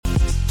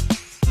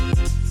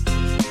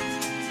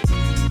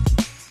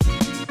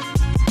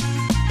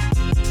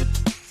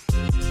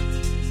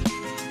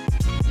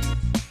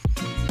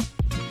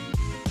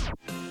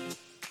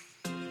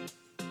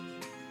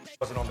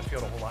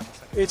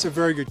It's a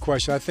very good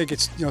question. I think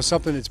it's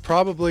something that's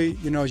probably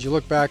as you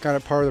look back on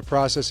it, part of the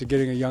process of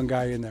getting a young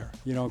guy in there.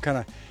 Kind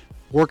of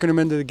working him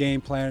into the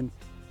game plan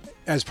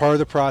as part of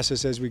the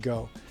process as we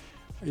go.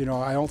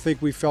 I don't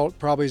think we felt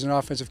probably as an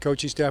offensive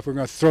coaching staff we're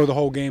going to throw the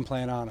whole game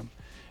plan on him.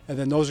 And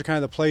then those are kind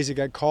of the plays that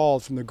got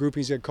called from the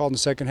groupings that got called in the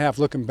second half.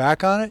 Looking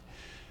back on it,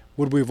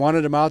 would we have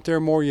wanted him out there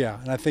more? Yeah,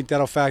 and I think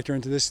that'll factor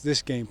into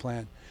this game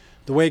plan.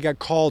 The way it got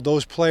called,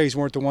 those plays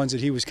weren't the ones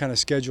that he was kind of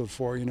scheduled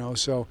for, So,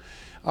 you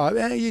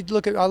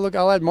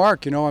I'll add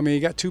Mark. He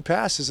got 2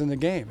 passes in the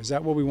game. Is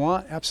that what we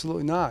want?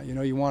 Absolutely not.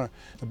 You want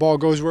the ball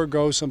goes where it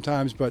goes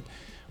sometimes, but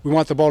we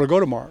want the ball to go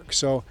to Mark.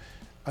 So,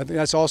 I think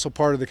that's also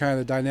part of the kind of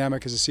the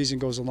dynamic as the season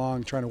goes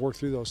along, trying to work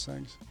through those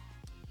things.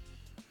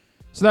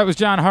 So that was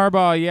John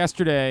Harbaugh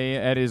yesterday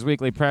at his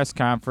weekly press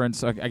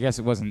conference. I guess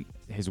it wasn't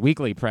his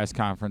weekly press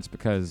conference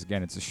because,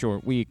 again, it's a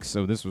short week,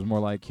 so this was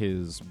more like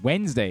his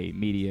Wednesday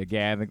media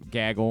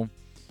gaggle,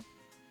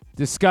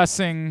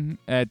 discussing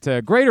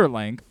at greater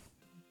length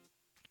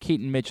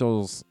Keaton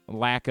Mitchell's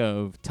lack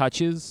of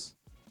touches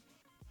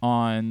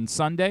on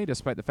Sunday,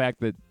 despite the fact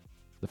that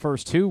the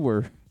first 2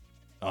 were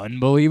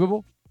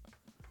unbelievable.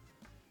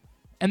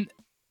 And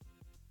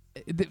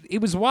it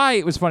was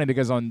funny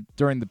because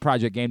during the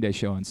Project Game Day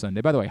show on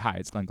Sunday, by the way, hi,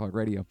 it's Glenn Clark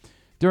Radio.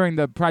 During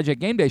the Project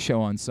Game Day show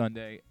on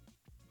Sunday,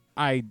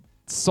 I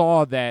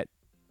saw that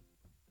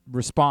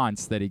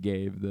response that he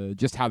gave,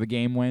 just how the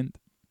game went.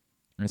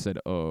 And I said,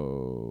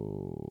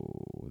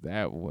 oh,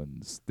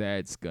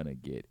 that's going to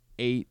get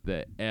ate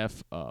the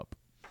F up.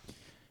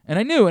 And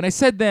I knew, and I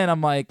said then,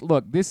 I'm like,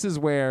 look, this is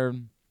where,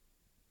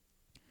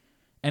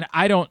 and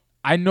I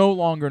no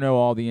longer know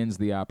all the ins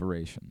of the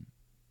operation.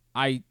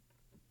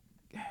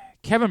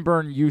 Kevin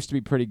Byrne used to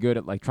be pretty good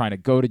at trying to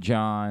go to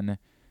John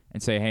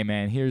and say, hey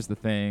man, here's the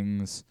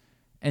things.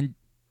 And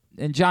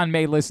John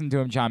may listen to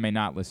him, John may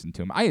not listen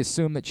to him. I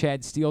assume that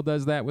Chad Steele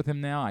does that with him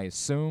now. I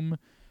assume.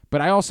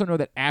 But I also know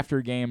that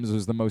after games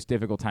was the most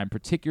difficult time,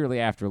 particularly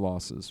after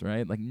losses,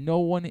 right? No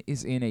one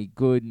is in a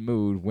good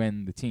mood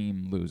when the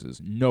team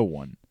loses. No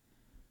one.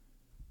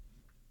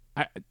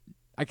 I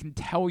can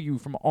tell you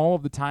from all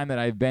of the time that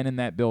I've been in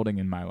that building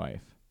in my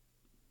life,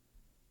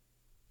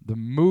 the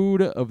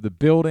mood of the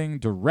building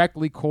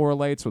directly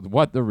correlates with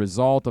what the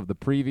result of the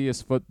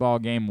previous football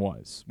game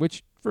was,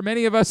 which for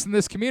many of us in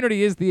this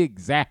community is the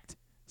exact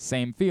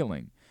same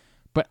feeling.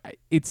 But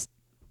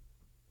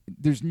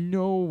there's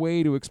no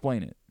way to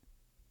explain it.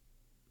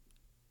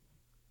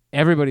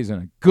 Everybody's in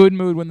a good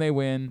mood when they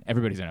win.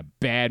 Everybody's in a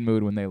bad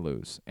mood when they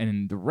lose. And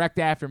in direct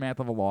aftermath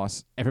of a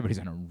loss, everybody's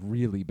in a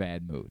really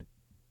bad mood.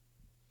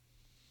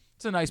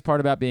 It's a nice part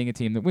about being a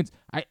team that wins.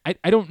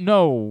 I don't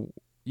know,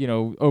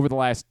 over the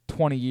last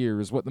 20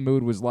 years what the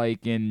mood was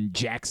like in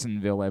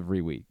Jacksonville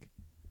every week.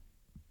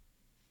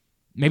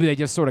 Maybe they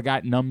just sort of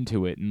got numb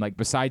to it. And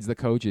besides the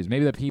coaches,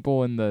 maybe the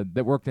people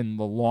that worked in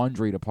the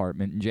laundry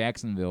department in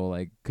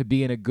Jacksonville could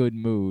be in a good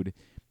mood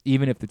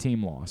even if the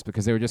team lost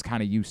because they were just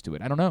kind of used to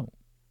it. I don't know.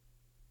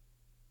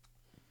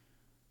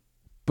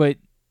 But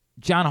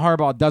John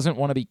Harbaugh doesn't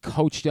want to be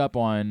coached up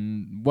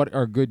on what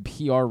are good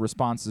PR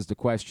responses to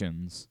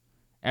questions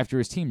after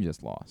his team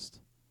just lost.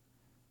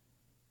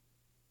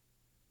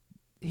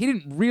 He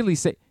didn't really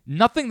say –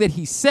 nothing that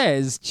he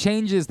says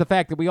changes the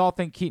fact that we all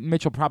think Keaton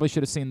Mitchell probably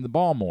should have seen the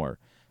ball more.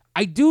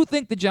 I do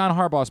think that John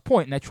Harbaugh's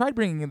point, and I tried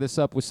bringing this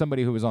up with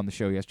somebody who was on the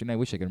show yesterday. I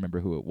wish I could remember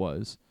who it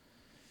was.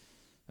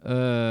 We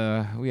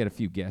had a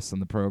few guests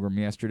on the program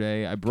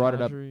yesterday. I brought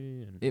it up.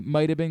 It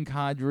might have been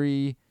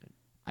Kadri.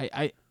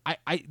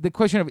 The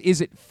question of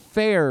is it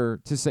fair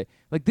to say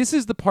 – this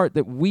is the part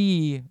that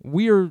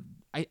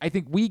I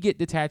think we get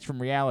detached from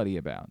reality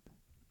about.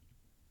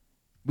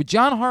 What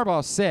John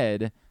Harbaugh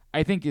said –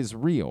 I think is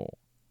real.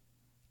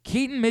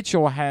 Keaton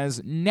Mitchell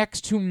has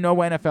next to no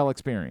NFL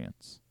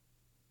experience.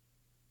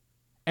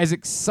 As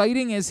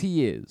exciting as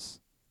he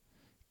is,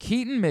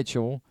 Keaton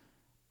Mitchell,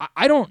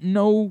 I don't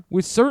know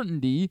with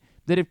certainty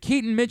that if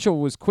Keaton Mitchell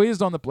was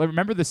quizzed on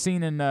remember the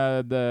scene in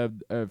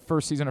the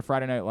first season of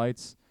Friday Night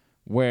Lights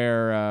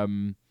where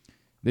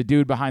the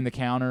dude behind the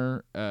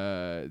counter,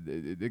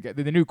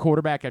 the new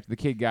quarterback after the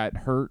kid got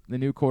hurt, the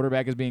new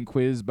quarterback is being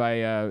quizzed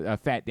by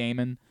Fat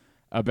Damon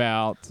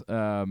about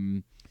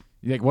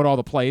what all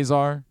the plays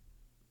are.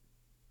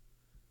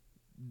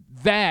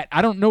 That,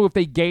 I don't know if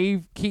they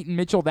gave Keaton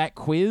Mitchell that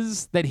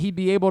quiz that he'd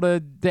be able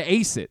to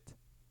ace it.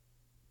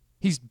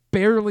 He's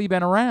barely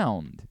been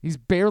around. He's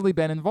barely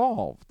been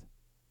involved.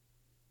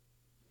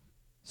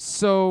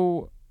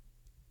 So,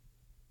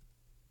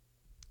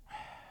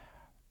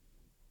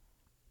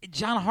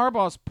 John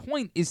Harbaugh's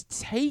point is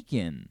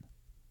taken.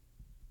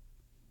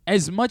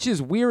 As much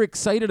as we're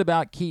excited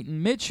about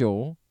Keaton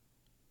Mitchell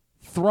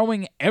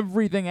throwing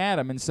everything at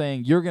him and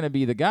saying, you're going to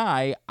be the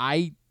guy,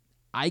 I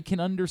can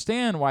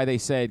understand why they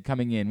said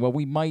coming in, well,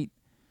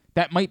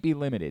 that might be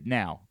limited.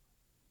 Now,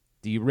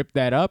 do you rip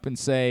that up and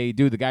say,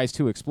 dude, the guy's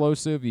too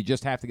explosive, you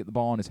just have to get the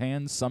ball in his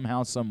hands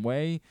somehow, some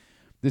way?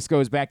 This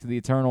goes back to the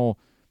eternal,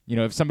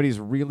 if somebody's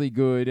really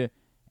good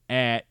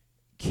at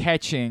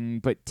catching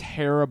but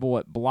terrible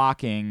at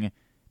blocking,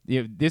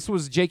 This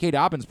was J.K.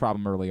 Dobbins'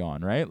 problem early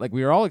on, right? Like,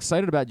 we were all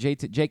excited about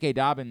J.K.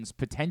 Dobbins'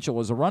 potential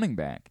as a running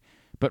back.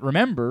 But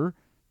remember,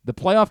 the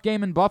playoff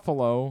game in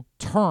Buffalo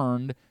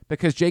turned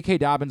because J.K.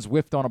 Dobbins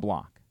whiffed on a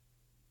block.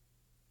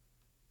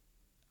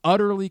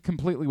 Utterly,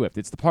 completely whiffed.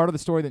 It's the part of the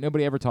story that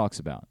nobody ever talks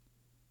about.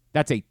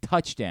 That's a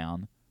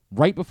touchdown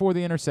right before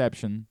the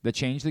interception that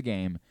changed the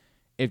game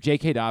if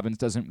J.K. Dobbins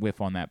doesn't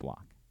whiff on that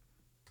block.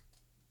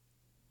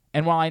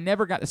 And while I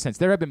never got the sense,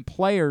 there have been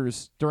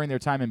players during their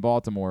time in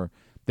Baltimore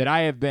that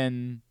I have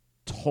been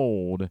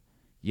told,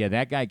 yeah,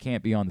 that guy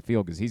can't be on the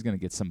field because he's going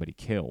to get somebody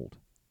killed.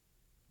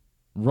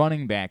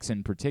 Running backs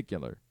in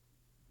particular.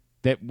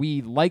 That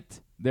we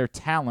liked their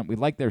talent, we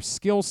liked their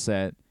skill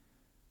set,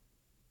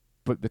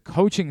 but the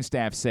coaching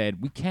staff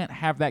said, we can't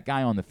have that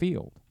guy on the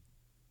field.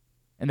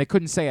 And they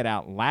couldn't say it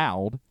out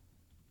loud,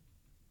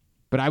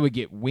 but I would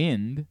get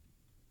wind.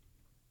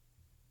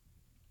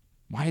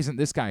 Why isn't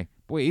this guy?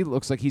 Boy, he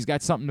looks like he's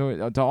got something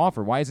to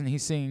offer. Why isn't he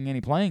seeing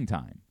any playing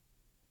time?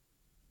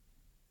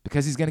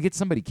 Because he's going to get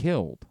somebody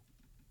killed.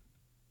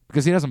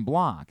 Because he doesn't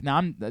block. Now,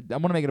 I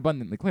want to make it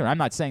abundantly clear. I'm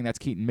not saying that's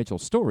Keaton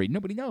Mitchell's story.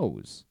 Nobody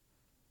knows.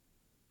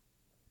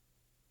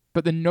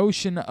 But the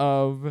notion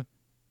of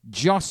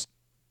just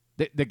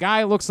the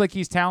guy looks like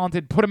he's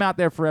talented, put him out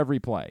there for every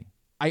play.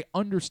 I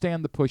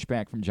understand the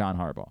pushback from John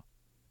Harbaugh.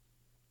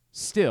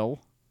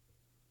 Still,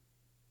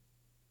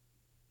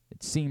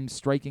 it seemed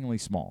strikingly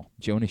small.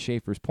 Jonas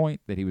Schaefer's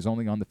point that he was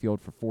only on the field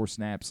for 4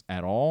 snaps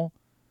at all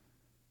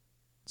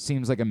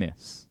seems like a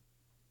miss.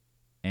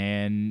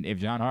 And if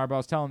John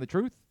Harbaugh's telling the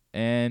truth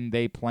and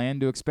they plan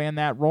to expand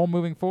that role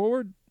moving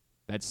forward,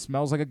 that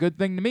smells like a good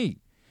thing to me.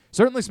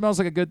 Certainly smells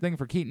like a good thing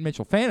for Keaton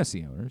Mitchell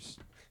fantasy owners,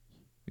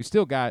 who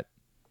still got,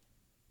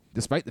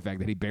 despite the fact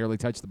that he barely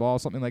touched the ball,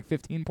 something like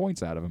 15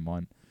 points out of him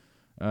on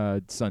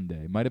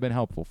Sunday. Might have been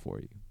helpful for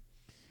you.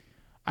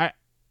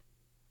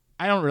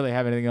 I don't really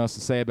have anything else to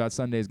say about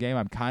Sunday's game.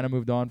 I'm kind of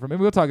moved on from it.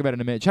 We'll talk about it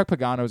in a minute. Chuck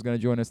Pagano is going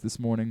to join us this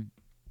morning.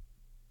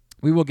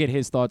 We will get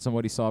his thoughts on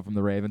what he saw from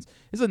the Ravens.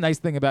 This is a nice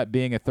thing about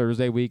being a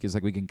Thursday week is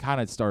like we can kind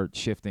of start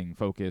shifting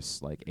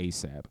focus like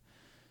ASAP.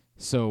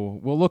 So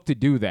we'll look to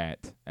do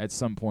that at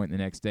some point in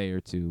the next day or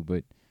two.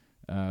 But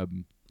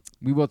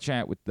we will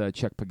chat with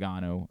Chuck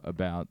Pagano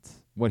about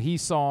what he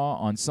saw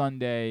on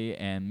Sunday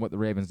and what the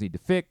Ravens need to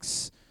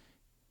fix.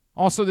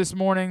 Also this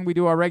morning, we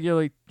do our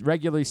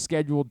regularly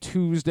scheduled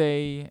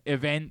Tuesday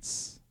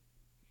events.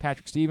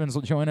 Patrick Stevens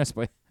will join us,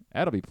 but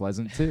that'll be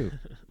pleasant too.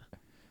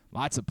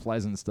 Lots of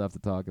pleasant stuff to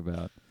talk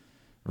about.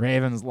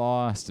 Ravens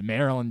lost.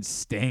 Maryland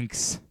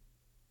stinks.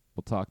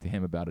 We'll talk to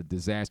him about a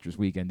disastrous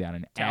weekend down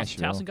in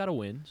Asheville. Towson got a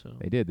win. So.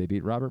 They did. They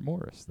beat Robert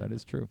Morris. That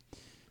is true.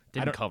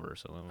 Didn't cover.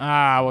 So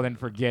well, then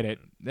forget it.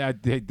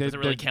 Doesn't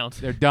really count.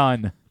 They're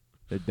done.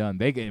 They're done.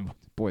 They get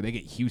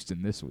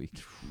Houston this week.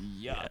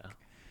 Yuck. Yeah.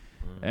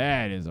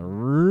 That is a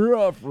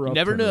rough. You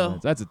never know.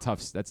 That's a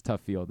tough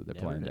field that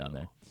they're playing down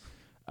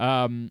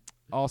there.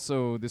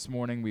 Also, this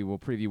morning we will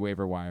preview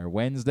Waive-Wire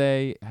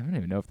Wednesday. I don't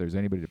even know if there's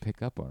anybody to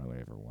pick up on a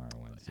Waive-Wire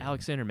Wednesday.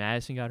 Alexander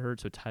Madison got hurt,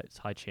 so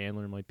Ty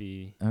Chandler might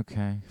be.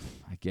 Okay,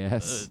 I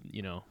guess.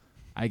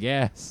 I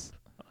guess.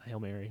 Hail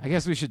Mary. I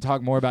guess we should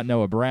talk more about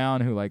Noah Brown,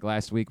 who like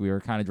last week we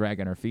were kind of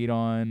dragging our feet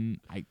on.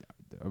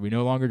 Are we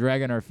no longer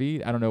dragging our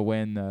feet? I don't know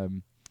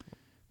when.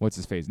 What's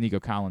his face? Nico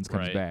Collins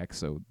comes back,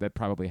 so that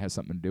probably has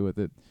something to do with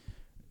it.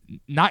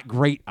 Not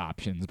great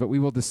options, but we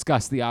will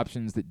discuss the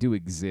options that do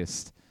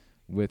exist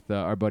with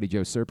our buddy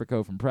Joe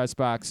Serpico from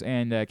PressBox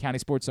and County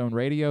Sports Zone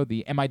Radio.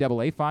 The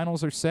MIAA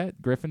finals are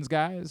set. Griffin's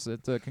guys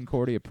at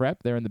Concordia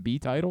Prep. They're in the B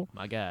title.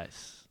 My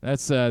guys.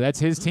 That's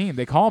his team.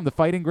 They call them the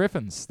Fighting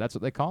Griffins. That's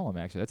what they call them,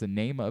 actually. That's the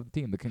name of the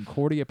team, the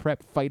Concordia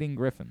Prep Fighting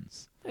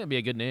Griffins. That'd be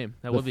a good name.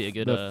 That would be a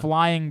good. The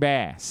Flying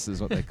Bass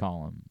is what they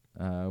call them.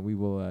 We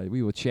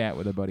will chat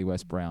with our buddy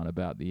Wes Brown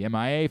about the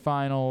MIAA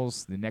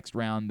finals, the next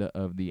round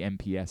of the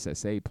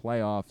MPSSAA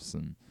playoffs,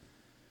 and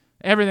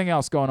everything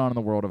else going on in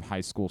the world of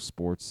high school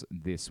sports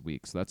this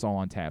week. So that's all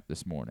on tap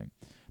this morning.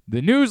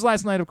 The news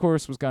last night, of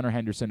course, was Gunnar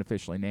Henderson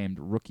officially named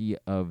Rookie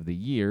of the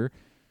Year.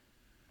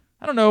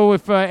 I don't know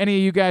if any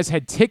of you guys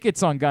had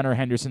tickets on Gunnar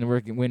Henderson to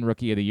win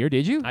Rookie of the Year.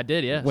 Did you? I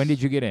did, yes. When did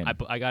you get in?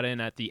 I got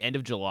in at the end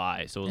of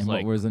July, so it was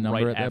what was the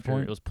number right at that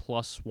point? It was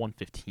plus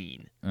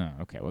 115. Oh,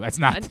 okay. Well, that's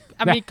not.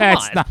 I mean, come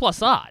on, it's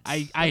plus odds.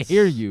 I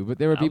hear you, but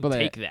there were people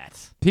take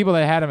that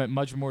had him at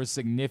much more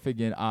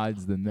significant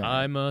odds than that.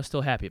 I'm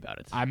still happy about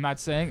it. I'm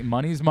not saying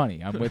money's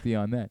money. I'm with you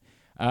on that.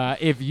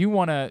 If you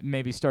want to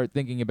maybe start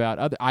thinking about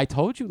other, I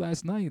told you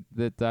last night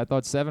that I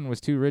thought 7 was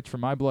too rich for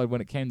my blood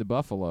when it came to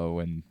Buffalo,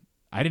 and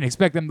I didn't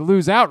expect them to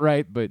lose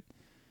outright, but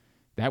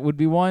that would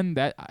be one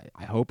that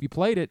I hope you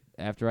played it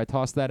after I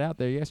tossed that out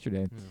there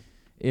yesterday.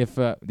 If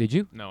did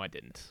you? No, I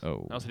didn't.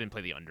 Oh, I also didn't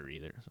play the under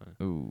either.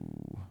 So.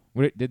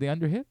 Ooh, did the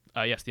under hit?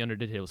 Yes, the under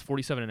did hit. It was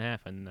 47.5,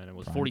 and then it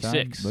was prime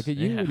 46. Time. Look at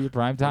you with your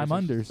primetime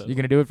unders. So. You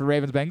gonna do it for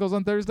Ravens Bengals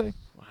on Thursday?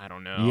 I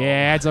don't know.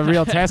 Yeah, it's a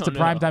real test of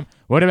primetime.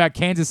 What about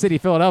Kansas City,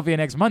 Philadelphia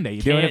next Monday?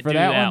 You doing it for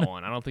that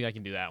one? I don't think I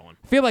can do that one.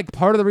 I feel like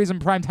part of the reason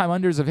primetime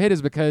unders have hit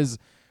is because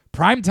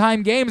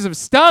primetime games have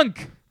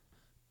stunk.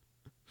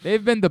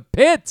 They've been the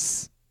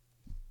pits.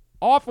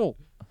 Awful.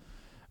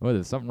 Well,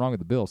 there's something wrong with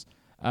the Bills.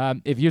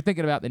 If you're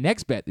thinking about the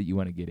next bet that you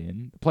want to get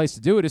in, the place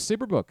to do it is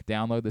Superbook.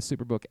 Download the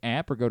Superbook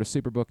app or go to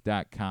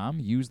superbook.com.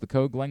 Use the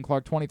code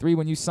GlennClark23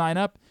 when you sign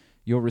up.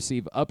 You'll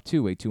receive up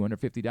to a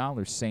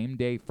 $250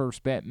 same-day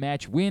first bet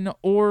match, win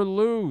or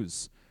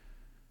lose.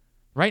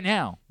 Right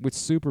now, with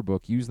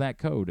Superbook, use that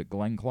code at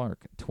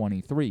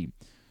GlennClark23.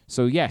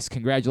 So, yes,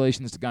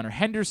 congratulations to Gunnar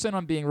Henderson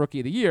on being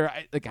Rookie of the Year.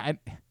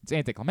 It's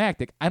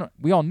anticlimactic.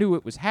 We all knew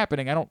it was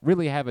happening. I don't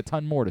really have a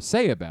ton more to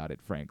say about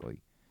it,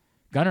 frankly.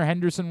 Gunnar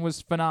Henderson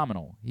was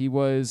phenomenal. He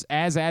was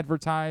as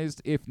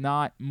advertised, if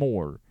not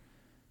more.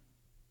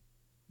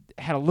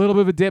 Had a little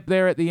bit of a dip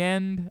there at the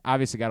end.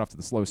 Obviously got off to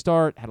the slow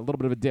start. Had a little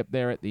bit of a dip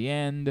there at the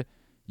end.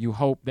 You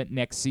hope that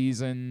next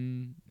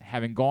season,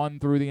 having gone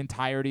through the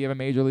entirety of a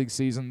Major League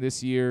season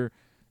this year,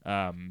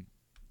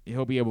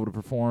 he'll be able to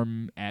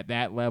perform at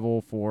that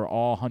level for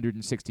all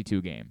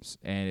 162 games.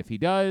 And if he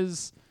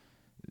does,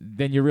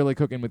 then you're really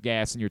cooking with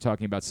gas, and you're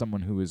talking about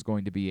someone who is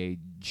going to be a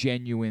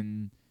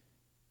genuine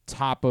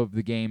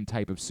top-of-the-game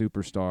type of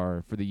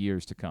superstar for the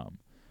years to come.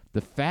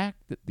 The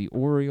fact that the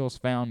Orioles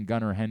found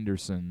Gunnar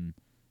Henderson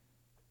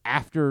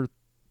after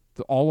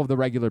all of the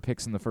regular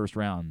picks in the first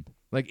round,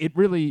 it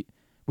really,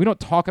 we don't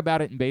talk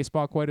about it in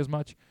baseball quite as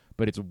much,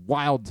 but it's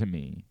wild to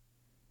me.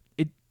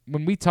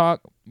 When we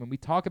talk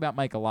about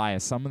Mike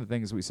Elias, some of the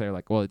things we say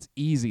are well, it's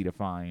easy to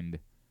find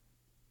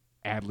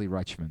Adley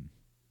Rutschman.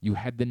 You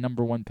had the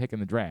number 1 pick in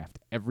the draft.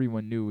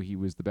 Everyone knew he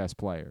was the best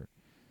player.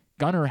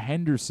 Gunnar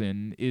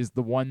Henderson is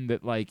the one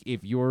that,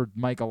 if you're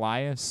Mike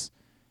Elias,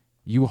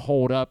 you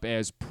hold up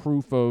as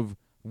proof of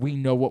we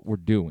know what we're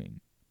doing.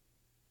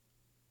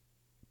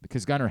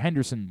 Because Gunnar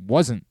Henderson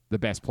wasn't the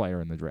best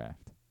player in the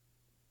draft.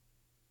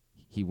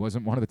 He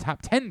wasn't one of the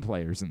top 10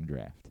 players in the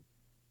draft.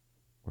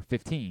 Or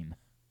 15.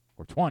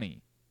 Or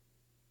 20.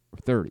 Or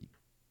 30.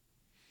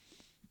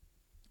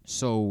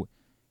 So,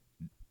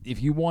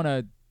 if you want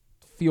to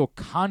feel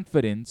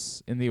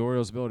confidence in the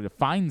Orioles' ability to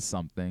find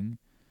something,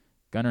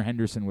 Gunnar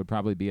Henderson would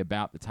probably be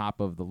about the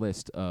top of the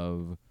list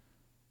of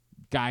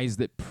guys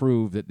that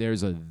prove that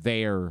there's a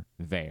there,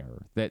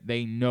 that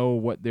they know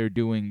what they're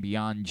doing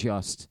beyond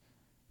just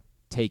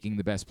taking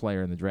the best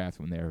player in the draft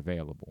when they're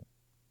available.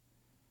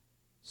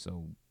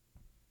 So,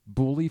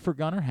 bully for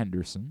Gunnar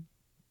Henderson.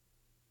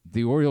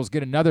 The Orioles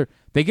get another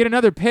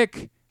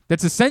pick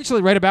that's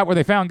essentially right about where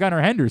they found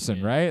Gunnar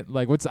Henderson, right?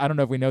 I don't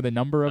know if we know the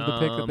number of the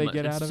pick that they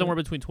get out of it. Somewhere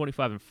between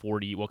 25 and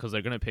 40. Well, because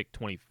they're going to pick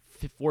 24th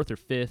or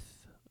 5th.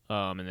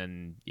 And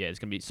then, it's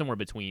going to be somewhere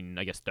between,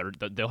 I guess,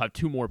 they'll have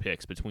 2 more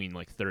picks between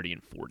 30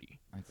 and 40.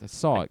 I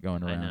saw it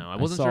going around. I know. I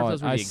wasn't sure if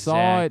those were the exact. I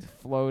saw it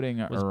floating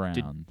around.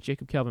 Did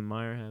Jacob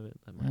Calvin-Meyer have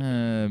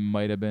it?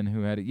 Might have been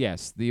who had it.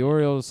 Yes, the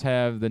Orioles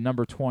have the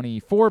number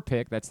 24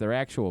 pick. That's their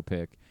actual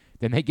pick.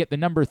 Then they get the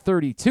number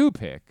 32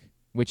 pick,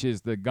 which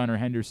is the Gunnar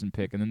Henderson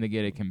pick. And then they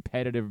get a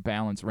competitive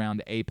balance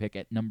round A pick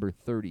at number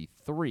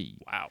 33.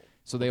 Wow.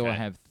 So they will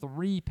have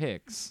 3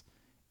 picks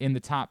in the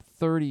top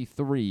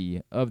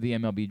 33 of the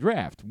MLB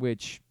draft,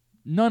 which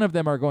none of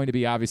them are going to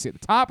be obviously at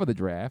the top of the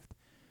draft,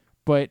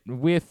 but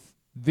with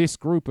this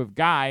group of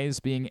guys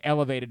being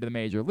elevated to the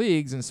major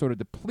leagues and sort of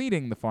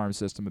depleting the farm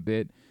system a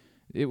bit,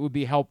 it would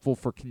be helpful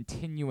for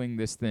continuing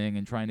this thing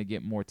and trying to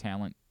get more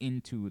talent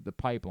into the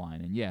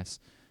pipeline. And yes,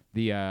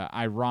 the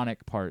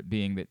ironic part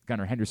being that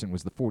Gunnar Henderson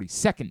was the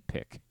 42nd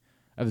pick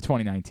of the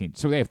 2019.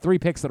 So they have 3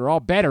 picks that are all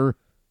better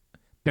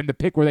than the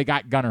pick where they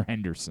got Gunnar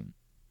Henderson.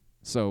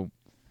 So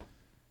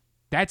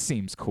that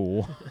seems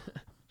cool.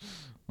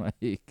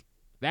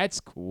 That's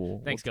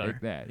cool. Thanks, we'll Gunnar.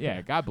 take that.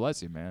 Yeah, God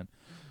bless you, man.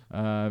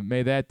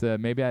 Maybe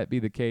that be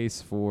the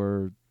case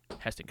for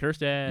Heston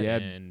Kjerstad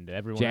and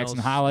everyone Jackson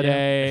else.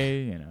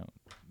 Holiday. Yeah.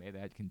 May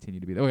that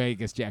continue to be. I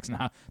guess Jackson.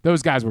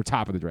 Those guys were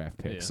top of the draft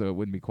picks, so it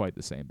wouldn't be quite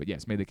the same. But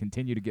yes, may they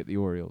continue to get the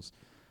Orioles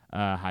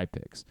high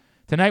picks.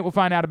 Tonight we'll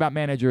find out about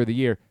Manager of the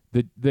Year.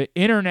 The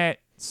internet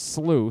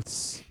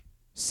sleuths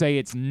say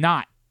it's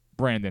not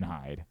Brandon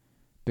Hyde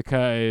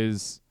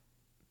because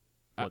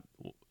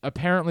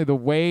apparently the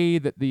way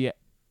that the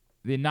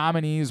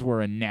nominees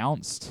were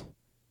announced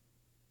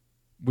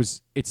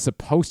it's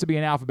supposed to be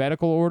in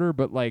alphabetical order,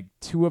 but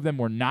 2 of them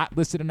were not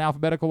listed in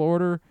alphabetical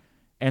order,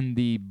 and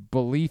the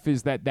belief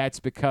is that that's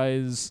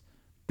because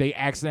they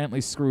accidentally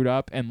screwed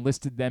up and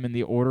listed them in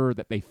the order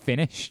that they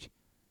finished,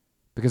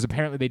 because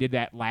apparently they did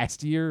that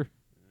last year.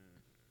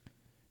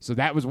 So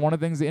that was one of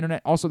the things the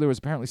internet. Also, there was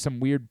apparently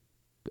some weird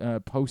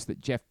post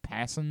that Jeff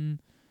Passan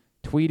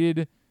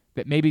tweeted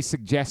that maybe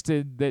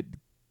suggested that,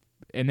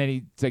 and then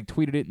he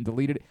tweeted it and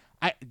deleted it.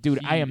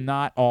 I am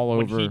not all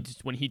over.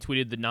 When he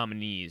tweeted the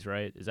nominees,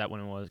 right? Is that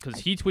when it was? Because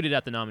he tweeted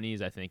out the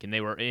nominees, I think, and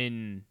they were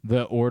in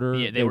the order.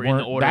 Yeah, they were in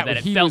the order that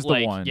it felt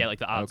like. One. Yeah, like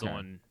the odds okay.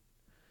 one.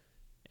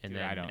 And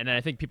then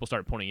I think people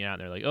started pointing it out.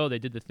 And they're like, "Oh, they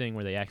did the thing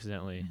where they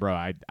accidentally." Bro,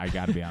 I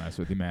got to be honest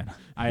with you, man.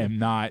 I am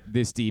not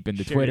this deep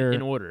into Twitter.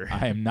 In order.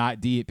 I am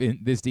not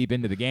this deep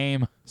into the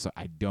game, so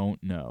I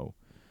don't know.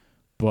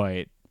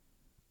 But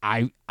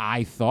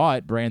I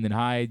thought Brandon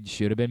Hyde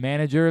should have been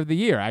Manager of the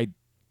Year.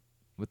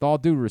 With all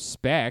due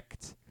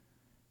respect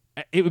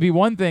It would be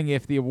one thing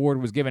if the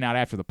award was given out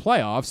after the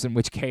playoffs, in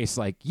which case,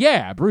 like,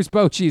 yeah, Bruce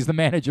Bochy is the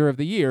manager of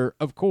the year,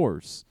 of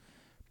course.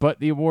 But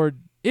the award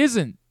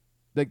isn't.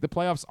 Like, the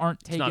playoffs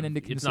aren't taken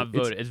into consideration. It's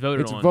not voted. It's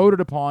voted on. It's voted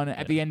upon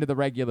at the end of the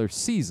regular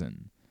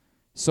season.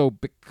 So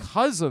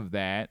because of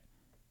that,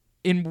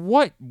 in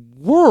what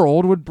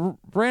world would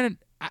Brandon?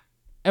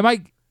 Am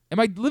I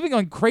living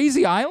on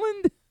Crazy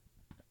Island?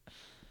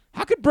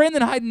 How could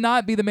Brandon Hyde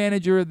not be the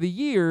manager of the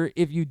year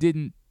if you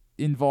didn't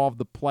involve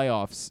the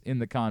playoffs in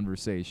the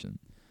conversation?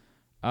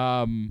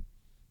 I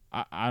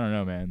don't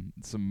know, man.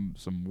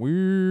 Some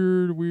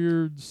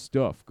weird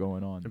stuff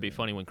going on. It'd be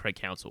funny when Craig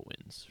Counsell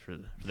wins for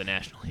the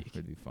National League.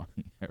 It'd be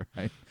funny,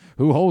 right?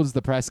 Who holds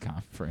the press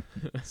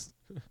conference?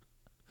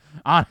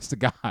 Honest to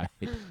God,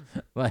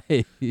 like,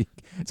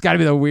 it's got to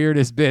be the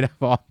weirdest bit of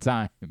all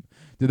time.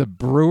 Do the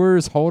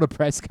Brewers hold a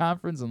press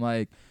conference and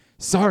like,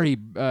 sorry,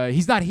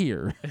 he's not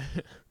here?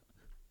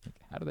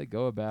 How do they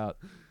go about?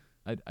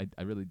 I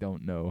really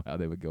don't know how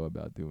they would go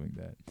about doing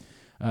that.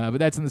 But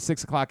that's in the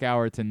 6 o'clock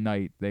hour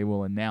tonight. They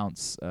will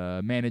announce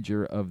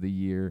manager of the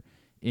year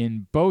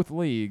in both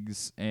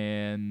leagues,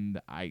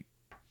 and I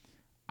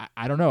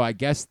don't know. I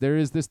guess there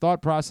is this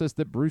thought process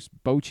that Bruce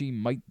Bochy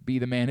might be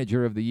the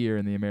manager of the year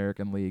in the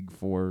American League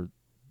for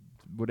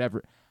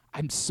whatever.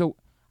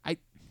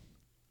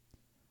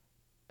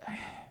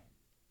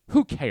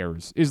 Who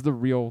cares is the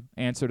real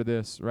answer to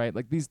this, right?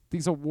 Like,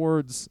 these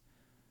awards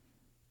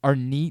are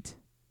neat.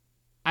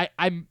 I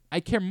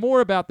care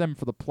more about them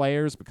for the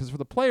players, because for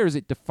the players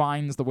it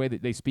defines the way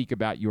that they speak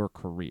about your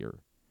career.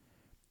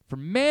 For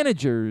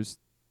managers,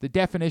 the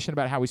definition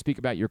about how we speak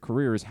about your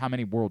career is how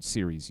many World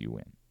Series you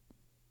win.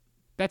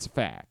 That's a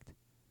fact.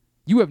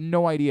 You have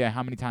no idea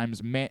how many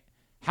times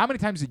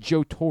did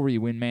Joe Torre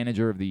win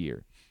Manager of the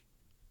Year?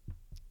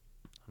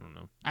 I don't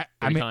know.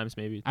 I mean, times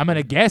maybe. I'm going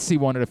to guess he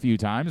won it a few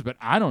times, but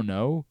I don't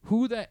know.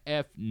 Who the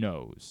F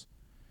knows?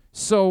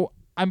 So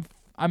I'm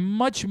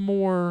much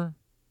more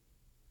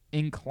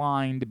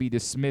inclined to be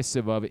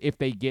dismissive of it if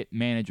they get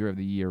Manager of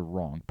the Year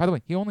wrong. By the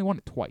way, he only won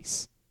it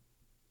twice.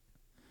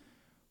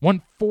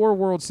 Won 4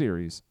 World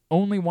Series,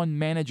 only won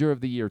Manager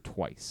of the Year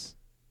twice.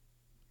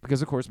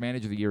 Because, of course,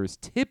 Manager of the Year is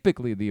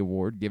typically the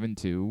award given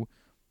to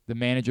the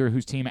manager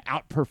whose team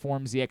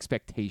outperforms the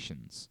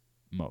expectations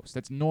most.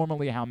 That's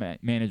normally how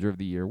Manager of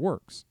the Year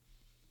works.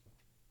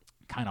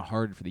 Kind of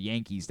hard for the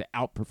Yankees to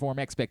outperform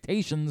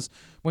expectations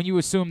when you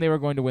assume they were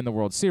going to win the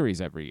World Series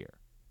every year.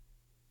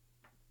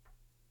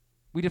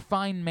 We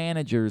define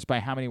managers by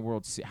how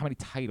many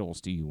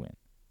titles do you win.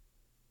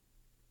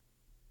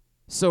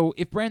 So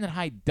if Brandon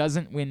Hyde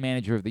doesn't win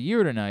Manager of the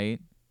Year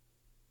tonight,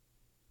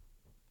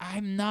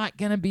 I'm not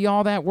going to be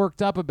all that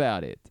worked up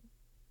about it.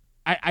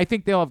 I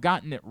think they'll have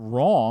gotten it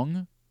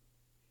wrong,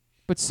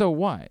 but so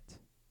what?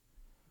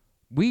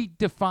 We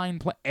define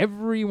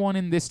everyone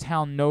in this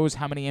town knows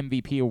how many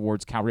MVP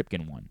awards Cal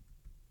Ripken won.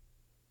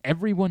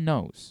 Everyone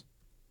knows.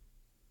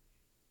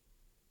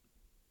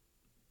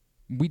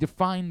 We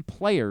define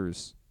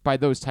players by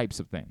those types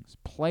of things.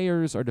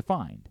 Players are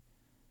defined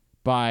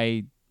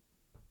by,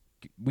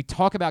 we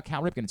talk about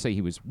Cal Ripken and say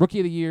he was Rookie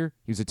of the Year,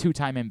 he was a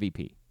 2-time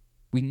MVP.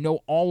 We know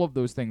all of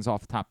those things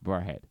off the top of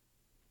our head.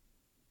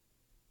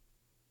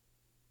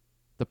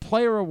 The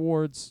player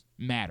awards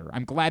matter.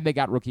 I'm glad they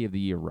got Rookie of the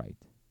Year right.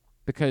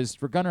 Because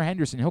for Gunnar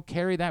Henderson, he'll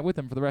carry that with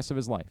him for the rest of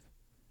his life.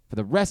 For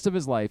the rest of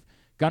his life,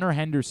 Gunnar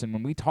Henderson,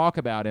 when we talk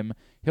about him,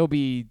 he'll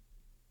be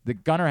the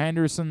Gunnar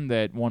Henderson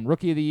that won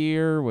Rookie of the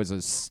Year, was a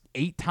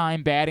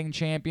 8-time batting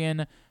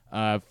champion,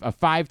 a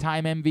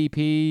 5-time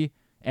MVP,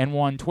 and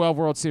won 12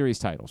 World Series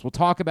titles. We'll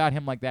talk about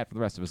him like that for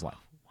the rest of his life.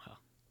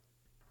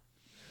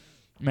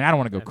 I mean, I don't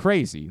want to go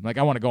crazy. Like,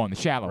 I want to go on the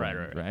shallow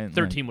end. Right?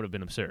 13 would have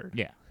been absurd.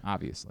 Yeah,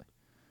 obviously.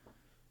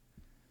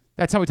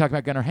 That's how we talk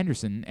about Gunnar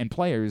Henderson, and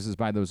players is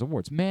by those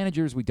awards.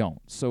 Managers, we don't.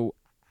 So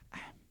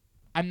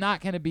I'm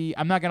not going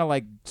to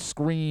like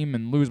scream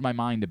and lose my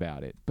mind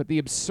about it. But the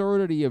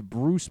absurdity of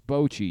Bruce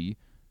Bochy,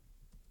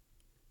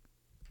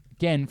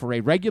 again, for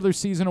a regular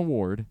season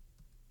award,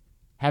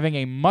 having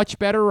a much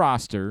better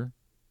roster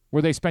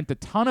where they spent a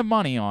ton of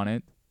money on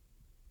it,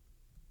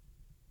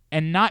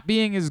 and not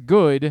being as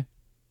good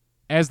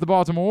as the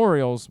Baltimore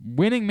Orioles,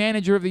 winning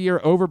Manager of the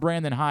Year over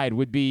Brandon Hyde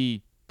would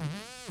be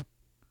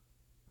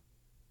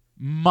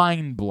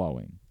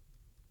mind-blowing.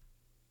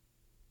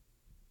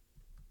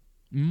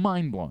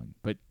 Mind-blowing.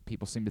 But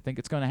people seem to think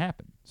it's going to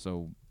happen.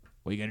 So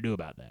what are you going to do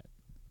about that?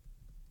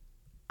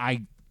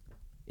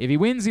 If he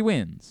wins, he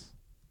wins.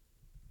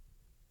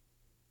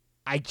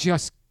 I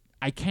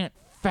can't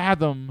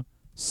fathom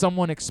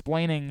someone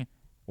explaining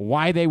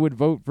why they would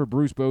vote for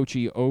Bruce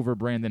Bochy over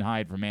Brandon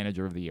Hyde for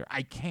Manager of the Year.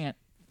 I can't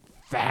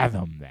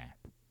fathom that.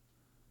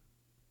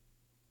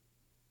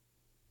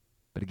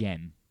 But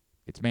again,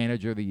 it's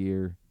Manager of the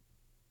Year.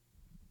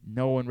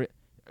 No one.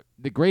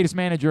 The greatest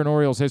manager in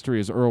Orioles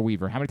history is Earl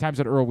Weaver. How many times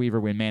did Earl Weaver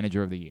win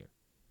Manager of the Year?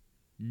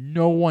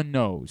 No one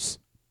knows.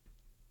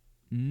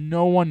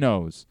 No one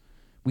knows.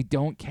 We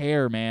don't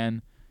care,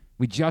 man.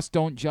 We just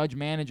don't judge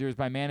managers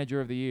by Manager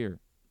of the Year.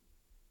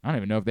 I don't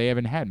even know if they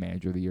even had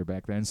Manager of the Year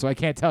back then, so I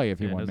can't tell you if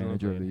he won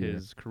Manager of the Year.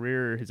 His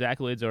career, his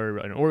accolades are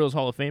an Orioles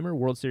Hall of Famer,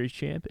 World Series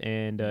champ,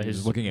 and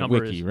his looking at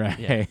number Wiki, is, right?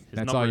 Yeah,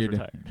 That's all you're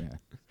doing. Yeah.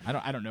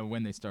 I don't know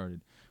when they started.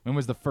 When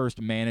was the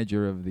first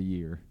Manager of the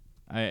Year?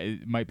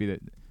 It might be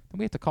that. Do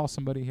we have to call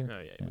somebody here?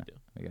 Oh, yeah, we do.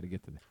 I got to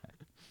get to that. I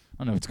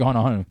don't know what's going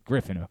on with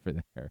Griffin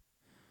over there.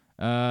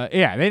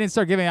 Yeah, they didn't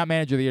start giving out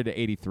Manager of the Year to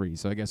 83,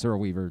 so I guess Earl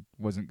Weaver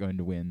wasn't going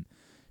to win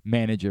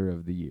Manager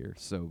of the Year.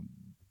 So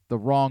the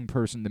wrong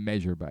person to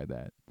measure by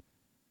that.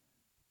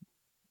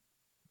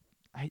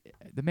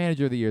 The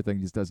Manager of the Year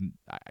thing just doesn't.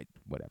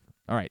 Whatever.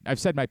 All right, I've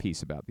said my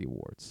piece about the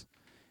awards.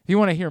 If you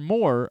want to hear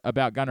more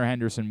about Gunnar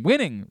Henderson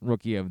winning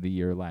Rookie of the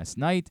Year last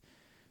night,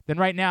 then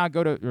right now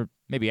go to, or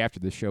maybe after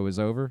the show is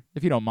over,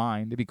 if you don't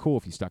mind, it'd be cool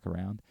if you stuck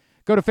around.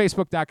 Go to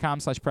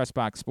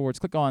Facebook.com/PressBoxSports.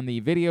 Click on the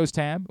Videos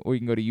tab, or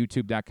you can go to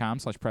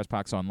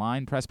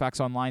YouTube.com/PressBoxOnline,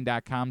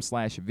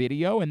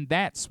 PressBoxOnline.com/video, and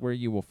that's where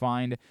you will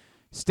find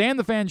Stan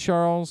the Fan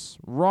Charles,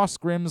 Ross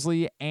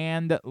Grimsley,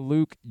 and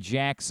Luke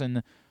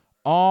Jackson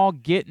all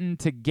getting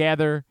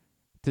together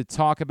to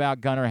talk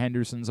about Gunnar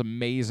Henderson's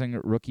amazing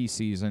rookie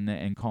season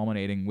and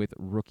culminating with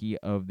Rookie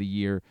of the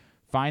Year.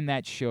 Find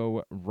that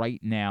show right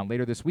now.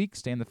 Later this week,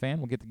 Stan the Fan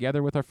will get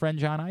together with our friend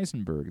John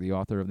Eisenberg, the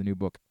author of the new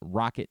book,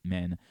 Rocket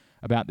Men,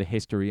 about the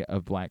history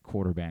of black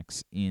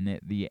quarterbacks in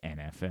the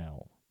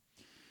NFL.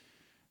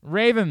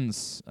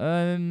 Ravens,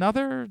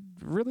 another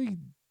really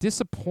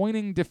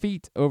disappointing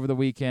defeat over the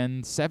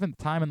weekend. 7th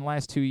time in the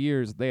last 2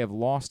 years they have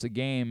lost a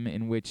game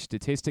in which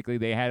statistically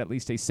they had at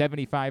least a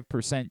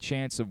 75%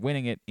 chance of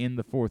winning it in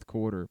the fourth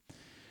quarter.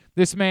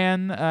 This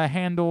man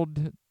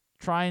handled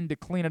trying to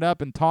clean it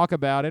up and talk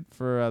about it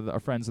for our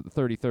friends at the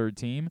 33rd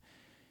team.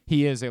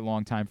 He is a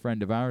longtime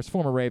friend of ours,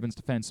 former Ravens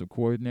defensive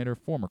coordinator,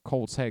 former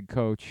Colts head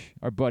coach.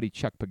 Our buddy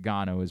Chuck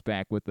Pagano is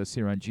back with us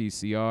here on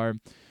GCR.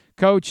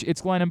 Coach,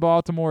 it's Glenn in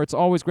Baltimore. It's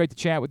always great to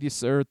chat with you,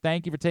 sir.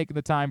 Thank you for taking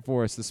the time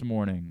for us this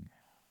morning.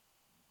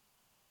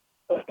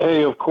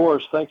 Hey, of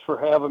course. Thanks for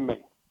having me.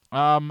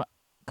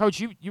 Coach,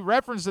 you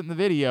referenced it in the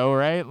video,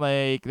 right?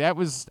 Like, that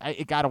was –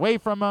 it got away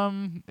from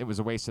him. It was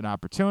a wasted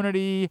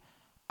opportunity.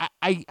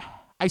 I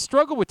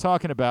struggle with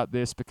talking about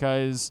this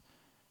because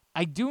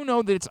I do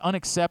know that it's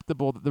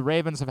unacceptable that the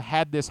Ravens have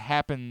had this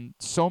happen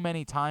so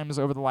many times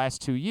over the last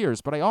 2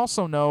 years, but I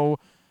also know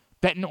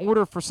that in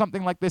order for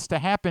something like this to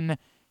happen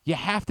 – you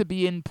have to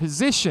be in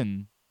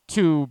position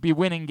to be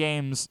winning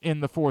games in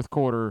the fourth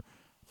quarter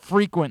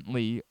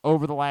frequently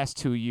over the last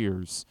 2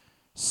 years.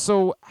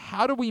 So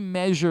how do we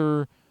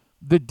measure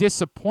the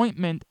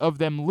disappointment of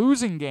them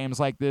losing games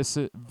like this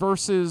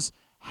versus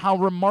how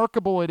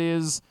remarkable it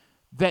is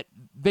that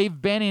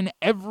they've been in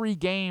every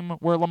game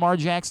where Lamar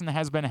Jackson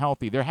has been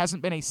healthy? There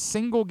hasn't been a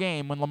single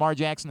game when Lamar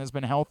Jackson has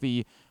been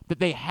healthy that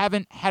they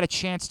haven't had a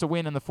chance to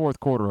win in the fourth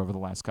quarter over the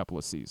last couple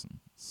of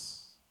seasons.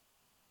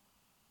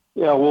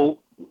 Yeah, well,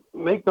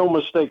 make no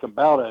mistake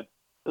about it.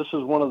 This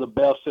is one of the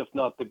best, if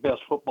not the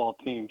best, football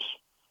teams,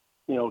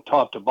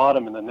 top to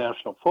bottom in the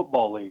National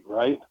Football League,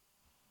 right?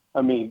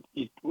 I mean,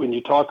 when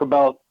you talk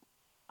about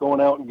going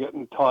out and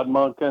getting Todd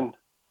Monken,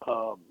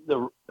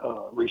 the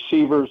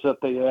receivers that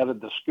they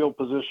added, the skill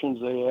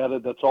positions they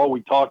added, that's all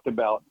we talked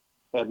about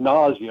ad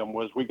nauseum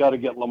was we got to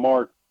get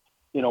Lamar,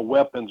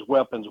 weapons.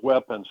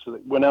 So they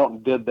went out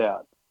and did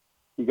that.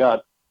 You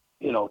got,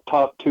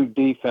 top 2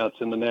 defense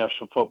in the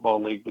National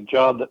Football League, the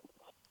job that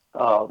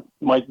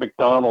Mike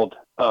McDonald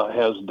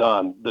has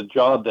done, the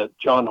job that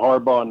John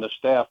Harbaugh and the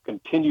staff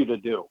continue to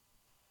do.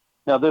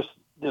 Now, this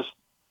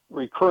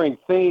recurring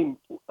theme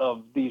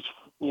of these,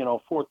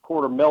 fourth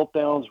quarter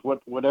meltdowns,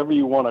 whatever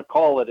you want to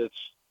call it,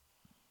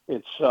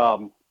 it's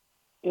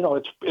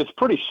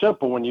pretty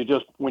simple when you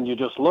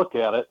just look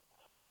at it.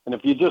 And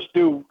if you just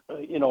do,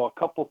 a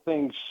couple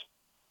things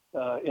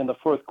in the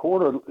fourth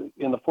quarter,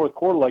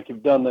 like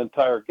you've done the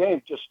entire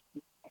game, just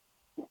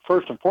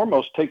first and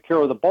foremost, take care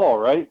of the ball,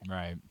 right?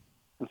 Right.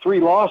 The 3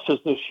 losses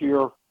this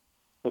year,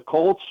 the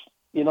Colts,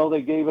 they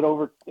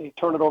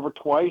turn it over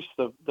twice.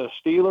 The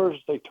Steelers,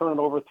 they turn it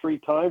over 3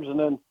 times, and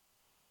then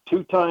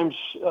 2 times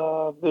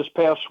this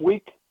past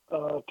week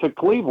to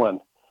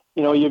Cleveland.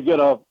 You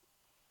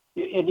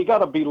got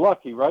to be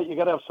lucky, right? You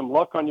got to have some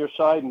luck on your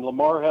side, and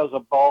Lamar has a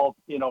ball,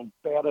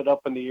 batted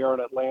up in the air,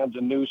 and it lands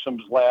in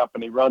Newsom's lap,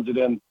 and he runs it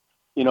in,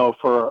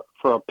 for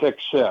a pick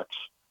 6.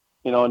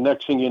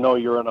 Next thing you know,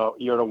 you're in a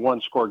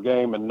 1-score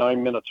game, and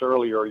 9 minutes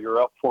earlier,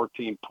 you're up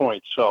 14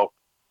 points. So,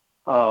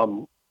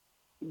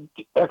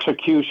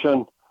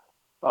 execution,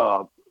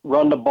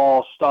 run the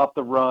ball, stop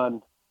the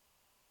run,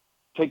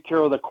 take care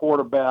of the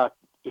quarterback.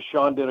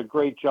 Deshaun did a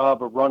great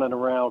job of running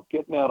around,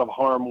 getting out of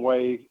harm's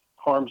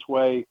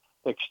way,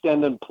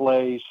 extending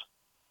plays.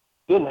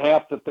 Didn't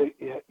have that they,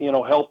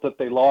 help that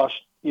they lost,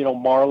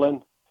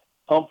 Marlon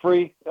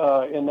Humphrey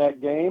in that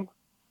game.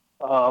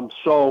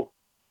 So,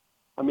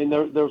 I mean,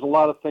 there's a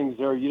lot of things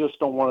there. You just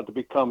don't want it to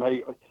become,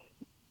 hey,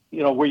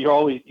 where you're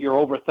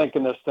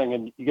overthinking this thing,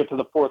 and you get to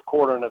the fourth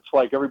quarter, and it's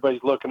like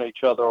everybody's looking at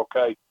each other.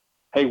 Okay,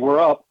 hey, we're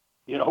up.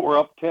 We're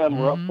up 10,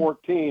 we're up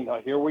 14.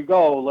 Here we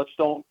go.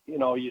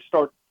 You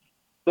start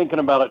thinking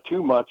about it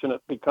too much, and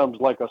it becomes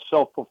like a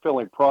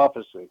self-fulfilling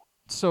prophecy.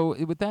 So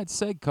with that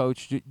said,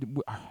 Coach,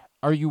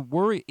 are you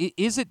worried?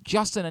 Is it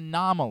just an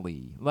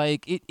anomaly?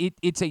 Like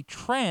it's a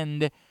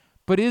trend,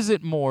 but is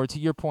it more, to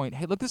your point,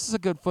 hey, look, this is a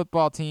good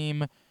football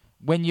team.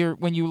 When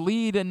you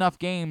lead enough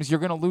games, you're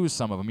going to lose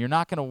some of them. You're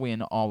not going to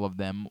win all of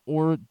them.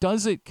 Or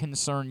does it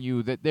concern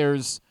you that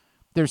there's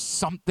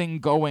something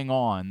going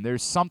on?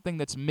 There's something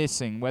that's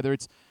missing, whether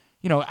it's,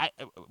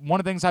 one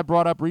of the things I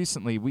brought up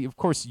recently, we, of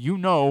course,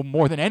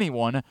 more than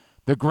anyone,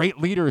 the great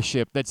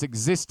leadership that's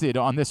existed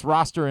on this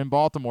roster in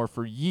Baltimore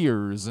for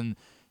years. And,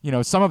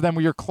 some of them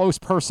were your close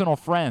personal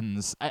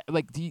friends.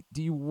 Do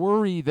you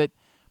worry that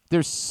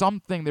there's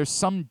some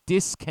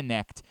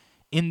disconnect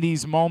in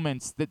these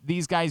moments that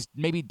these guys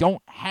maybe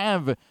don't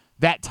have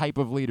that type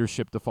of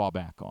leadership to fall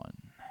back on?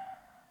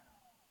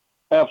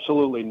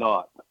 Absolutely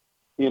not.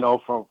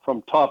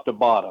 From top to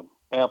bottom,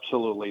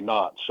 absolutely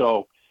not.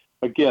 So,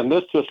 again,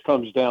 this just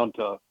comes down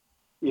to,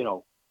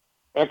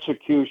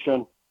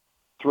 execution,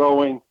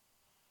 throwing,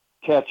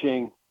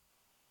 catching,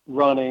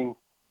 running,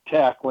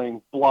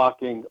 tackling,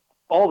 blocking,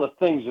 all the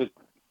things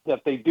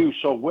that they do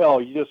so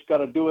well. You just got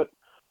to do it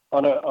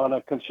on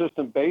a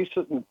consistent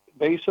basis and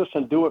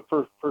do it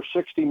for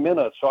 60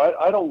 minutes. So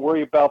I don't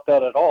worry about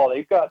that at all.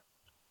 They've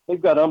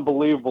got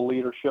unbelievable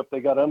leadership. They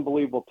got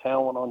unbelievable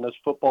talent on this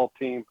football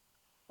team,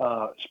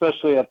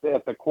 especially at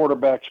the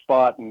quarterback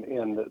spot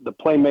and the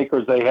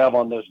playmakers they have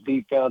on this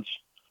defense.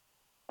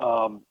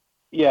 You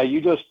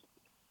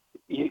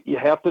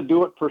have to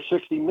do it for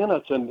 60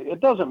 minutes, and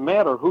it doesn't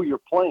matter who you're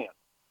playing,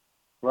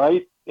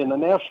 right? In the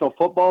National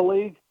Football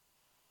League,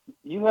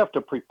 you have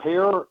to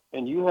prepare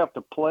and you have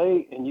to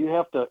play and you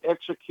have to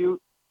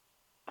execute,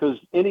 because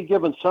any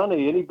given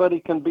Sunday, anybody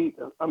can beat.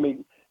 I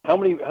mean, how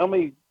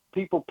many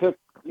people picked,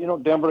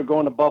 Denver to go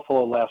into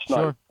Buffalo last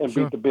night and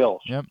beat the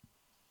Bills? Yep.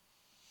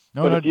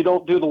 If you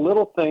don't do the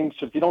little things,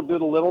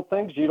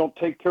 you don't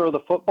take care of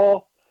the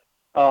football.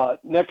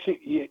 Next,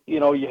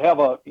 you have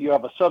a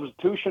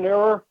substitution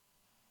error.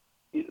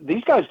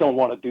 These guys don't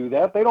want to do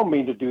that. They don't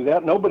mean to do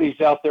that. Nobody's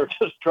out there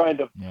just trying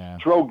to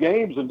throw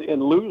games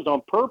and lose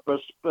on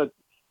purpose. But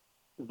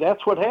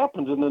that's what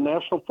happens in the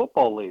National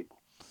Football League.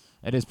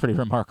 It is pretty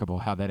remarkable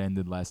how that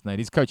ended last night.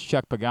 He's Coach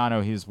Chuck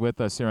Pagano. He's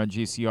with us here on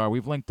GCR.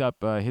 We've linked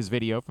up his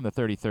video from the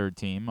 33rd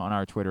team on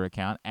our Twitter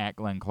account,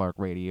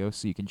 @GlennClarkRadio,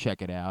 so you can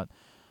check it out.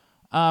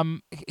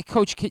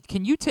 Coach,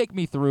 can you take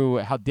me through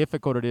how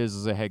difficult it is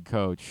as a head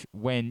coach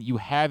when you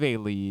have a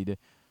lead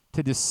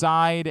to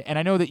decide, and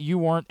I know that you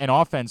weren't an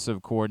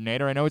offensive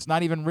coordinator. I know it's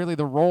not even really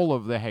the role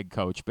of the head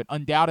coach, but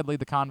undoubtedly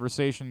the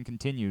conversation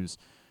continues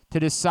to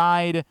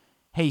decide,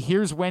 hey,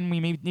 here's when we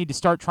need to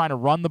start trying to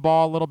run the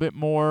ball a little bit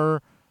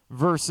more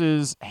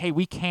versus, hey,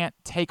 we can't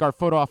take our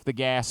foot off the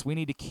gas. We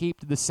need to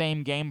keep the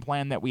same game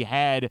plan that we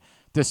had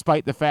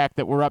despite the fact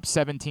that we're up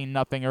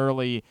 17-0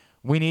 early.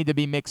 We need to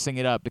be mixing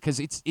it up because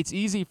it's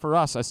easy for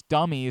us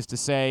dummies, to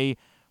say,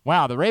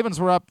 wow, the Ravens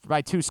were up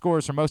by 2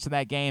 scores for most of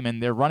that game,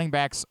 and their running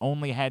backs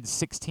only had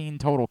 16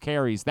 total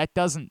carries. That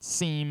doesn't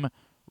seem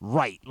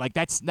right. Like,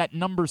 that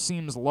number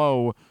seems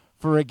low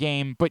for a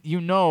game, but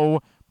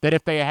that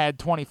if they had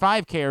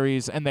 25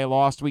 carries and they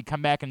lost, we'd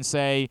come back and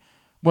say,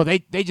 well, they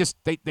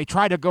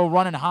tried to go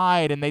run and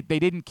hide, and they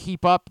didn't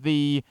keep up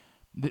the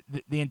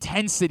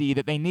intensity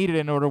that they needed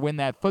in order to win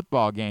that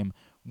football game.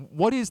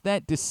 What is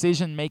that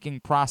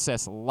decision-making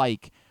process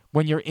like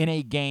when you're in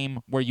a game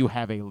where you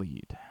have a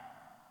lead?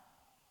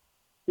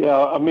 Yeah,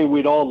 I mean,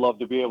 we'd all love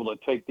to be able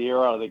to take the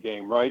air out of the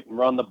game, right, and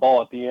run the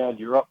ball at the end.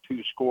 You're up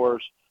 2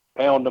 scores,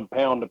 pound them,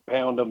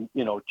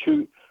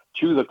 chew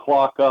the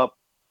clock up,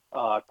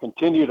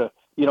 continue to,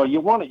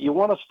 you want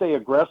to stay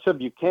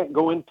aggressive. You can't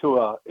go into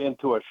a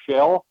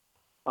shell,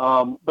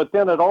 but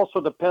then it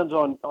also depends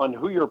on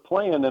who you're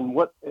playing and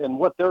what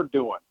they're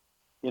doing.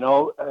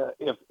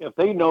 If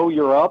they know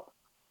you're up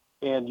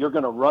and you're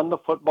going to run the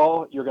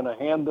football, you're going to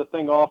hand the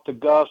thing off to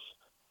Gus,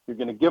 you're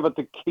going to give it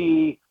the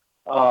key.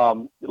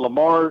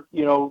 Lamar,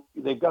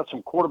 they've got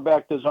some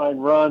quarterback design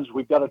runs.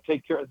 We've got to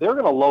take care. They're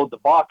going to load the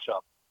box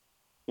up.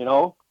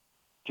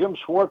 Jim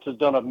Schwartz has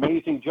done an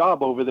amazing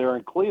job over there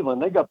in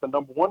Cleveland. They got the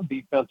number 1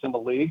 defense in the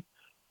league,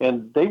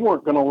 and they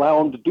weren't going to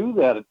allow them to do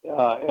that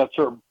at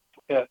certain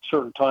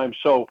times.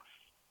 So,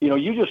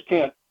 you just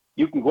can't.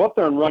 You can go up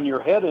there and run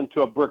your head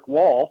into a brick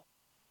wall,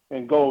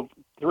 and go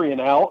 3 and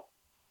out,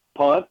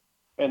 punt,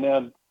 and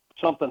then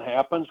something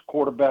happens,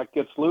 quarterback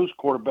gets loose,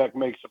 quarterback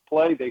makes a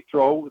play, they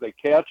throw, they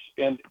catch,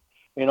 and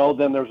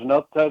then there's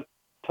another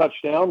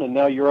touchdown, and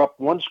now you're up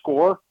 1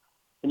 score,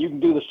 and you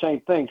can do the same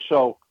thing.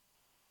 So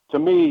to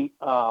me,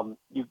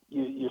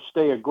 you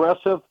stay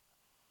aggressive,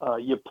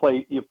 you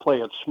play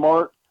it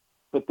smart,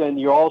 but then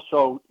it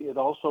also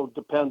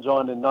depends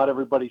on, and not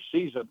everybody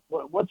sees it,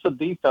 what's the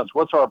defense,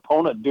 what's our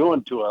opponent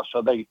doing to us?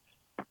 Are they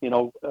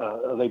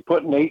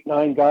putting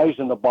 8-9 guys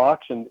in the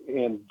box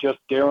and just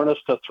daring us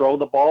to throw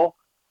the ball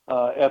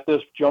at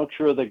this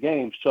juncture of the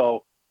game?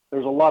 So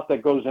there's a lot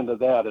that goes into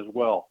that as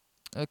well.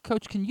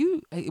 Coach,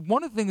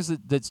 one of the things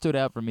that stood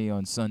out for me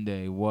on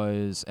Sunday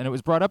was, and it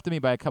was brought up to me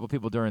by a couple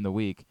people during the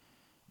week,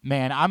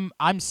 Man,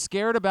 I'm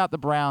scared about the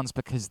Browns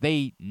because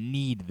they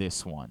need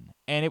this one.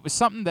 And it was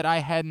something that I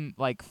hadn't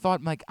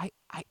thought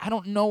I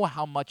don't know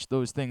how much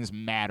those things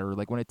matter.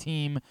 Like when a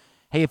team,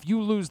 hey, if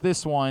you lose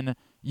this one,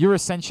 you're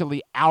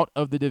essentially out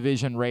of the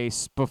division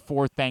race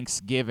before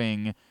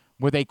Thanksgiving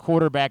with a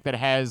quarterback that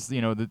has,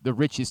 the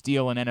richest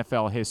deal in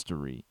NFL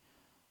history.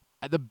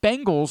 The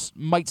Bengals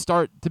might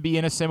start to be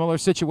in a similar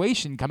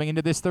situation coming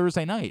into this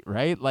Thursday night,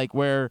 right? Like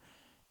where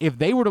if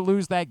they were to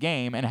lose that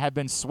game and have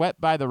been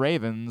swept by the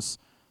Ravens,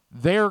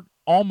 they're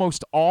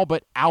almost all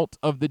but out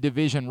of the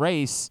division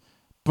race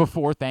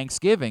before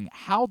Thanksgiving.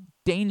 How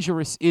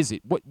dangerous is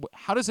it?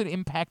 How does it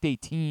impact a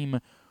team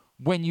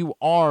when you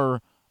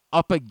are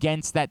up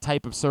against that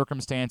type of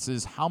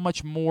circumstances? How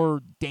much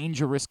more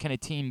dangerous can a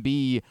team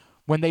be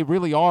when they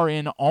really are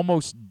in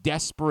almost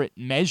desperate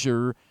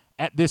measure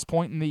at this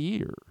point in the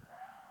year?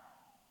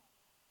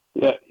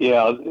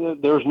 Yeah.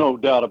 There's no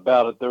doubt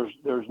about it.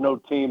 There's no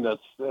team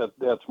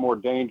that's more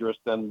dangerous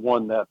than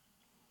one that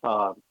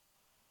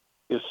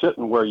is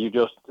sitting where you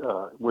just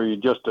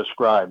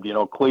described.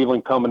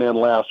 Cleveland coming in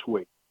last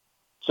week,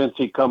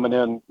 Cincy coming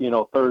in,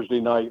 Thursday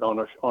night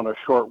on a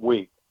short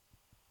week,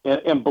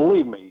 and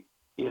believe me,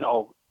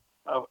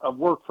 I've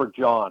worked for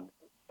John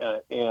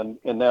and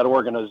in that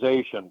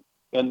organization,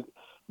 and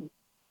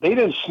they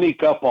didn't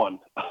sneak up on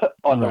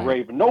the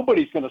Ravens.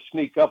 Nobody's going to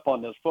sneak up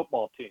on this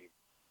football team,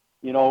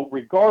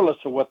 regardless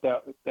of what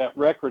that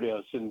record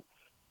is, and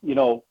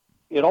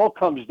it all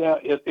comes down.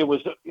 It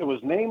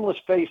was nameless,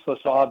 faceless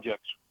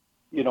objects.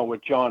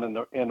 With John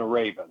and the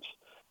Ravens.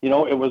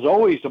 It was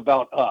always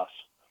about us,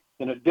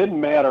 and it didn't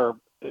matter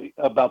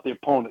about the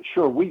opponent.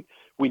 Sure, we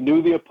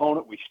knew the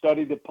opponent, we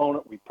studied the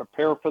opponent, we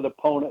prepare for the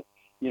opponent.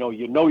 You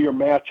know your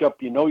matchup,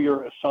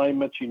 your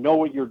assignments,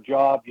 what your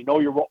job,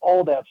 your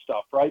all that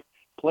stuff, right?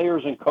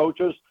 Players and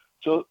coaches.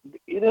 So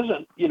it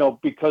isn't,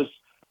 because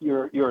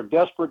you're a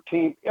desperate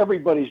team.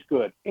 Everybody's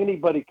good.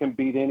 Anybody can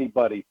beat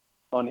anybody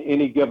on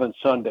any given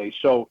Sunday.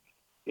 So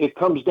it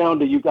comes down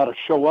to you got to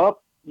show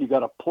up. You got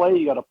to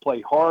play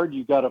hard.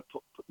 You got to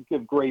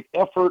give great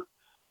effort,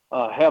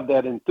 have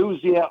that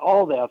enthusiasm,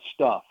 all that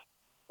stuff.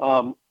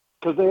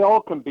 Because they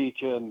all can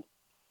beat you. And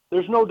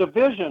there's no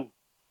division,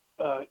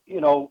 as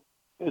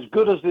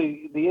good as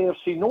the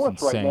AFC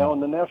North right now in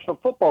the National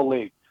Football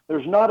League.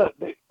 There's not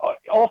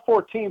all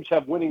four teams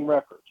have winning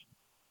records,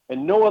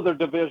 and no other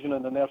division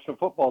in the National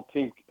Football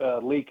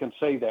League can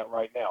say that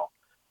right now.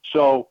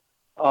 So,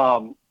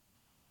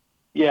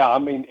 yeah, I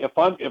mean, if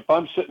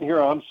I'm sitting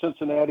here, I'm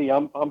Cincinnati.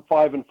 I'm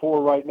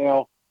 5-4 right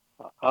now.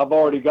 I've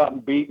already gotten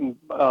beaten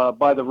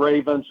by the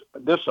Ravens.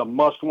 This is a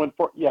must-win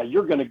for. Yeah,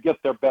 you're going to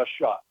get their best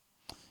shot,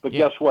 but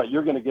guess what?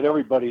 You're going to get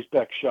everybody's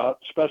best shot,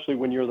 especially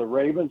when you're the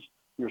Ravens.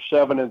 You're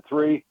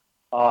 7-3,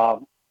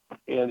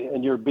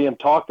 and you're being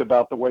talked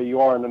about the way you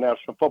are in the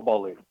National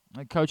Football League.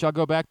 Coach, I'll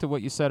go back to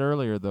what you said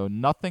earlier, though.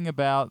 Nothing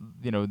about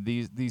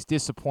these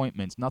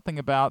disappointments. Nothing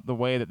about the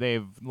way that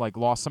they've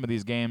lost some of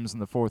these games in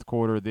the fourth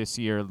quarter this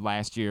year,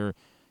 last year.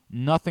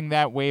 Nothing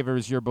that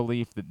wavers your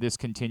belief that this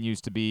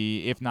continues to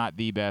be, if not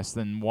the best,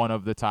 then one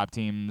of the top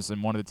teams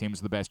and one of the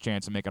teams with the best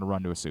chance of making a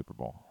run to a Super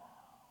Bowl.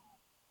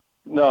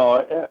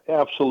 No,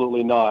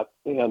 absolutely not.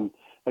 And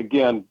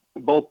again,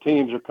 both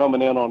teams are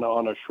coming in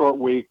on a short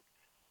week.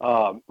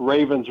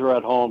 Ravens are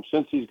at home.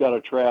 Cincy's got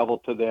to travel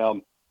to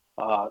them.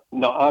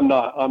 No, I'm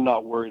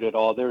not worried at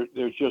all.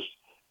 There's just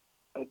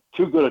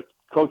too good of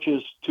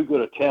coaches, too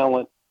good of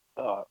talent,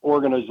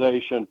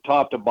 organization,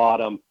 top to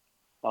bottom.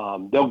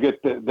 They'll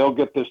get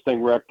this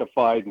thing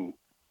rectified. And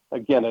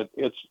again,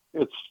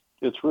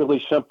 it's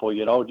really simple.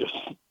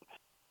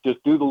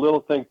 Just do the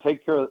little thing.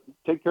 Take care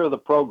of the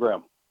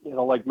program.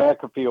 Like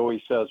McAfee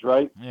always says,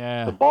 right?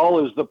 Yeah. The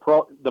ball is the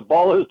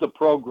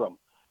program,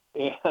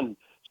 and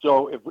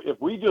so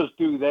if we just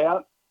do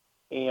that.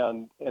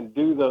 And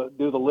do the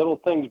little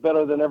things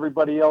better than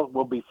everybody else,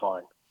 we'll be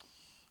fine.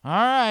 All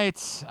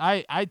right.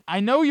 I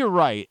know you're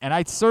right, and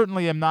I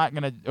certainly am not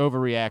going to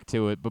overreact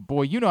to it, but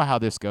boy, you know how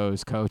this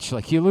goes, Coach.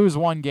 You lose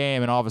one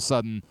game, and all of a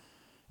sudden,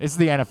 it's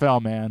the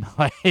NFL, man.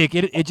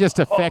 It just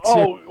affects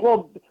you. Oh,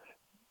 well,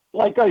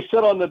 like I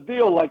said on the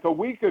deal a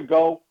week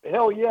ago,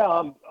 hell yeah,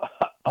 I'm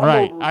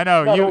right. I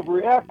know not you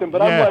overreacting,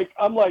 but yeah.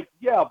 I'm like,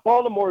 yeah,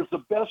 Baltimore is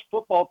the best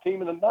football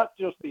team, and not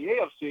just the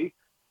AFC.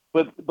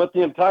 But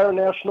the entire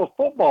National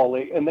Football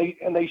League, and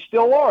they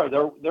still are.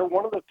 They're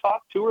one of the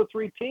top 2 or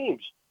 3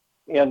 teams,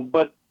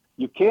 but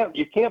you can't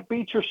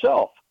beat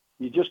yourself.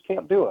 You just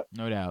can't do it.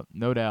 No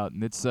doubt.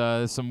 And it's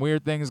some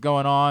weird things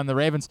going on. The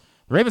Ravens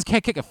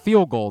can't kick a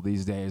field goal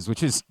these days,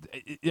 which is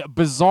a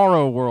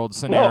bizarro world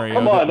scenario. No,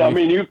 come on. I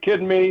mean, you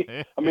kidding me?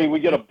 I mean,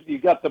 you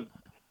got the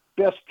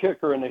best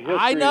kicker in the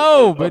history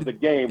of the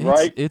game,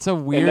 right? It's a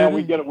weird.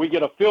 And now we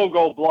get a field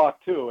goal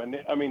block too, and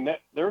I mean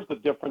there's the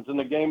difference in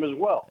the game as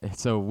well.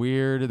 It's a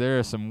weird. There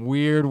are some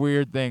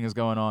weird things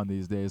going on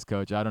these days,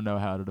 Coach. I don't know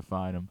how to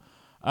define them.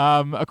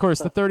 Of course,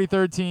 the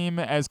 33rd team,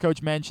 as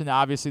Coach mentioned,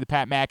 obviously the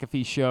Pat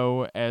McAfee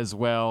show as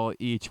well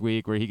each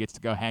week, where he gets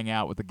to go hang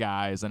out with the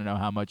guys. I don't know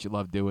how much you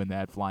love doing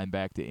that, flying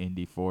back to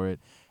Indy for it.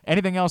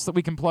 Anything else that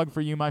we can plug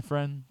for you, my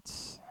friend?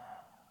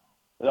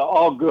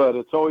 All good.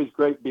 It's always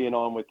great being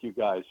on with you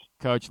guys.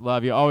 Coach,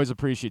 love you. Always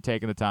appreciate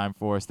taking the time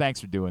for us. Thanks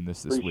for doing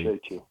this week.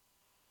 Appreciate you.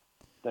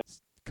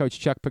 Thanks. Coach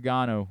Chuck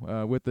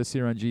Pagano with us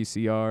here on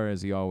GCR,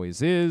 as he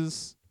always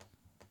is.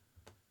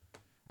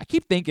 I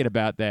keep thinking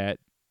about that,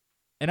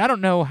 and I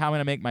don't know how I'm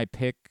going to make my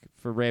pick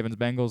for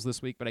Ravens-Bengals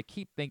this week, but I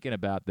keep thinking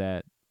about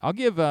that. I'll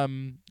give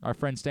our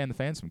friend Stan the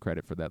Fan some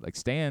credit for that. Like,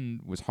 Stan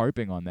was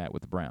harping on that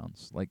with the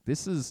Browns. Like,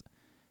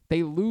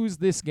 they lose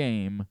this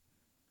game,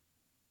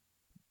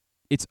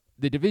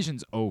 the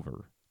division's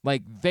over.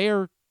 Like,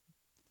 they're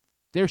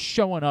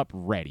showing up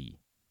ready.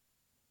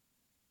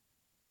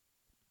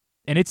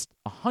 And it's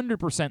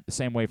 100% the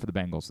same way for the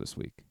Bengals this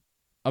week.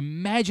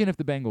 Imagine if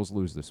the Bengals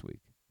lose this week.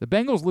 The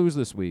Bengals lose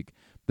this week.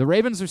 The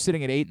Ravens are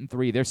sitting at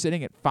 8-3. They're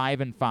sitting at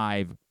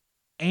 5-5,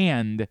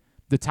 and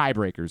the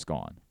tiebreaker's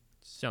gone.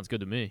 Sounds good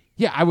to me.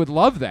 Yeah, I would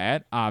love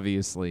that,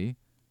 obviously.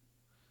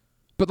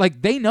 But,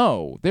 like, they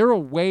know. They're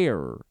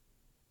aware.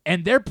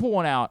 And they're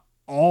pulling out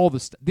all the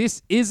stuff.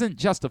 This isn't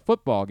just a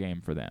football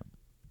game for them.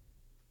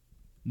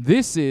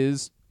 This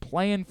is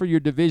playing for your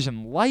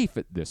division life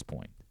at this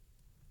point.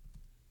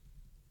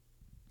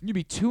 You'd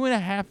be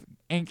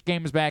 2.5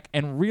 games back,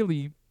 and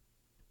really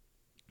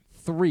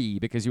 3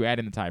 because you add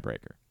in the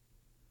tiebreaker.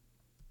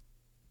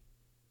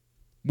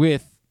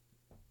 With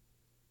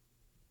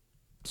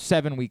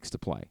 7 weeks to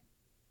play.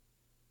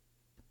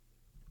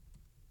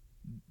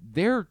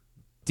 They're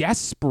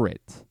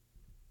desperate.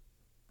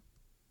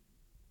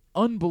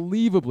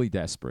 Unbelievably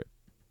desperate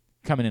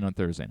coming in on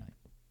Thursday night.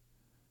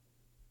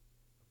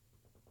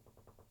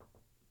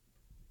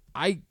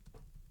 I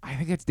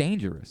think it's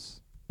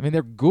dangerous. I mean,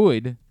 they're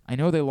good. I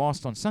know they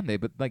lost on Sunday,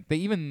 but like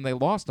they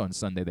lost on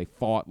Sunday, they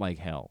fought like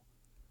hell.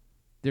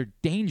 They're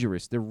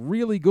dangerous. They're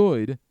really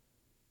good.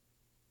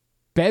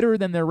 Better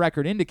than their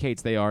record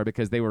indicates they are,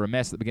 because they were a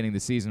mess at the beginning of the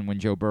season when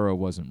Joe Burrow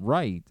wasn't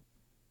right.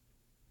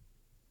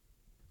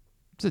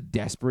 It's a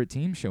desperate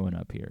team showing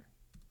up here.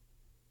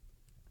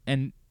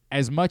 And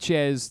as much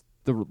as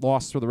the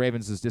loss for the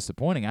Ravens is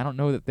disappointing, I don't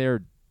know that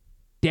they're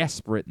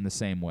desperate in the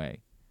same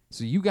way.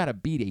 So you got to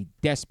beat a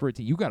desperate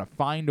team. You got to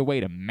find a way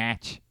to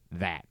match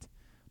that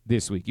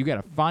this week. You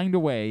got to find a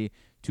way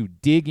to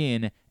dig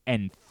in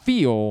and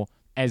feel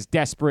as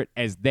desperate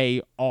as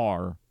they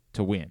are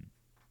to win.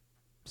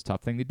 It's a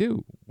tough thing to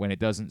do when it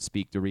doesn't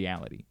speak to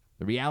reality.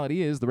 The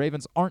reality is the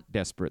Ravens aren't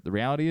desperate. The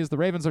reality is the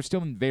Ravens are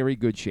still in very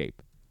good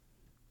shape.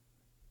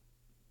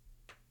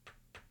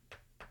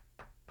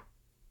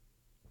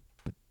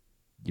 But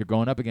you're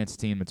going up against a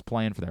team that's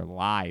playing for their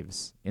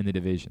lives in the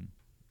division.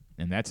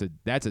 And that's a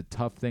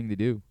tough thing to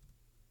do.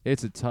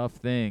 It's a tough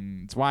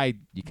thing. It's why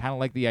you kind of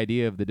like the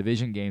idea of the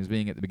division games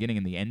being at the beginning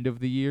and the end of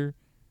the year.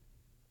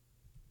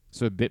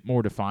 So a bit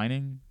more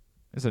defining.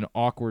 It's an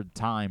awkward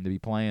time to be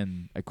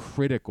playing a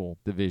critical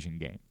division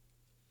game.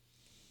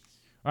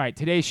 All right,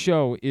 today's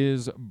show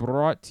is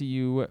brought to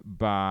you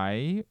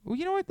by... Well,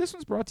 you know what? This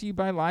one's brought to you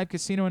by Live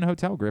Casino and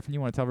Hotel. Griffin,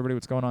 you want to tell everybody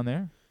what's going on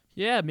there?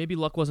 Yeah, maybe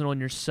luck wasn't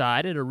on your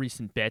side at a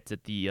recent bet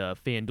at the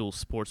FanDuel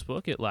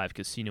Sportsbook at Live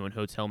Casino and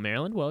Hotel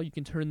Maryland. Well, you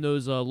can turn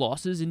those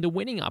losses into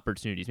winning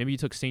opportunities. Maybe you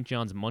took St.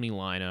 John's money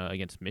line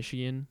against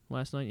Michigan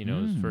last night. You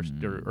know, his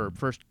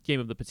first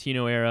game of the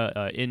Patino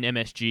era in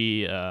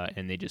MSG,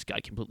 and they just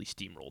got completely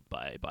steamrolled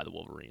by the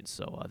Wolverines.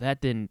 So that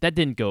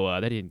didn't go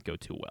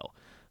too well.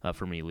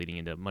 For me leading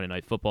into Monday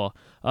Night Football.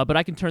 But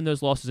I can turn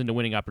those losses into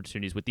winning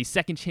opportunities with the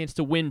Second Chance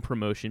to Win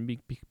promotion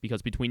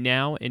because between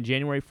now and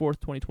January 4th,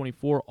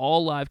 2024,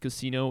 all Live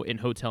Casino and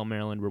Hotel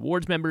Maryland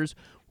Rewards members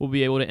will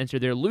be able to enter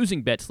their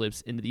losing bet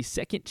slips into the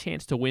Second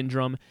Chance to Win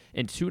drum,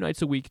 and 2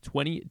 nights a week,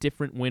 20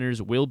 different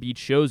winners will be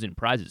chosen.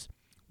 Prizes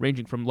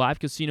ranging from Live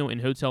Casino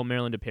and Hotel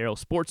Maryland apparel,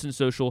 sports and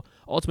social,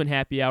 ultimate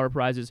happy hour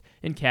prizes,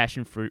 and cash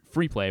and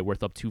free play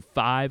worth up to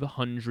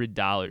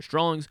 $500.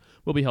 Drawings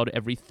will be held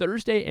every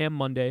Thursday and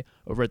Monday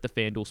over at the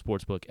FanDuel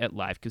Sportsbook at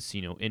Live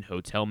Casino in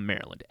Hotel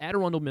Maryland. At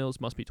Arundel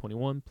Mills, must be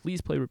 21. Please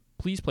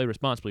play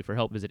responsibly. For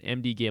help, visit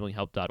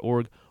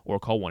mdgamblinghelp.org or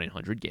call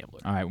 1-800-GAMBLER.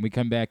 All right, when we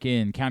come back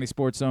in, County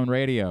Sports Zone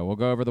Radio, we'll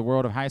go over the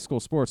world of high school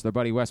sports with our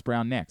buddy Wes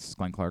Brown next. It's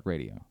Glenn Clark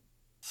Radio.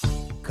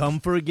 Come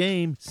for a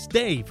game,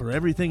 stay for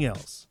everything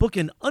else. Book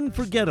an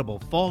unforgettable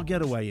fall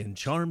getaway in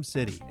Charm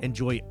City.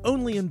 Enjoy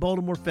only in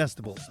Baltimore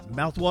festivals,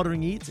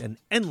 mouthwatering eats, and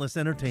endless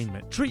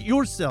entertainment. Treat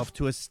yourself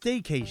to a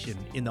staycation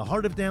in the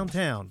heart of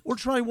downtown, or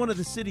try one of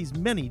the city's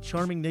many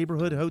charming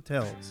neighborhood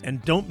hotels.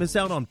 And don't miss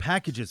out on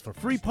packages for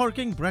free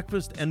parking,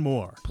 breakfast, and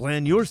more.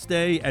 Plan your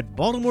stay at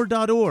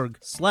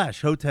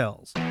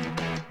baltimore.org/hotels.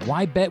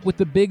 Why bet with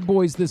the big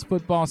boys this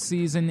football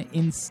season?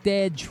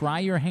 Instead, try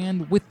your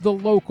hand with the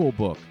local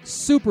book,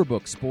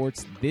 Superbook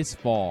Sports, this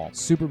fall.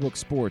 Superbook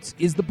Sports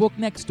is the book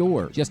next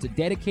door. Just a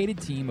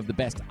dedicated team of the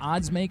best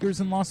odds makers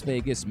in Las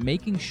Vegas,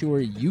 making sure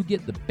you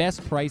get the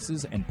best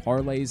prices and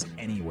parlays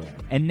anywhere.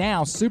 And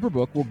now,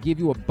 Superbook will give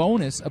you a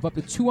bonus of up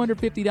to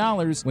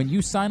 $250 when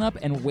you sign up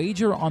and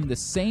wager on the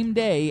same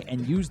day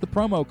and use the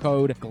promo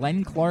code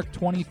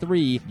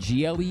GlennClark23,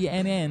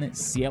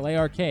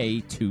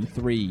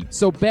 GLENNCLARK23.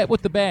 So bet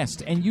with the best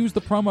best and use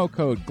the promo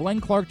code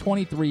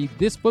GlennClark23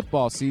 this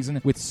football season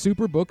with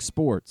Superbook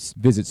Sports.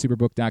 Visit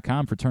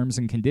superbook.com for terms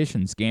and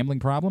conditions. Gambling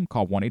problem?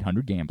 Call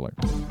 1-800-GAMBLER.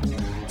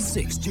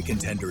 6 chicken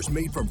tenders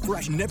made from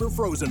fresh, never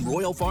frozen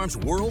Royal Farms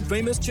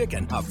world-famous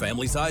chicken, a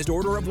family-sized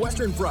order of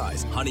Western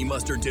fries, honey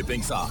mustard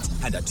dipping sauce,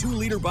 and a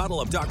 2-liter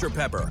bottle of Dr.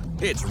 Pepper.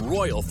 It's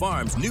Royal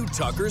Farms' new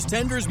Tucker's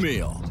Tenders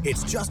Meal.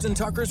 It's Justin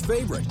Tucker's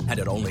favorite, and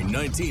at only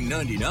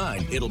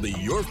 $19.99, it'll be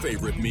your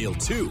favorite meal,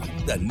 too.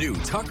 The new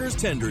Tucker's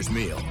Tenders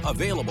Meal,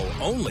 available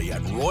only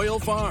at Royal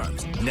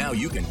Farms. Now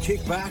you can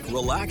kick back,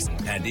 relax,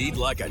 and eat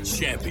like a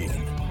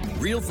champion.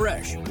 Real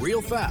fresh,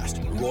 real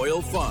fast,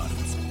 Royal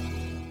Farms.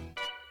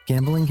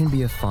 Gambling can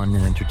be a fun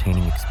and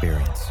entertaining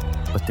experience,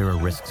 but there are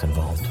risks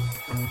involved.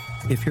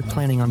 If you're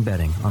planning on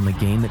betting on the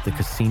game at the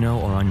casino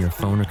or on your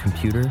phone or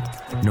computer,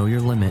 know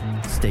your limit,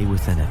 stay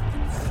within it.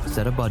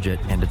 Set a budget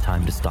and a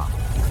time to stop.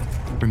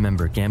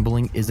 Remember,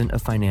 gambling isn't a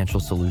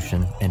financial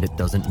solution and it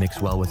doesn't mix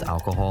well with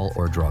alcohol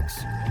or drugs.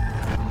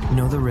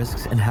 Know the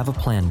risks and have a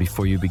plan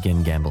before you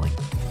begin gambling.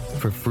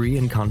 For free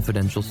and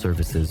confidential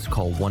services,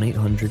 call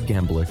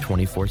 1-800-GAMBLER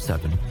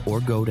 24/7 or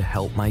go to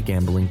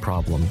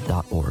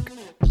helpmygamblingproblem.org.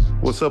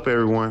 What's up,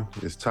 everyone?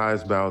 It's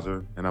Tyus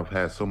Bowser, and I've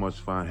had so much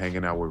fun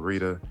hanging out with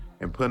Rita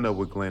and putting up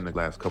with Glenn the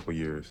last couple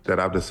years that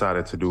I've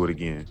decided to do it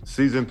again.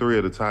 Season 3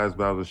 of the Tyus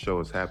Bowser Show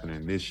is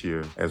happening this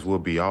year, as we'll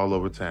be all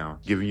over town,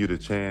 giving you the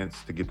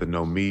chance to get to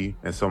know me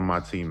and some of my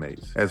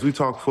teammates. As we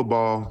talk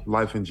football,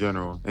 life in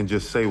general, and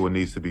just say what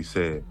needs to be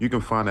said. You can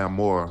find out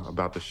more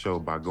about the show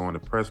by going to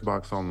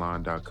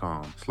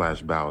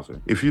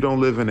PressBoxOnline.com/Bowser. If you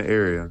don't live in the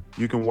area,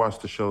 you can watch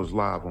the shows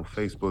live on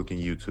Facebook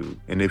and YouTube.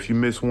 And if you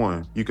miss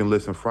one, you can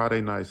listen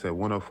Friday nights at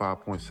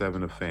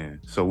 105.7 The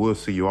Fan. So we'll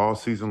see you all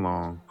season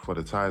long for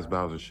the Tyus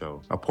Bowser Show,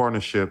 a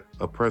partnership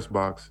of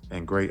PressBox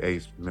and Great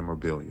Ace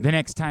Memorabilia. The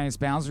next Tyus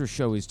Bowser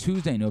Show is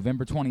Tuesday,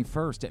 November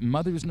 21st at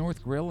Mother's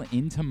North Grill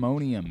in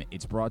Timonium.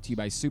 It's brought to you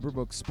by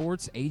Superbook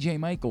Sports, AJ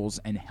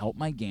Michaels, and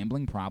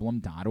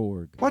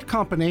HelpMyGamblingProblem.org. What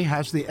company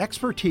has the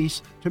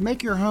expertise to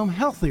make your home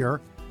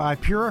healthier by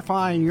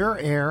purifying your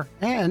air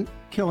and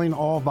killing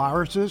all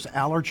viruses,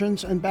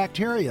 allergens, and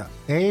bacteria?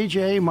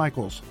 AJ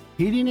Michaels,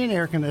 Heating and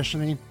Air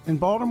Conditioning in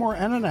Baltimore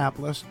and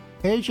Annapolis,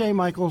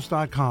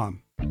 ajmichaels.com.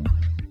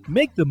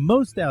 Make the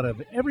most out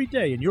of every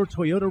day in your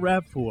Toyota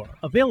RAV4.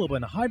 Available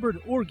in hybrid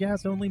or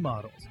gas-only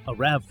models. A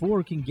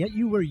RAV4 can get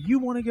you where you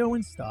want to go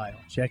in style.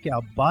 Check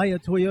out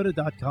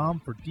buyatoyota.com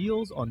for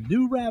deals on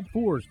new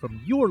RAV4s from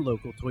your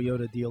local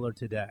Toyota dealer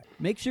today.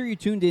 Make sure you're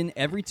tuned in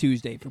every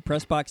Tuesday for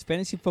PressBox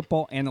Fantasy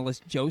Football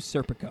analyst Joe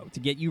Serpico to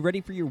get you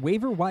ready for your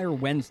Waive-Wire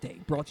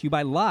Wednesday, brought to you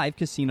by Live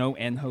Casino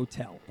and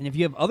Hotel. And if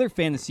you have other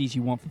fantasies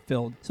you want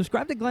fulfilled,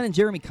 subscribe to Glenn and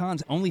Jeremy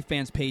Kahn's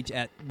OnlyFans page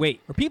at...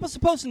 Wait, are people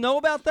supposed to know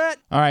about that?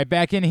 All right,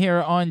 back in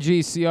here on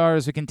GCR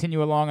as we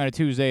continue along on a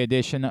Tuesday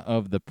edition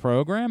of the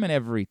program. And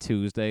every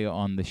Tuesday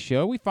on the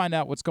show, we find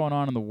out what's going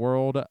on in the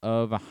world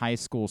of high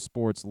school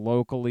sports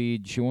locally.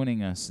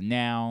 Joining us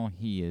now,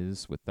 he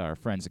is with our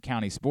friends at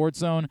County Sports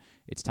Zone.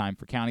 It's time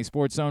for County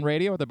Sports Zone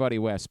Radio with our buddy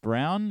Wes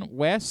Brown.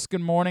 Wes,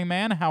 good morning,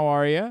 man. How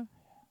are you?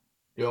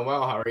 Doing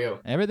well. How are you?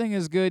 Everything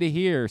is good to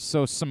hear.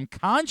 So some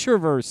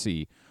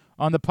controversy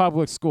on the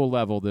public school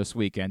level this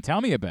weekend. Tell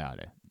me about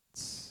it.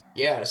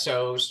 Yeah,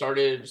 so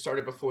started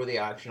before the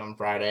action on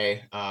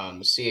Friday.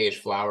 CH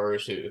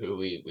Flowers, who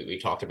we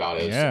talked about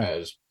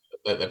as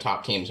the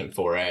top teams in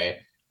 4A,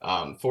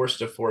 forced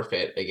to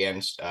forfeit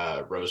against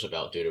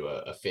Roosevelt due to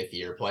a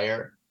fifth-year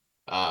player.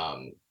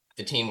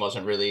 The team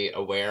wasn't really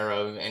aware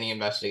of any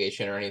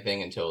investigation or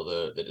anything until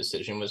the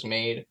decision was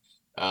made.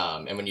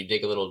 And when you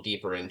dig a little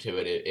deeper into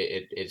it,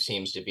 it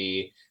seems to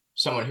be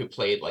someone who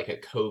played like a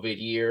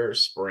COVID year,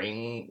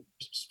 spring,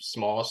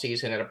 small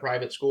season at a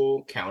private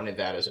school, counted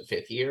that as a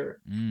fifth year.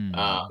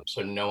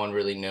 So no one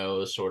really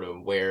knows sort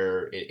of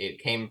where it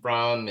came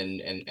from,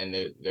 and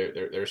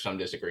there's some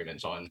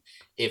disagreements on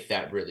if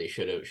that really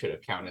should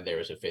have counted there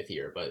as a fifth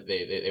year, but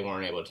they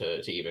weren't able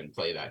to even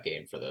play that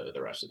game for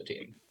the rest of the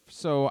team.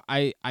 So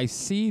I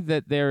see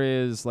that there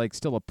is like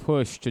still a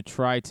push to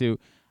try to.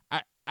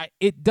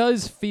 It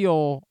does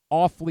feel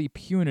awfully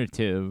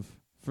punitive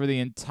for the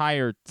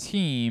entire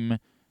team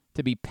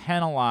to be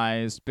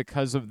penalized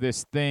because of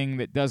this thing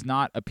that does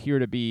not appear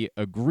to be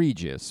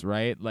egregious,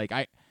 right? Like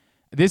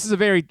this is a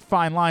very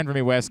fine line for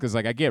me, Wes, because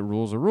like I get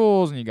rules are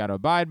rules and you got to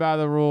abide by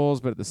the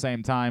rules, but at the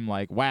same time,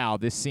 like, wow,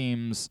 this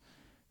seems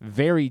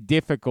very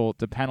difficult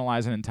to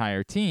penalize an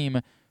entire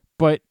team.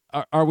 But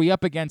are we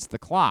up against the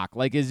clock?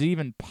 Like, is it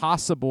even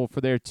possible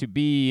for there to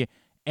be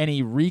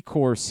any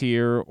recourse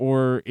here,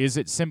 or is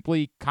it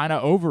simply kind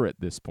of over at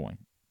this point?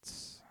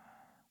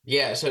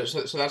 Yeah, so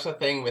that's the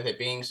thing with it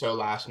being so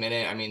last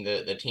minute. I mean,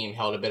 the team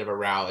held a bit of a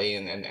rally,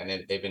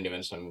 and they've been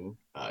doing some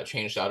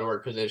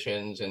change.org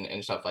positions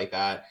and stuff like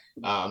that.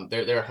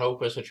 Their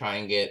hope was to try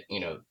and get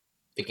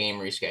the game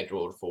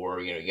rescheduled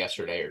for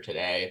yesterday or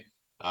today,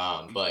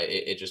 but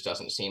it just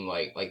doesn't seem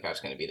like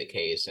that's going to be the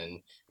case.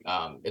 And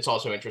it's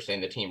also interesting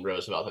the team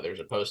Roosevelt that they're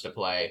supposed to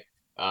play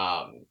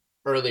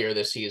earlier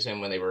this season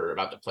when they were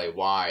about to play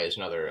Wise,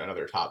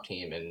 another top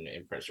team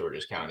in Prince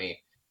George's County.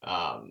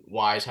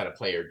 Wise had a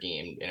player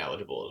deemed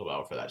ineligible as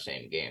well for that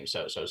same game.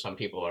 So some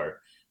people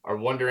are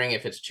wondering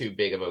if it's too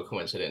big of a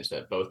coincidence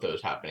that both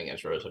those happen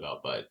against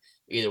Roosevelt. But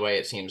either way,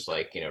 it seems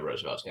like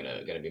Roosevelt's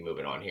gonna be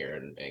moving on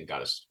here and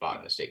got a spot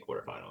in the state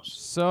quarterfinals.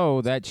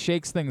 So that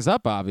shakes things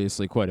up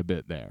obviously quite a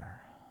bit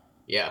there.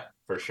 Yeah,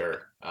 for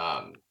sure.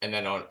 And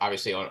then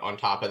on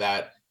top of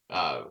that,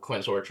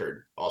 Quinn's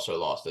Orchard also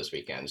lost this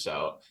weekend.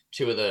 So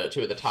two of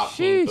the top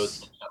teams, both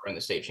that were in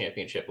the state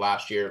championship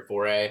last year,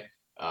 4A,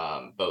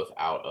 both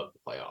out of the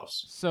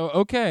playoffs.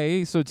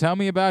 So tell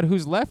me about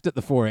who's left at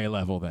the 4A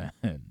level then.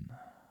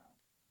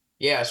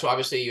 Yeah, so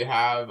obviously you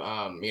have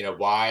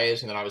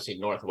Wise, and then obviously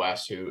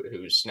Northwest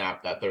who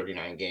snapped that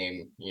 39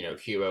 game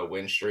QO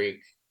win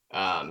streak.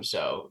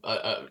 So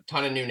a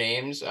ton of new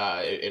names.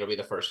 It'll be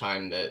the first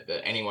time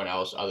that anyone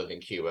else other than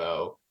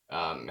QO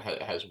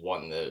has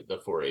won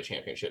the 4A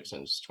championship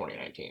since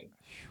 2019.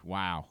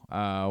 Wow.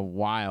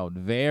 Wild,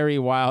 very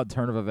wild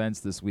turn of events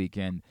this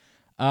weekend.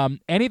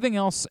 Anything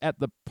else at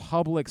the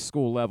public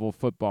school level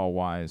football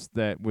wise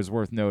that was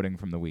worth noting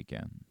from the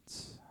weekend?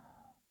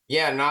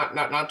 Yeah,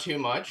 not too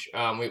much.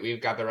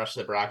 We've got the rest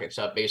of the brackets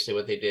up. Basically,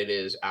 what they did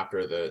is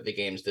after the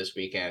games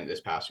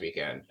this past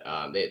weekend,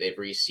 they've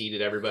reseeded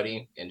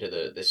everybody into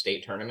the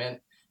state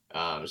tournament.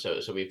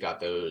 So we've got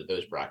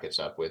those brackets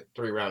up with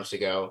 3 rounds to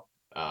go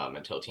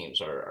until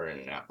teams are in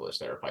Annapolis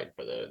that are fighting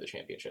for the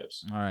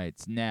championships. All right,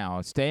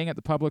 now staying at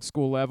the public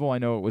school level, I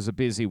know it was a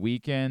busy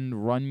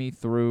weekend. Run me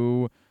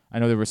through. I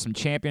know there were some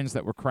champions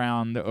that were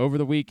crowned over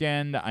the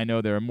weekend. I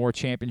know there are more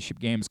championship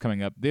games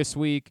coming up this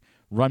week.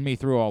 Run me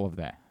through all of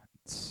that.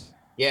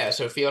 Yeah,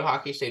 so field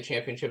hockey state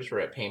championships were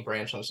at Paint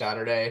Branch on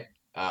Saturday.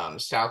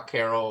 South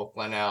Carroll,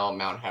 Glenelg,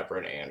 Mount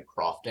Hebron, and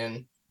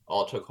Crofton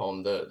all took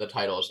home the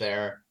titles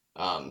there.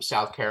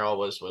 South Carroll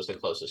was the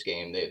closest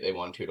game. They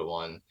won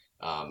 2-1.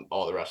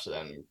 All the rest of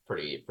them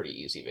pretty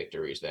easy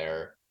victories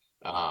there.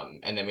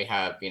 And then we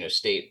have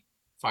state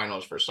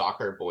finals for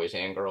soccer, boys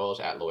and girls,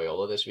 at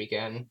Loyola this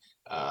weekend,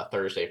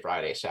 Thursday,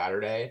 Friday,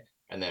 Saturday.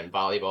 And then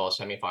volleyball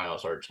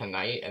semifinals are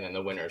tonight, and then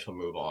the winners will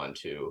move on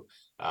to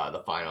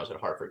the finals at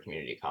Hartford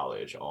Community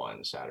College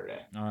on Saturday.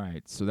 All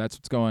right, so that's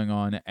what's going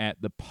on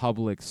at the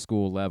public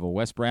school level.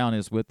 Wes Brown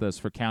is with us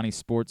for County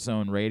Sports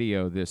Zone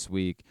Radio this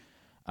week.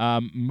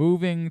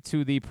 Moving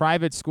to the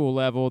private school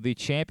level, the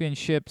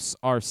championships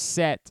are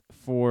set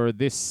for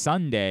this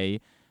Sunday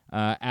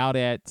out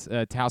at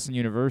Towson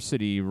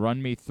University.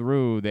 Run me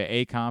through the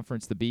A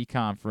conference, the B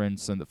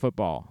conference, and the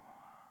football.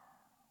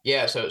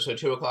 Yeah, so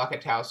 2:00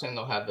 at Towson,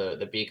 they'll have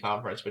the B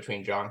conference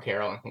between John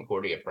Carroll and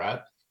Concordia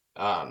Prep.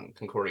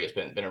 Concordia's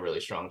been a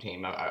really strong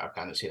team. I've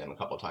gotten to see them a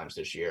couple times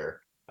this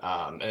year.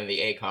 And then the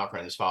A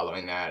conference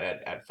following that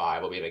at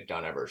 5 will be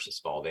McDonough versus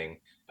Spalding.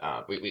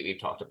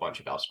 We've talked a bunch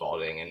about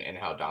Spalding and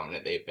how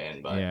dominant they've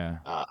been, but yeah.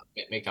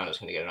 McDonough's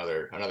going to get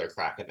another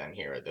crack at them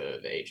here at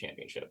the A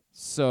championship.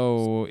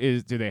 So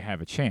do they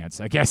have a chance,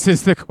 I guess,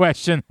 is the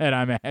question that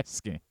I'm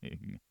asking.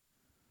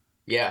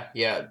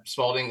 Yeah.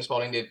 Spalding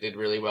did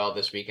really well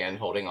this weekend,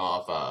 holding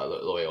off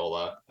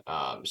Loyola.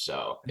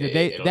 So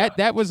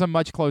that was a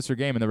much closer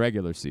game in the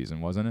regular season,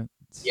 wasn't it?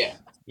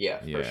 Yeah,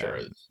 for sure.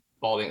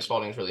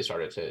 Spalding's really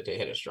started to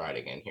hit a stride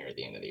again here at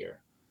the end of the year.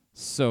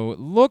 So it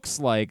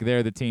looks like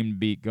they're the team to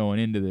beat going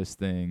into this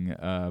thing.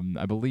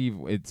 I believe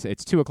it's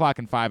 2:00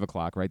 and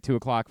 5:00, right?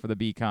 2:00 for the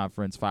B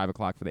conference,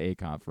 5:00 for the A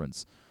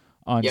conference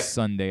on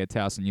Sunday at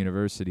Towson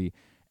University.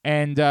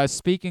 And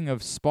speaking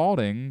of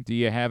Spalding, do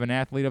you have an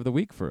athlete of the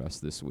week for us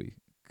this week?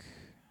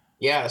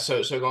 Yeah,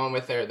 so going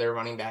with their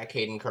running back,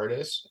 Caden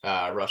Curtis,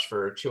 rushed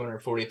for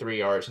 243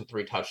 yards and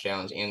 3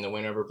 touchdowns in the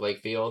win over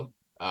Blakefield,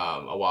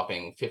 a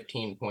whopping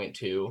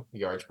 15.2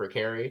 yards per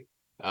carry.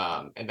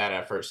 And that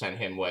effort sent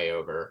him way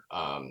over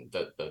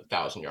the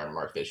 1,000-yard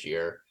mark this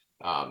year.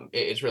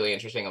 It's really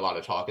interesting. A lot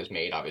of talk is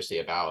made, obviously,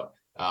 about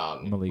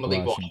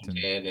Malik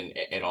Washington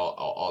and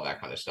all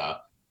that kind of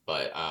stuff.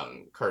 But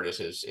Curtis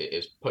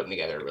is putting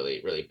together a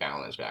really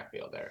balanced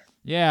backfield there.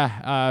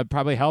 Yeah,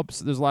 probably helps.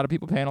 There's a lot of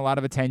people paying a lot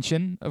of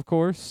attention, of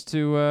course,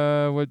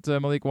 to what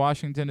Malik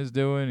Washington is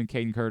doing. And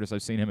Caden Curtis,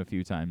 I've seen him a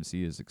few times.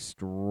 He is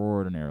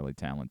extraordinarily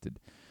talented.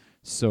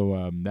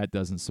 So that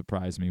doesn't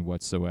surprise me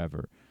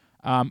whatsoever.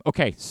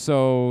 Okay,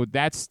 so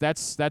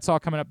that's all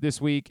coming up this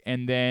week.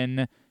 And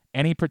then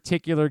any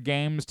particular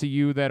games to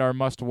you that are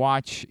must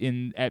watch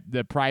at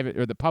the private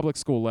or the public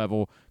school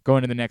level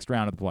going to the next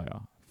round of the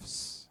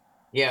playoffs?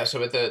 Yeah, so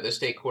with the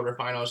state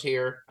quarterfinals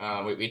here,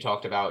 we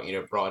talked about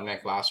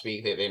Broadneck last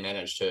week. They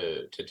managed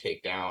to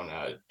take down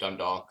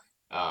Dundalk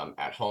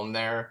at home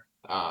there.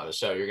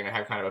 So you're going to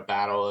have kind of a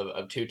battle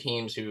of two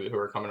teams who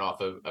are coming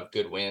off of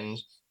good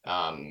wins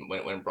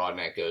when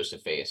Broadneck goes to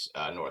face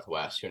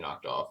Northwest, who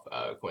knocked off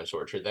Quinn's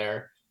Orchard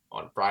there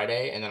on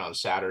Friday. And then on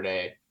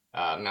Saturday,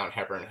 Mount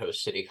Hebron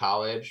hosts City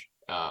College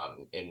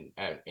in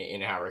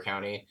Howard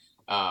County.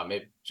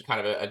 It's kind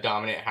of a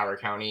dominant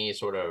Howard County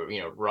sort of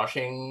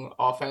rushing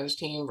offense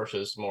team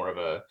versus more of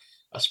a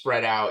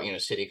spread out,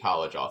 City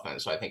College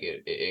offense. So I think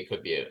it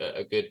could be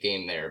a good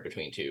game there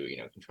between two,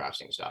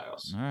 contrasting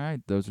styles. All right.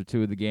 Those are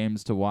two of the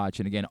games to watch.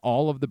 And again,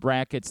 all of the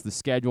brackets, the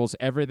schedules,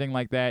 everything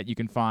like that, you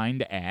can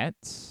find at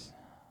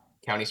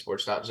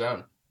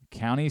countysports.zone.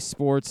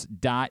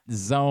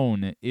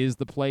 countysports.zone is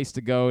the place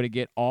to go to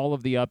get all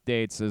of the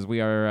updates as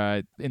we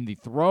are in the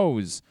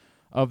throes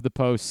of the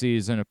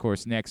postseason. Of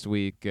course, next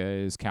week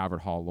is Calvert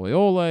Hall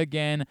Loyola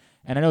again.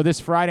 And I know this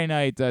Friday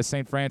night,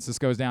 St. Francis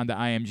goes down to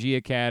IMG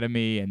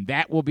Academy, and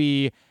that will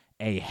be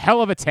a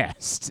hell of a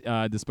test,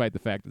 despite the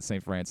fact that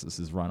St. Francis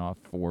has run off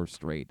 4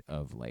 straight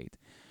of late.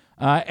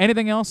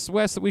 Anything else,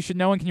 Wes, that we should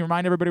know? And can you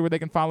remind everybody where they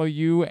can follow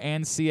you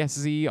and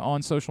CSZ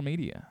on social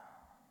media?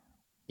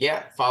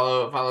 Yeah,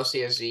 follow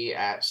CSZ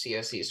at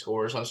CSZ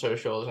Scores on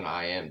socials, and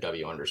I am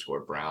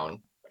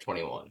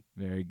W_Brown21.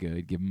 Very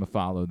good. Give him a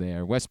follow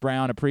there. Wes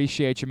Brown,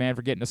 appreciate you, man,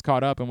 for getting us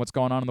caught up on what's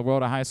going on in the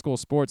world of high school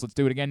sports. Let's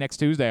do it again next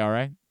Tuesday, all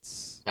right?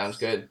 Sounds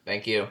good.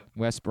 Thank you.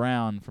 Wes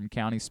Brown from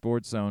County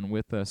Sports Zone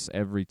with us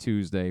every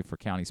Tuesday for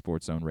County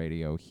Sports Zone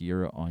Radio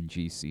here on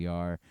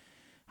GCR.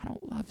 I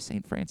don't love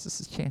St.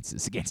 Francis's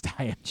chances against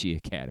IMG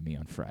Academy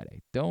on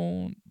Friday.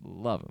 Don't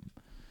love them.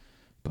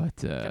 But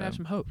gotta have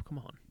some hope. Come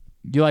on.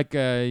 You like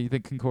you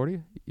think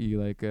Concordia?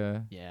 You like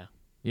Yeah. Yeah?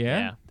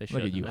 Yeah, they should.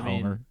 Look at you,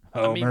 Homer.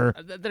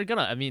 They're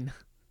gonna.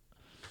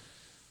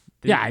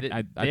 They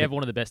have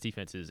one of the best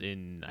defenses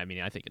in.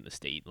 I think in the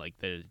state. Like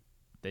they've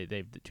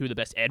two of the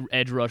best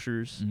edge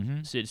rushers.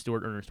 Mm-hmm. Sid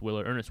Stewart, Ernest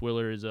Willer. Ernest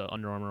Willer is a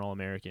Under Armour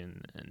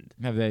All-American. And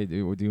have they?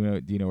 Do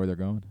you know where they're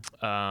going?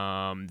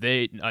 No.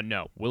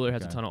 Willer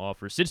has a ton of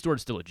offers. Sid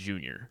Stewart's still a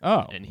junior.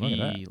 Oh, and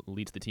he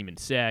leads the team in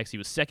sacks. He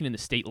was second in the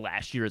state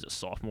last year as a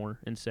sophomore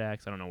in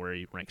sacks. I don't know where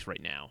he ranks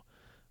right now.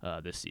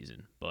 This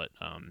season, but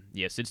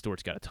Sid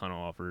Stewart's got a ton of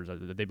offers. I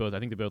think they both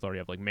already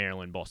have like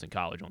Maryland, Boston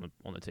College on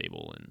the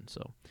table, and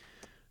so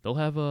they'll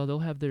have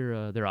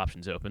their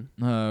options open.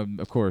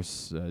 Of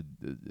course,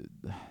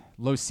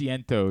 Lo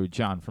Siento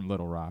John from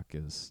Little Rock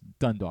is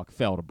Dundalk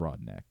fell to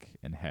Broadneck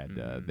and had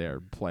their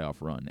playoff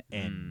run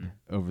end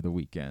over the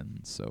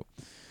weekend. So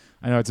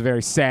I know it's a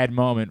very sad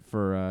moment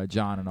for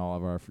John and all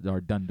of our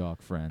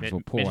Dundalk friends.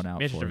 We'll pull one out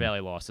Manchester for Valley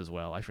lost as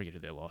well. I forget who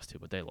they lost to,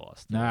 but they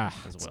lost.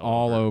 It's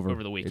all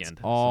over the weekend.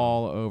 It's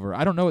all over.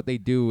 I don't know what they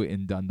do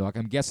in Dundalk.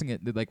 I'm guessing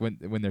it like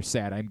when they're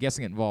sad. I'm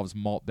guessing it involves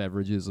malt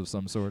beverages of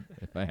some sort.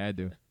 If I had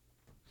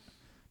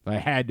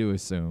to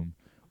assume,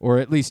 or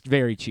at least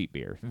very cheap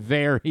beer,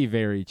 very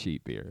very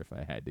cheap beer. If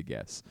I had to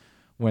guess,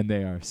 when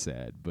they are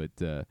sad,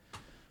 but.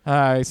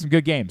 Some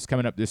good games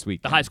coming up this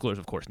week. The high schoolers,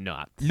 of course,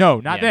 not. No,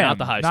 not them. Not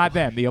the high school. Not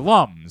them. The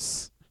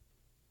alums.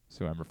 That's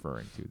who I'm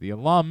referring to. The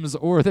alums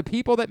or the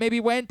people that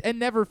maybe went and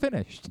never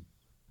finished.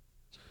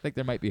 I think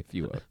there might be a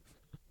few of.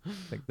 I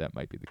think that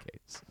might be the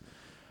case.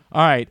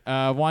 All right,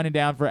 winding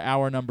down for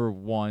hour number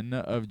 1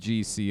 of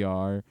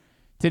GCR.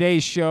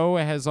 Today's show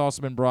has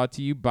also been brought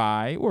to you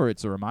by, or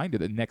it's a reminder,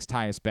 the next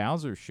Tyus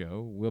Bowser show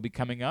will be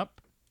coming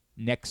up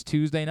next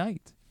Tuesday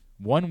night.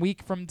 1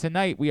 week from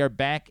tonight, we are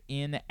back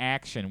in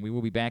action. We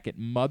will be back at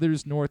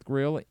Mother's North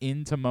Grill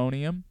in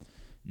Timonium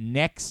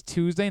next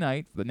Tuesday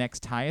night for the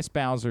next Tyus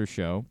Bowser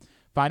show.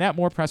 Find out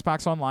more,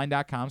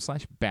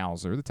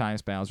 PressBoxOnline.com/Bowser. The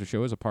Tyus Bowser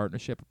show is a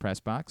partnership of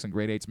PressBox and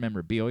Grade 8's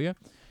memorabilia.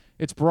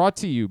 It's brought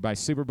to you by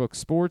Superbook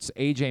Sports,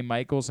 AJ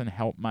Michaels, and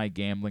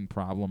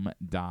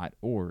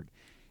HelpMyGamblingProblem.org.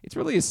 It's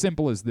really as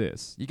simple as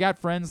this. You got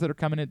friends that are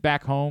coming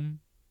back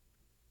home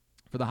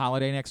for the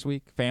holiday next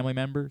week, family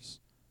members.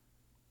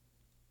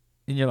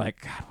 And you're like,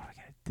 God, what am I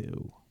going to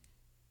do?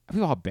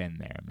 We've all been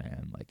there,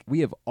 man. Like, we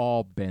have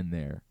all been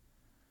there.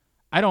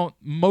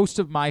 Most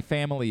of my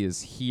family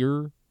is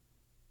here.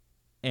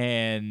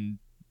 And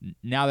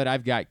now that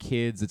I've got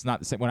kids, it's not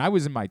the same. When I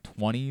was in my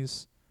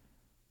 20s,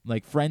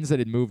 like, friends that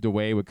had moved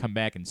away would come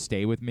back and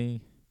stay with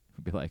me. It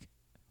would be like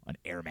on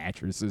air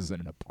mattresses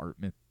in an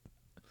apartment.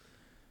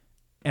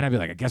 And I'd be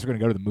like, I guess we're going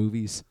to go to the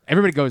movies.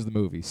 Everybody goes to the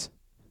movies.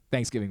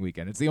 Thanksgiving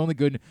weekend. It's the only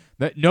good.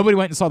 Nobody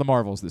went and saw the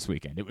Marvels this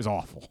weekend. It was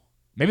awful.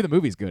 Maybe the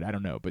movie's good. I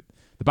don't know. But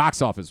the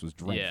box office was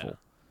dreadful.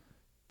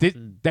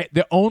 Yeah.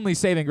 The only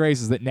saving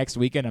grace is that next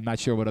weekend, I'm not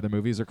sure what other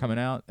movies are coming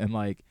out. And,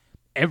 like,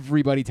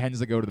 everybody tends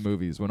to go to the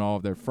movies when all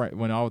of the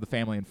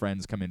family and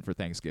friends come in for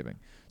Thanksgiving.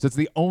 So it's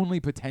the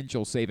only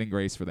potential saving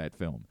grace for that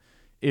film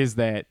is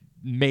that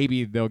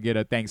maybe they'll get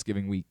a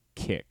Thanksgiving week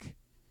kick.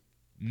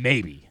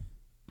 Maybe.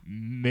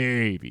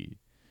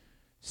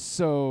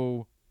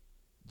 So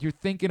you're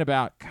thinking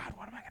about, God,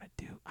 what am I going to do?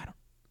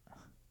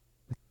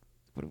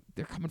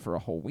 They're coming for a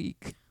whole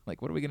week.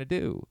 Like, what are we going to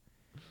do?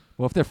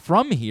 Well, if they're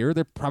from here,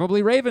 they're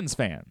probably Ravens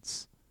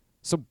fans.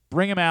 So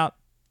bring them out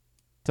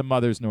to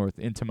Mother's North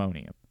in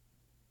Timonium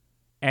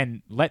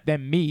and let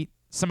them meet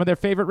some of their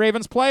favorite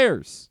Ravens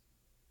players.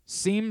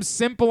 Seems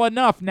simple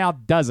enough now,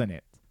 doesn't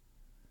it?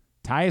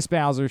 Tyus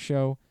Bowser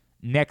show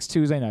next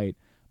Tuesday night.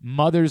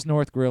 Mother's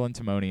North Grill in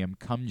Timonium.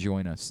 Come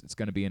join us. It's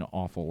going to be an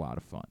awful lot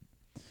of fun.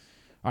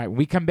 All right,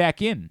 we come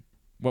back in.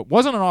 What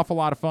wasn't an awful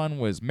lot of fun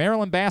was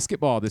Maryland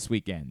basketball this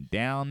weekend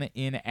down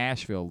in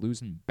Asheville,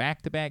 losing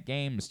back-to-back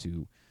games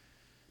to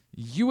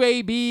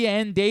UAB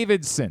and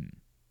Davidson.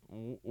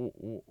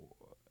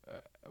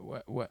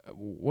 What?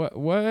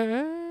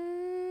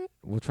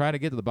 We'll try to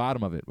get to the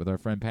bottom of it with our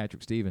friend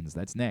Patrick Stevens.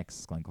 That's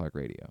next, Glenn Clark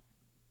Radio.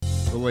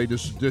 The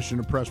latest edition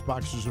of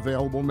PressBox is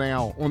available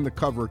now. On the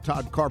cover,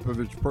 Todd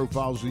Karpovich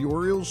profiles the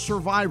Orioles'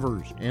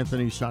 survivors,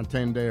 Anthony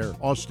Santander,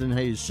 Austin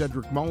Hayes,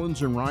 Cedric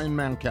Mullins, and Ryan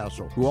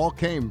Mountcastle, who all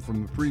came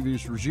from the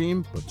previous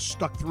regime but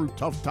stuck through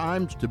tough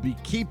times to be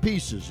key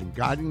pieces in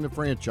guiding the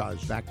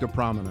franchise back to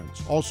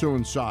prominence. Also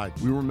inside,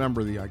 we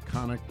remember the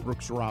iconic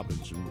Brooks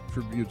Robinson with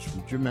tributes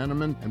from Jim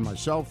Henneman and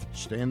myself,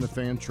 Stan the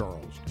Fan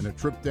Charles, and a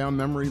trip down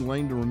memory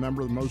lane to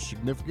remember the most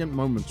significant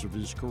moments of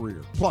his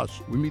career.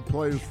 Plus, we meet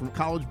players from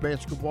college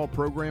basketball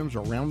programs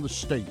around the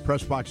state.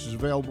 PressBox is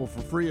available for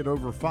free at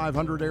over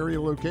 500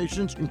 area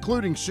locations,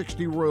 including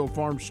 60 Royal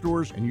Farm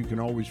stores, and you can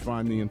always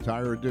find the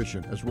entire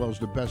edition, as well as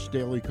the best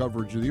daily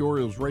coverage of the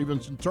Orioles,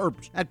 Ravens, and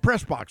Terps at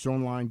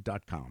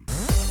PressBoxOnline.com.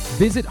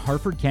 Visit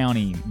Harford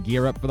County.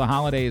 Gear up for the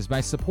holidays by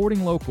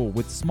supporting local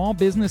with Small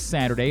Business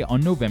Saturday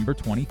on November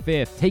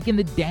 25th. Take in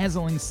the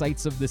dazzling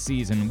sights of the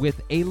season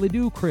with a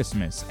Ladue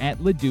Christmas at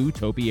Ladue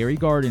Topiary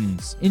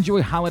Gardens.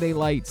 Enjoy holiday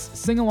lights,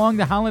 sing along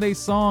to holiday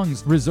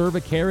songs, reserve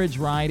a carriage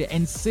ride,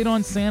 and sit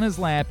on Santa's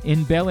lap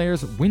in Bel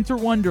Air's Winter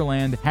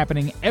Wonderland,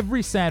 happening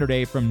every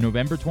Saturday from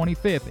November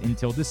 25th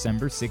until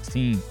December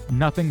 16th.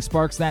 Nothing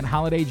sparks that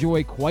holiday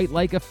joy quite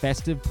like a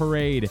festive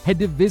parade. Head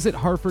to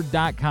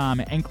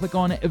visitharford.com and click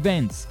on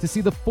Events to see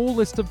the full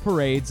list of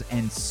parades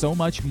and so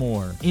much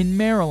more. In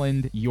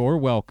Maryland, you're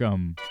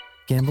welcome.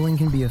 Gambling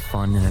can be a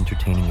fun and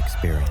entertaining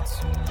experience,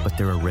 but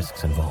there are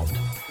risks involved.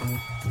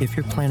 If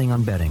you're planning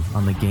on betting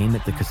on the game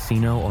at the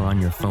casino or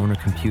on your phone or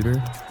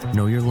computer,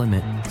 know your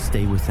limit,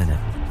 stay within it.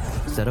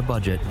 Set a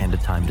budget and a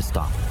time to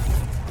stop.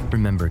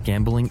 Remember,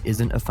 gambling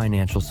isn't a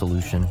financial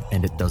solution,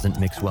 and it doesn't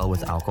mix well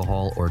with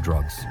alcohol or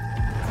drugs.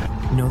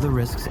 Know the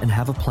risks and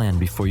have a plan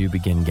before you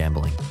begin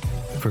gambling.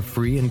 For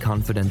free and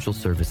confidential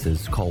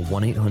services, call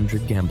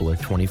 1-800-GAMBLER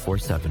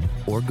 24/7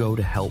 or go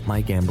to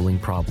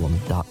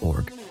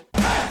helpmygamblingproblem.org.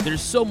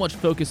 There's so much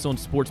focus on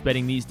sports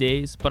betting these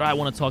days, but I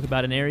want to talk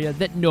about an area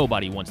that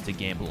nobody wants to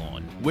gamble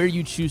on, where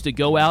you choose to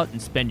go out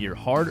and spend your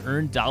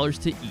hard-earned dollars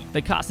to eat.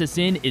 The Costas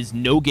Inn is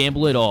no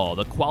gamble at all.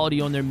 The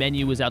quality on their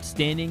menu is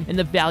outstanding, and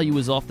the value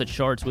is off the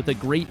charts with a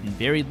great and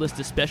varied list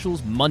of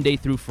specials Monday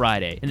through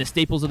Friday. And the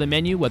staples of the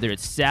menu, whether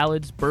it's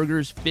salads,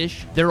 burgers,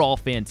 fish, they're all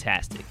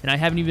fantastic. And I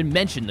haven't even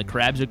mentioned the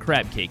crabs or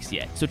crab cakes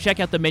yet. So check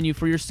out the menu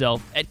for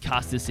yourself at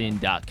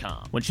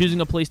CostasInn.com. When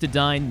choosing a place to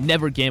dine,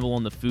 never gamble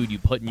on the food you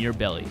put in your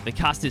belly. The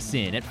Costas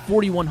Inn at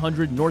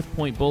 4100 North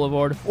Point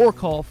Boulevard, or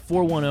call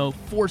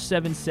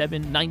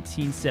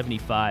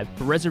 410-477-1975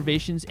 for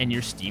reservations and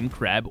your steamed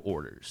crab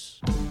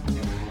orders.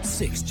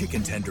 6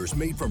 chicken tenders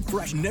made from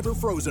fresh, never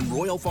frozen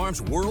Royal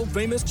Farms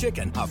world-famous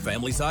chicken, a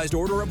family-sized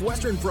order of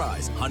Western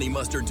fries, honey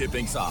mustard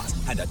dipping sauce,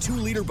 and a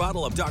 2-liter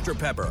bottle of Dr.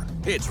 Pepper.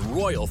 It's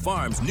Royal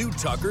Farms' new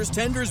Tucker's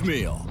Tenders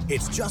Meal.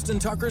 It's Justin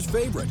Tucker's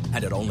favorite,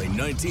 and at only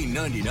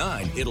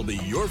 $19.99, it'll be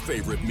your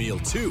favorite meal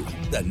too.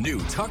 The new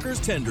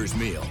Tucker's Tenders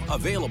Meal,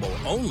 available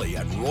only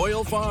at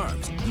Royal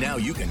Farms. Now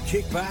you can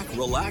kick back,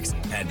 relax,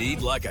 and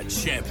eat like a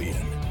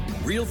champion.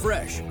 Real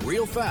fresh,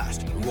 real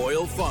fast,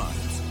 Royal Farms.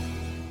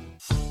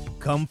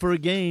 Come for a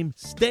game,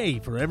 stay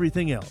for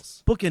everything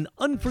else. Book an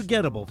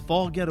unforgettable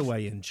fall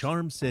getaway in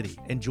Charm City.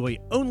 Enjoy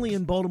only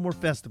in Baltimore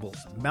festivals,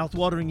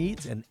 mouthwatering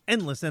eats, and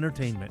endless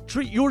entertainment.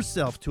 Treat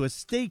yourself to a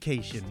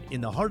staycation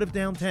in the heart of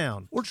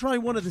downtown, or try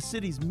one of the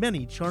city's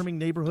many charming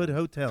neighborhood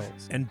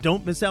hotels. And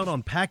don't miss out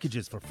on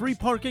packages for free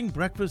parking,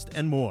 breakfast,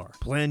 and more.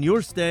 Plan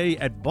your stay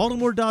at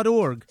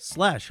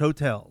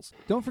baltimore.org/hotels.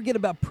 Don't forget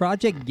about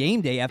Project Game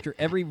Day after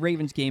every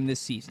Ravens game this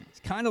season. It's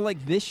kind of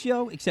like this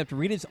show, except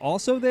Rita's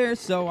also there,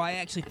 so I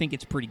actually think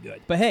it's pretty good.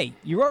 But hey,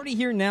 you're already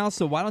here now,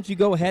 so why don't you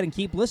go ahead and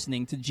keep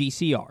listening to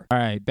GCR. All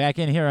right, back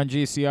in here on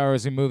GCR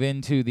as we move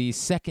into the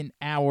second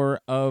hour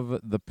of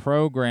the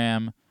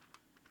program.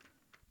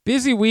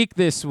 Busy week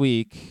this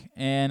week,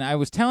 and I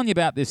was telling you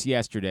about this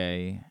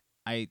yesterday.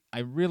 I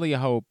really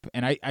hope,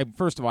 and I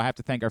first of all, I have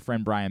to thank our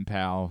friend Brian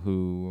Powell,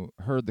 who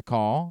heard the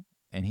call,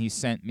 and he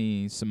sent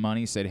me some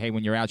money, said, hey,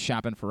 when you're out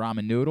shopping for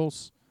ramen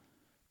noodles,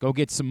 go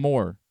get some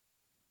more.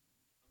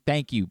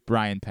 Thank you,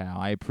 Brian Powell.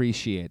 I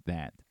appreciate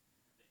that.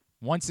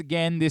 Once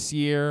again this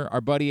year,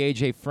 our buddy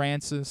AJ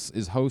Francis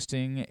is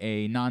hosting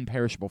a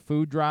non-perishable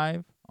food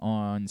drive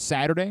on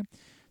Saturday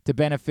to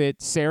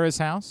benefit Sarah's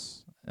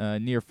House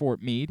near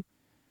Fort Meade.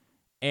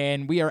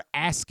 And we are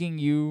asking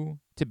you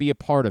to be a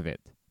part of it.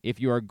 If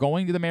you are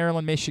going to the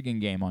Maryland-Michigan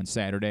game on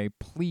Saturday,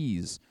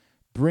 please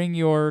bring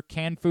your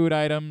canned food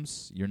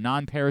items, your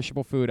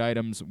non-perishable food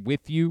items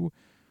with you.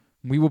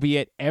 We will be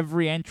at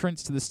every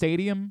entrance to the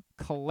stadium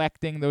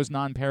collecting those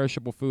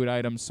non-perishable food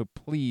items, so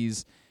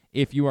please,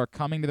 if you are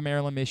coming to the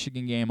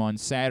Maryland-Michigan game on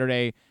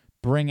Saturday,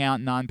 bring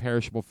out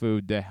non-perishable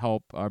food to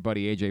help our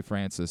buddy A.J.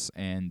 Francis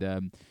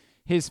and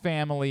his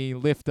family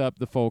lift up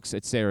the folks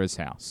at Sarah's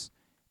House.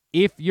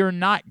 If you're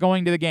not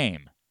going to the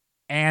game,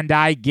 and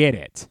I get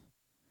it,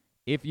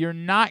 if you're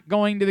not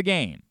going to the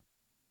game,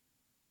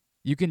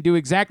 you can do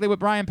exactly what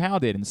Brian Powell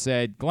did and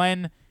said,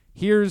 Glenn,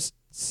 here's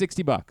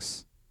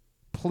 $60.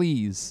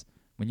 Please,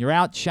 when you're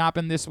out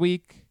shopping this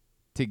week,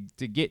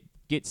 to get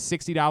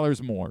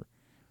 $60 more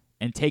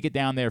and take it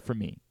down there for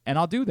me. And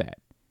I'll do that.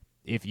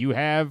 If you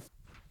have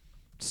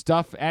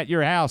stuff at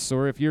your house,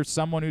 or if you're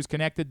someone who's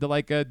connected to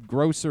like a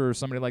grocer or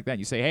somebody like that,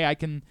 you say, hey, I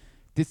can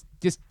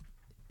just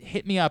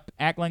hit me up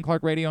at Glenn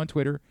Clark Radio on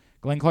Twitter,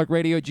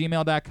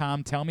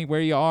 glennclarkradio@gmail.com. Tell me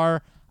where you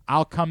are.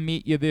 I'll come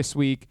meet you this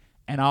week,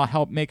 and I'll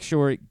help make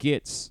sure it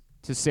gets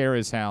to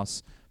Sarah's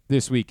house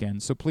this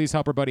weekend. So please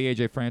help our buddy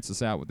AJ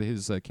Francis out with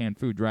his canned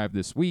food drive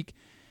this week.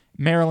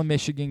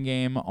 Maryland-Michigan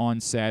game on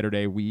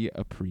Saturday. We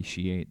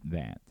appreciate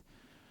that.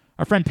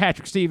 Our friend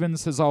Patrick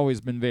Stevens has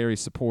always been very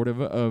supportive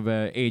of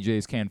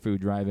AJ's canned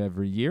food drive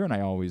every year, and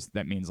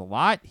that means a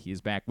lot. He is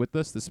back with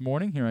us this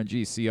morning here on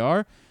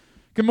GCR.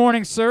 Good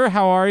morning, sir.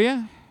 How are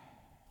you?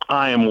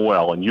 I am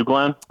well. And you,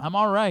 Glenn? I'm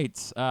all right.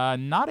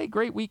 Not a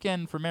great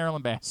weekend for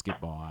Maryland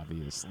basketball,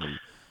 obviously.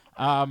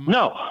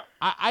 No.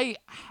 I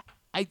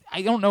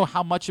don't know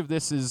how much of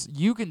this is,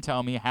 you can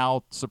tell me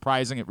how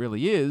surprising it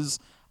really is.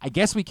 I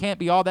guess we can't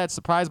be all that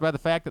surprised by the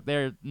fact that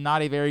they're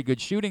not a very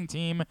good shooting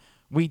team.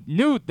 We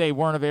knew they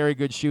weren't a very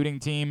good shooting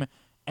team,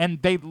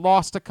 and they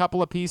lost a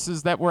couple of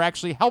pieces that were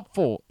actually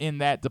helpful in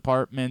that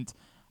department.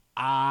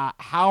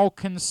 How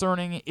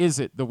concerning is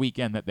it, the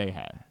weekend that they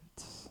had?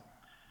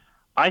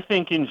 I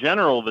think in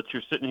general that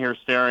you're sitting here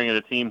staring at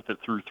a team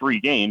that through 3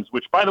 games,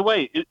 which, by the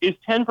way, is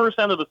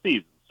 10% of the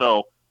season.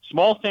 So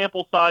small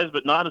sample size,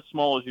 but not as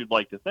small as you'd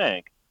like to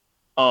think.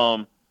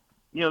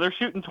 They're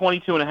shooting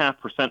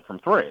 22.5% from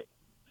 3.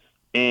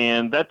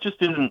 And that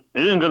just isn't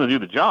going to do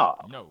the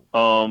job.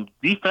 No.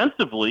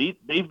 Defensively,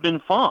 they've been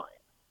fine.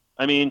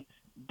 I mean,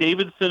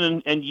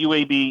 Davidson and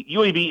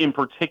UAB in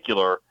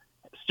particular,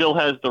 still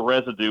has the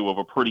residue of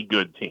a pretty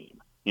good team.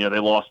 They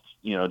lost,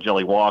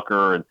 Jelly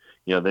Walker, and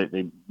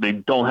they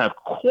don't have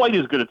quite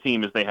as good a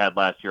team as they had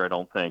last year, I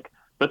don't think.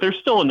 But there's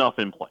still enough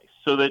in place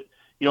so that,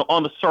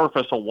 on the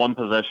surface, a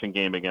one-possession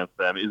game against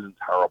them isn't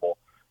terrible.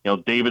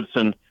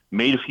 Davidson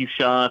made a few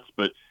shots,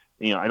 but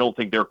I don't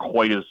think they're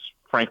quite as,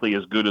 frankly,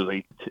 as good as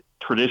a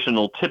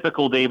traditional,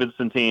 typical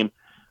Davidson team.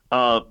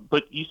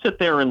 But you sit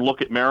there and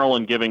look at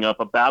Maryland giving up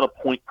about a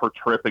point per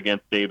trip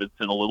against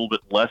Davidson, a little bit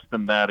less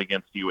than that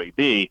against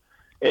UAB.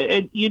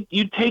 And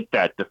you take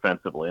that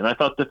defensively. And I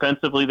thought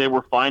defensively they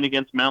were fine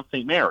against Mount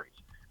St. Mary's.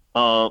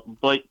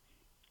 But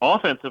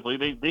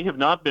offensively, they have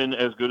not been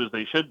as good as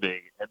they should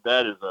be. And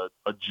that is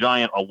a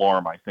giant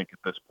alarm, I think, at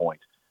this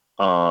point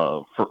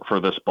for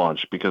this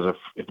bunch. Because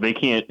if they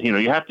can't,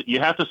 you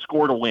have to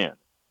score to win.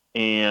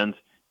 And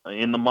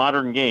in the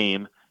modern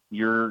game,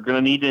 you're going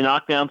to need to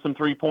knock down some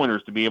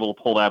 3-pointers to be able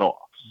to pull that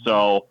off.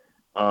 So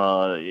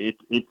I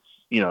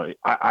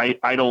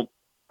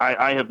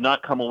have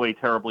not come away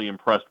terribly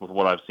impressed with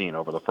what I've seen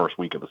over the first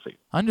week of the season.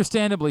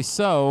 Understandably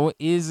so.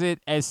 Is it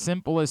as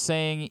simple as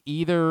saying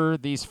either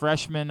these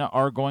freshmen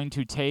are going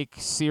to take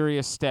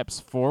serious steps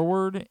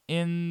forward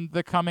in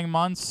the coming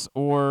months,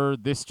 or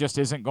this just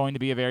isn't going to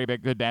be a very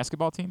good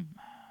basketball team?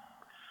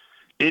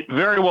 It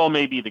very well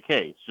may be the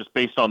case, just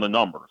based on the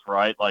numbers,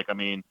 right? How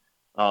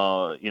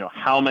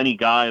many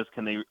guys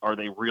are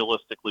they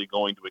realistically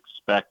going to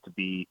expect to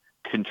be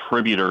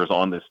contributors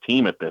on this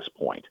team at this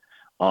point?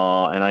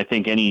 And I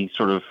think any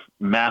sort of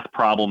math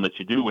problem that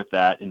you do with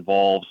that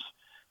involves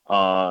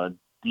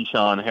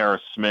Deshaun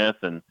Harris-Smith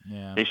and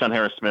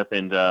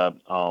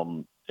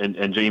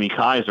Jamie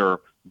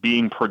Kaiser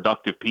being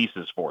productive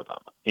pieces for them.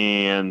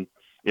 And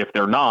if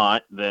they're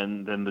not,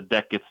 then the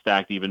deck gets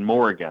stacked even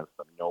more against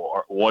them.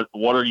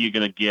 What are you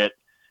going to get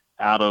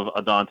out of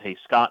Adante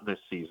Scott this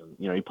season?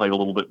 He played a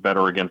little bit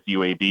better against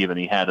UAB than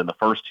he had in the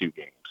first 2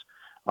 games.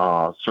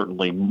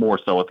 Certainly more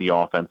so at the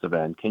offensive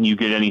end. Can you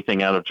get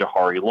anything out of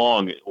Jahari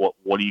Long?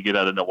 What do you get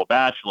out of Noah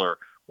Batchelor?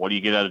 What do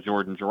you get out of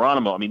Jordan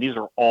Geronimo? I mean, these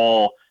are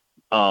all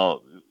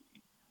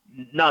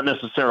not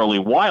necessarily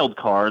wild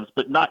cards,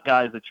 but not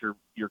guys that you're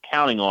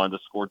counting on to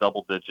score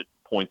double-digit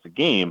points a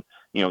game.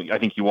 I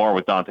think you are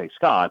with Dante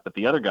Scott, but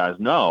the other guys,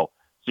 no.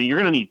 So you're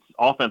going to need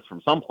offense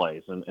from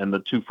someplace, and the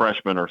 2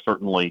 freshmen are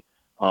certainly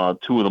 2 of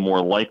the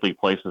more likely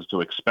places to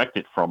expect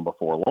it from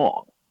before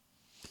long.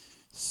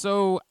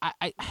 So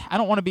I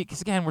don't want to be,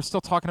 because again, we're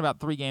still talking about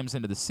 3 games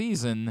into the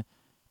season.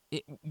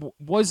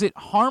 Was it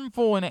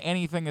harmful in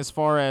anything as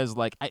far as,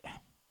 I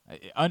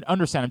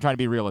understand, I'm trying to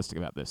be realistic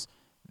about this.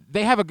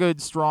 They have a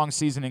good, strong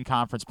season in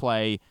conference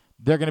play.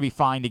 They're going to be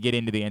fine to get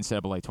into the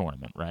NCAA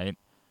tournament, right?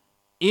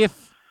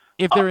 If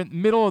they're in the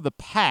middle of the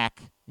pack,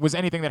 was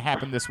anything that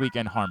happened this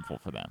weekend harmful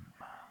for them?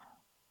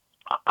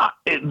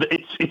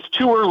 It's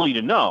too early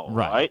to know,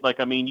 right?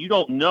 You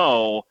don't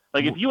know.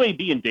 If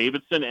UAB and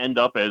Davidson end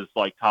up as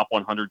top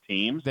 100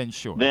 teams, then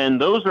sure. Then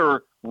those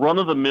are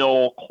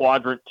run-of-the-mill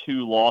quadrant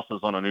 2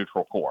 losses on a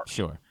neutral court.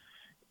 Sure.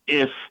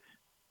 If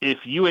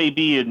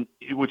UAB,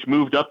 which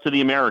moved up to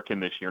the American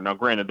this year, now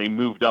granted they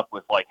moved up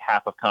with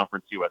half of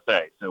Conference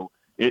USA, so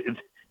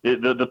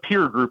the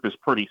peer group is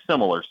pretty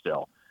similar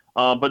still.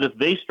 But if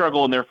they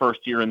struggle in their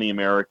first year in the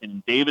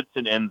American,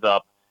 Davidson ends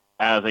up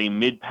as a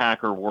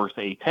mid-pack or worse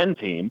A10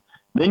 team,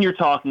 then you're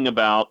talking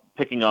about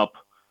picking up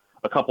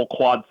a couple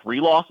quad 3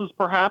 losses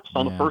perhaps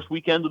on the first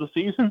weekend of the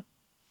season.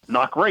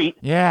 Not great.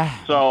 Yeah.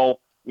 So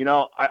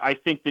I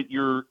think that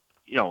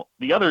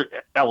the other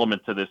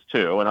element to this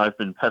too, and I've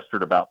been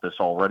pestered about this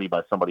already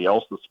by somebody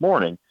else this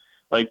morning.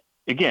 Like,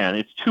 again,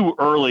 it's too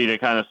early to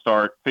kind of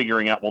start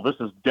figuring out, well, this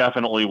is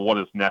definitely what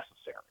is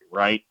necessary,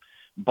 right?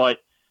 But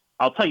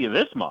I'll tell you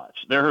this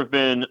much. There have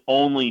been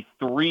only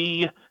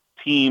 3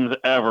 teams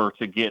ever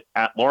to get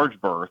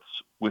at-large berths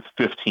with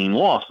 15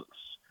 losses,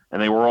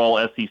 and they were all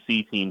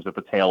SEC teams at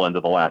the tail end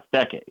of the last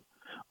decade.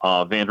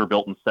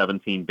 Vanderbilt in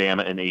 17,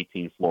 Bama in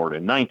 18, Florida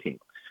in 19.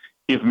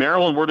 If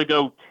Maryland were to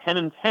go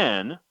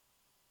 10-10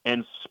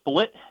 and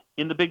split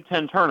in the Big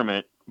Ten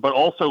tournament, but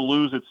also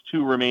lose its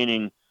 2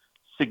 remaining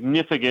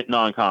significant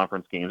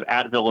non-conference games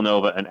at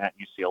Villanova and at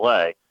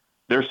UCLA,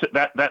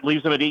 that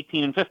leaves them at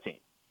 18-15.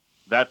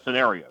 That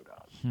scenario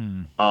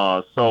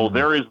does. So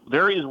there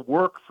is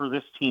work for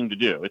this team to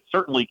do. It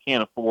certainly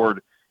can't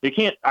afford. It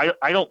can't.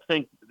 I don't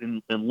think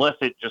unless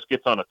it just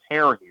gets on a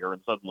tear here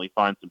and suddenly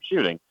finds some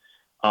shooting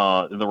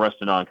in the rest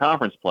of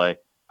non-conference play.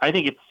 I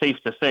think it's safe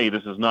to say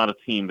this is not a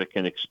team that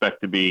can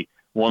expect to be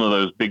one of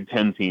those Big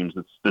Ten teams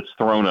that's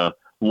thrown a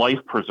life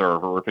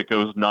preserver if it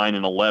goes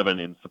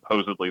 9-11 in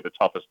supposedly the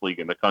toughest league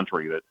in the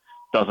country that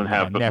doesn't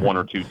have but 1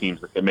 or 2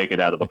 teams that can make it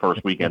out of the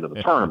first weekend of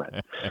the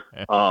tournament.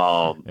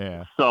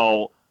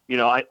 So,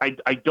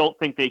 I don't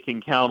think they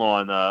can count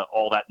on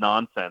all that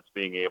nonsense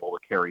being able to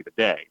carry the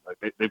day.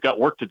 Like they've got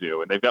work to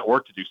do, and they've got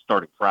work to do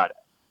starting Friday.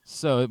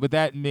 So with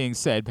that being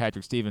said,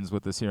 Patrick Stevens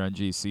with us here on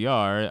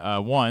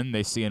GCR. 1,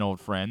 they see an old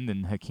friend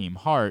in Hakeem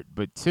Hart,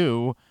 but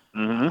 2,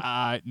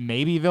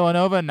 maybe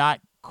Villanova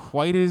not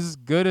quite as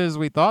good as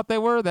we thought they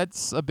were.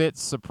 That's a bit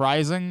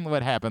surprising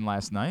what happened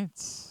last night.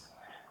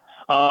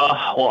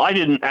 Well, I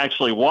didn't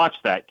actually watch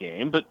that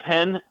game, but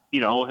Penn,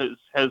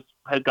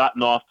 had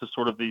gotten off to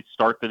sort of the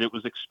start that it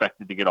was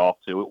expected to get off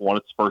to. It won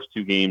its first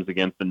 2 games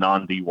against the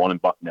non-D1 in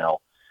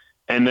Bucknell,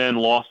 and then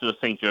lost to a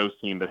St. Joe's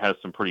team that has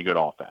some pretty good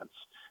offense.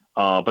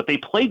 But they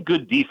played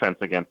good defense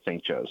against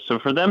St. Joe's. So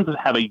for them to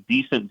have a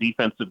decent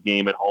defensive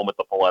game at home at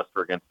the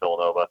Palestra against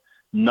Villanova,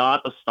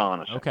 not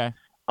astonishing. Okay.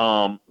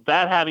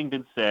 That having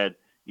been said,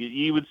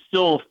 you would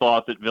still have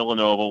thought that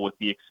Villanova, with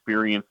the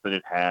experience that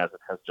it has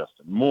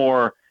Justin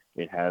Moore,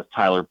 it has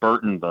Tyler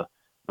Burton, the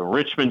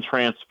Richmond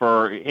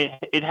transfer,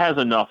 it has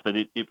enough that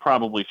it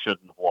probably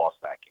shouldn't have lost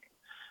that game.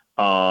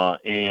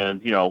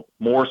 And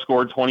Moore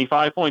scored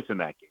 25 points in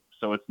that game,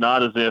 so it's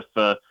not as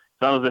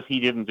if he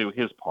didn't do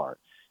his part.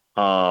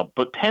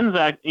 But Penn's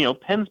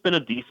been a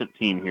decent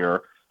team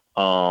here.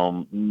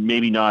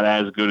 Maybe not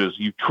as good as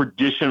you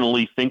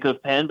traditionally think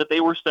of Penn, but they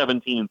were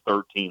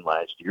 17-13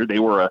 last year. They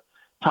were a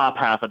top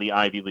half of the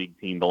Ivy League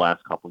team the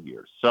last couple of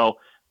years. So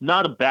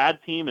not a bad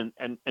team.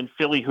 And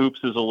Philly hoops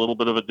is a little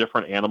bit of a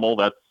different animal.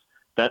 That's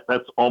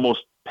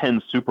almost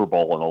Penn's Super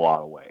Bowl in a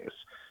lot of ways.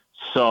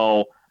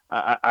 So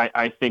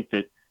I think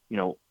that,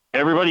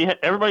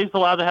 everybody's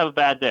allowed to have a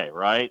bad day,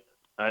 right?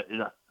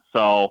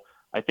 So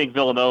I think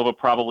Villanova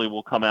probably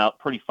will come out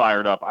pretty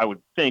fired up. I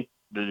would think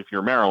that if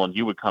you're Maryland,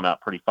 you would come out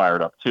pretty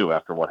fired up too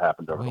after what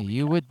happened over the weekend.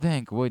 You would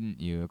think,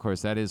 wouldn't you? Of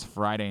course, that is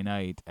Friday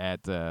night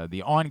at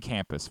the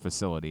on-campus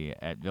facility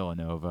at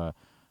Villanova,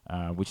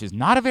 which is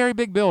not a very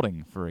big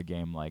building for a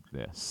game like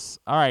this.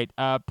 All right,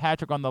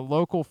 Patrick, on the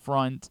local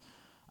front,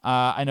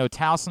 I know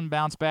Towson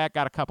bounced back,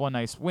 got a couple of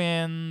nice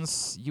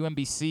wins.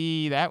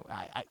 UMBC, that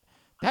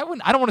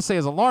one I don't want to say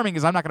is alarming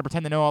because I'm not going to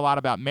pretend to know a lot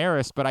about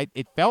Marist, but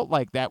it felt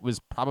like that was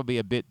probably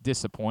a bit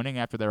disappointing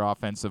after their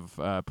offensive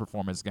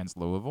performance against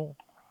Louisville.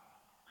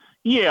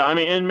 Yeah, I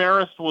mean, and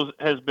Marist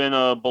has been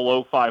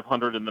below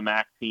 500 in the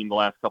MAC team the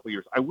last couple of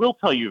years. I will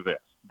tell you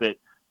this, that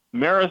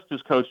Marist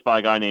is coached by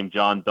a guy named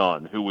John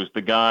Dunn, who was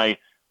the guy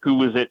who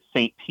was at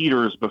St.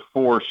 Peter's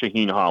before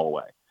Shaheen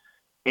Holloway.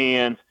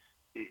 And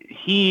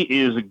he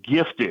is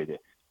gifted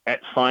at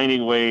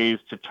finding ways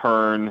to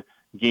turn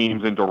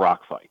games into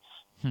rock fights.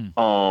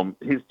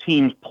 His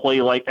teams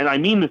play like, and I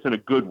mean this in a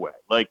good way,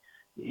 like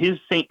his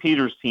St.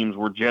 Peter's teams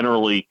were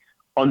generally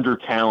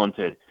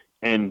under-talented,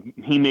 and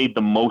he made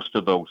the most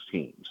of those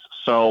teams.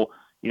 So,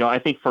 I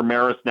think for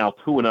Marist now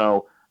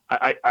 2-0,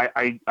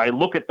 I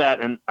look at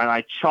that and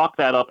I chalk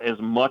that up as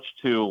much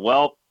to,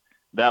 well,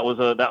 that was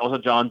a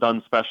John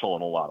Dunn special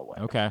in a lot of ways.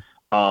 Okay.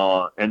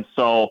 And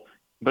so,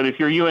 but if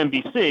you're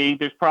UMBC,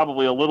 there's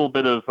probably a little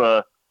bit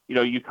of,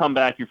 you come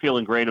back, you're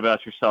feeling great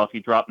about yourself. You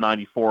drop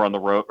 94 on the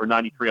road or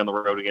 93 on the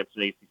road against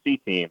an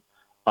ACC team.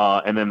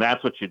 And then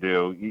that's what you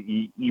do.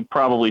 You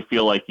probably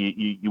feel like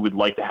you would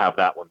like to have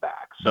that one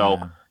back. So,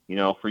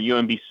 for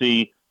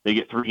UMBC, they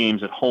get 3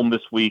 games at home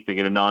this week. They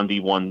get a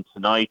non-D1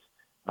 tonight,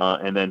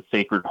 and then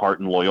Sacred Heart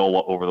and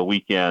Loyola over the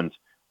weekend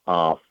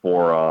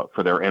for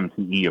their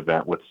MTE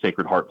event, with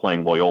Sacred Heart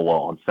playing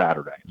Loyola on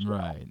Saturday.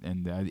 Right,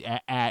 and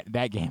at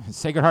that game,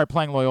 Sacred Heart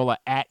playing Loyola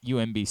at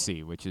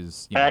UMBC, which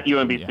is at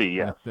UMBC,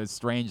 yes. The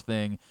strange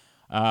thing.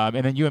 And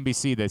then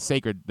UMBC,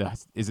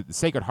 is it the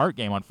Sacred Heart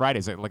game on Friday?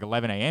 Is it like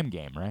 11 a.m.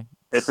 game, right?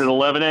 It's at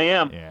 11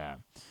 a.m. Yeah.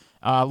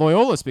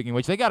 Loyola, speaking of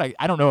which, they got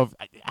I don't know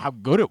how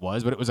good it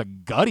was, but it was a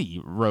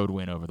gutty road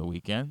win over the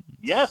weekend.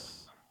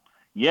 Yes,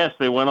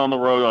 they went on the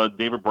road.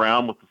 David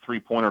Brown with the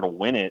 3-pointer to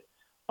win it.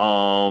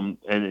 And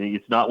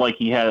it's not like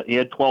he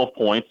had 12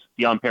 points.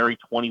 Deion Perry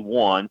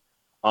 21,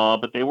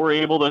 but they were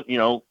able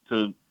to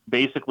to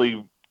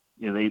basically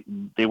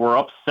they were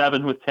up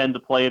 7 with 10 to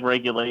play in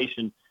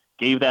regulation,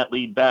 gave that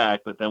lead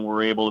back, but then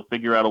were able to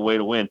figure out a way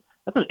to win.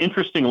 That's an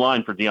interesting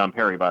line for Deion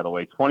Perry, by the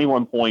way.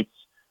 21 points,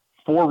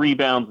 4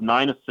 rebounds,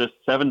 9 assists,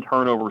 7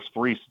 turnovers,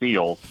 3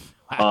 steals,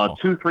 2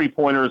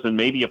 3-pointers, and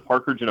maybe a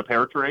partridge in a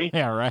pear tree.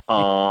 Yeah, right.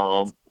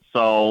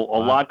 So a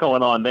lot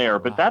going on there.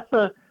 But that's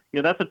a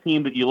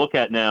team that you look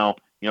at now.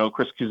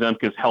 Chris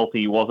Kuzemka's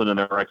healthy. He wasn't in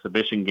their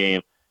exhibition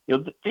game.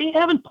 They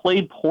haven't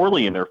played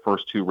poorly in their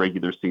first 2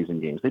 regular season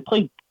games. They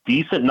played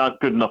decent, not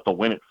good enough to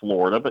win at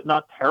Florida, but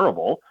not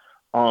terrible.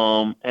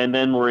 And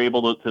then we're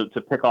able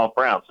to pick off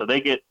Brown. So they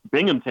get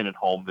Binghamton at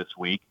home this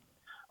week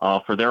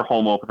for their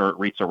home opener at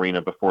Reitz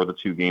Arena before the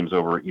 2 games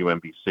over at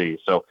UMBC.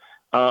 So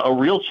a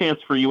real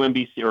chance for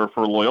UMBC, or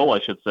for Loyola, I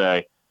should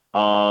say,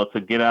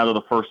 to get out of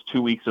the first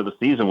 2 weeks of the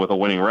season with a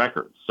winning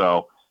record.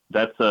 So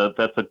that's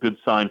a good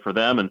sign for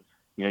them. And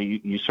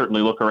you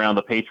certainly look around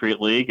the Patriot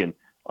League, and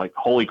like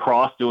Holy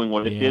Cross doing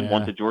what it did,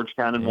 won to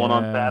Georgetown and won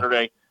on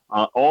Saturday.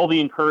 All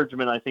the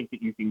encouragement I think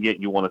that you can get,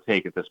 you want to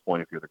take at this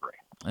point if you're the Gray.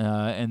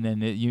 And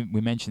then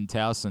we mentioned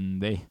Towson.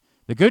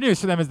 The good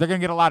news for them is they're going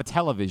to get a lot of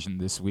television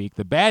this week.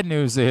 The bad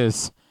news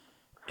is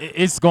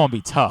it's going to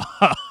be tough.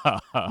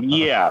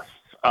 Yes,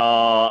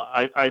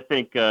 I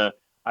think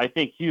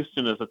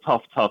Houston is a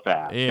tough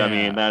ask. Yeah. I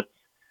mean, that's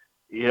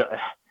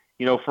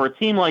for a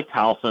team like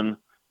Towson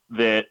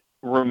that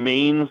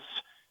remains,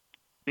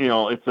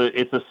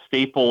 it's a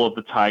staple of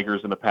the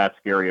Tigers and the Pat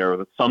Scarry era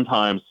that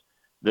sometimes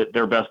that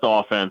their best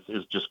offense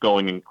is just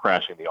going and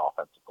crashing the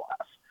offensive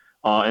glass.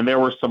 And there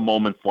were some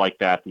moments like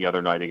that the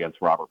other night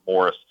against Robert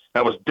Morris.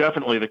 That was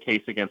definitely the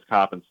case against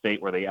Coppin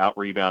State, where they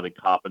out-rebounded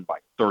Coppin by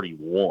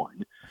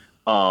 31.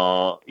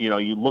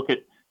 You look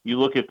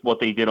at what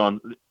they did on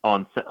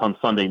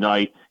Sunday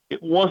night.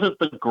 It wasn't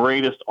the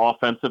greatest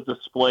offensive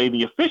display.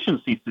 The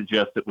efficiency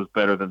suggests it was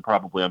better than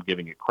probably I'm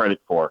giving it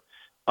credit for.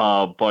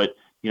 But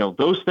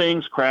those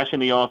things, crashing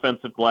the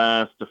offensive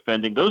glass,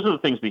 defending, those are the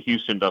things that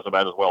Houston does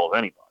about as well as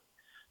anybody.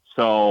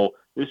 So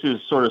this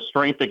is sort of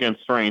strength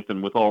against strength,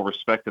 and with all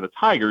respect to the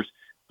Tigers,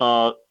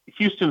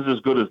 Houston's as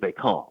good as they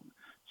come.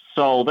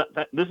 So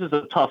this is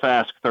a tough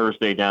ask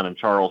Thursday down in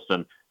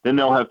Charleston. Then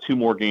they'll have 2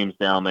 more games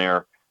down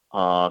there.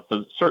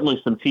 So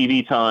certainly some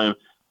TV time.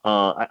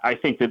 I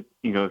think that,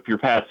 if you're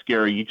Pat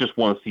Scarry, you just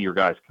want to see your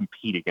guys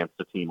compete against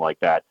a team like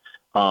that.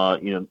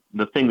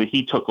 The thing that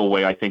he took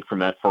away, I think, from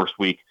that first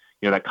week,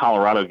 that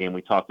Colorado game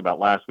we talked about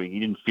last week, he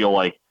didn't feel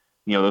like,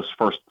 those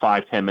first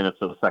 5-10 minutes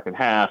of the second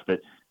half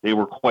that they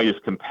were quite as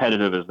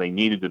competitive as they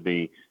needed to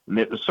be. And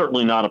it was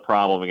certainly not a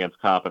problem against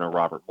Coppin or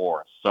Robert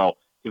Morris. So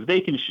if they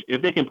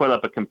can put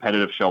up a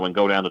competitive show and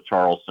go down to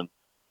Charleston,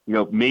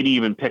 maybe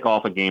even pick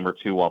off a game or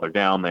 2 while they're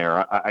down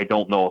there. I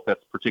don't know if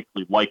that's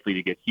particularly likely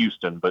to get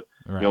Houston, but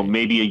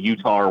maybe a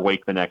Utah or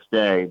Wake the next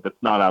day.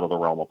 That's not out of the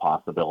realm of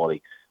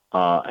possibility.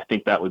 I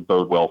think that would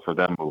bode well for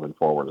them moving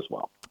forward as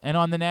well. And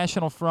on the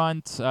national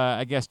front,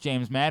 I guess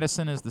James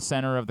Madison is the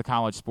center of the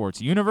college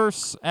sports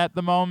universe at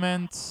the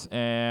moment,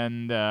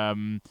 and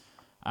our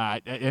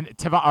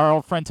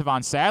old friend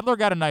Tavon Sadler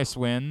got a nice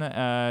win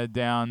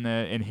down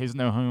in his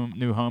new home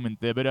in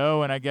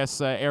Thibodaux, and I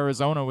guess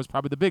Arizona was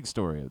probably the big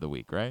story of the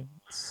week, right?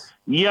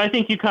 Yeah, I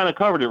think you kind of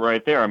covered it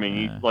right there. I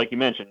mean, like you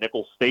mentioned,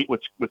 Nicholls State,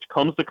 which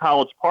comes to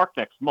College Park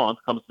next month,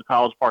 comes to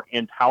College Park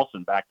and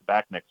Towson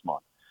back-to-back next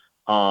month.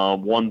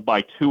 Won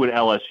by 2 at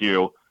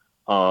LSU,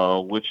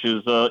 which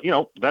is,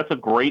 that's a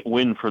great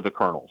win for the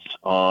Colonels.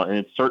 And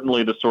it's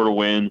certainly the sort of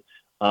win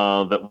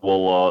that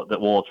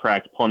will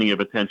attract plenty of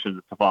attention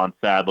to Tavon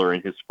Sadler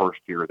in his first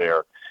year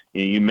there.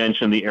 You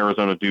mentioned the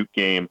Arizona Duke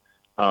game.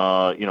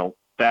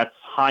 That's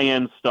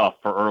high-end stuff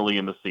for early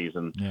in the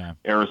season. Yeah.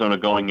 Arizona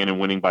going in and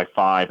winning by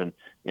 5. And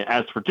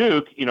as for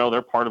Duke,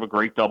 they're part of a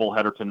great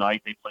doubleheader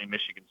tonight. They play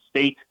Michigan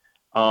State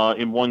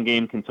in one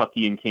game,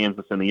 Kentucky and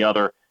Kansas in the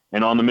other.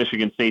 And on the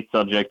Michigan State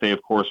subject, they,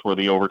 of course, were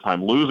the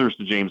overtime losers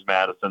to James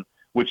Madison,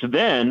 which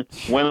then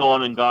went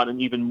on and got an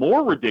even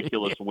more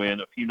ridiculous win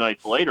a few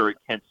nights later at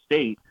Kent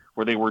State,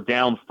 where they were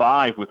down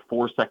 5 with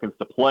 4 seconds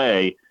to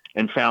play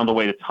and found a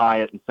way to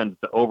tie it and send it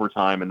to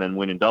overtime and then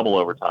win in double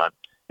overtime.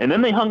 And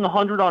then they hung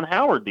 100 on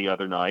Howard the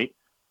other night,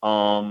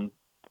 a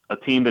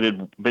team that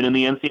had been in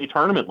the NCAA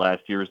tournament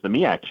last year as the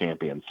MEAC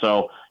champion.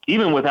 So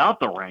even without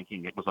the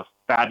ranking, it was a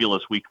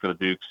fabulous week for the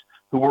Dukes,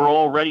 who were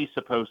already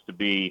supposed to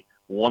be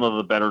one of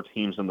the better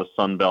teams in the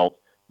Sun Belt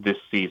this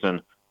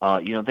season.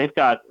 They've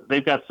got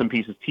some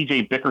pieces.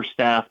 TJ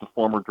Bickerstaff, the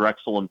former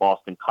Drexel and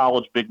Boston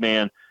College big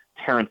man.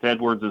 Terrence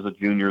Edwards is a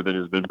junior that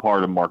has been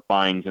part of Mark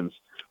Byington's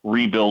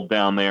rebuild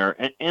down there,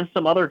 and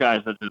some other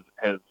guys that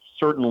have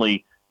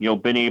certainly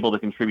been able to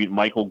contribute.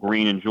 Michael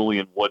Green and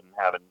Julian Wooden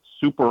having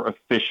super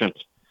efficient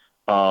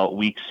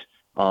weeks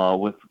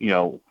with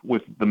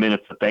the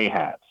minutes that they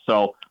had.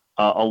 So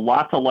a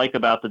lot to like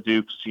about the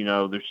Dukes.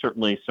 There's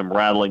certainly some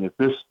rattling as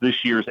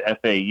this year's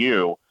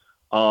FAU.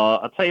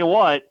 I'll tell you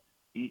what,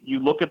 you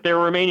look at their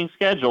remaining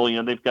schedule.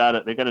 They've got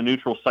a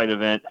neutral site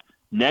event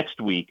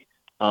next week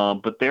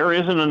but there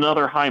isn't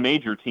another high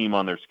major team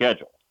on their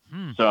schedule.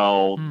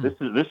 So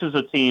this is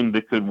a team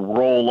that could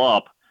roll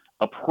up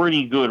a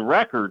pretty good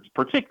record,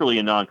 particularly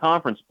in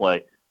non-conference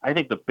play. I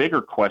think the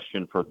bigger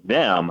question for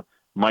them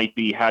might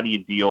be, how do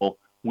you deal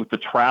with the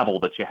travel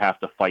that you have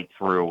to fight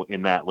through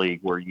in that league,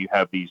 where you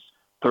have these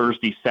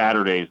Thursday,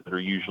 Saturdays that are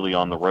usually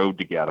on the road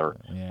together.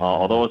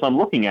 Although as I'm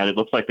looking at it, it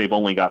looks like they've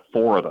only got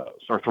 4 of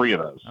those or 3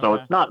 of those. So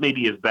it's not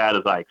maybe as bad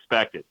as I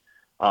expected.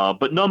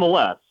 But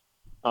nonetheless,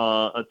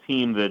 a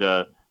team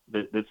that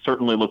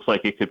certainly looks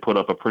like it could put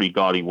up a pretty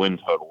gaudy win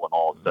total and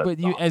all of that.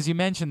 But as you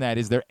mentioned that,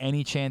 is there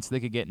any chance they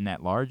could get in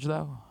that large,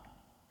 though?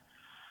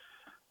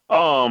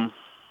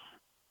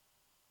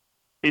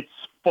 It's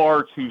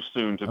far too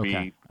soon to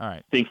be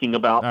thinking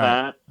about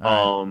that.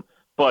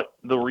 But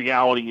the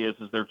reality is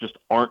there just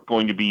aren't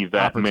going to be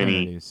that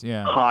many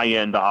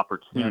high-end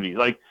opportunities.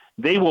 Like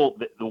they will.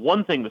 The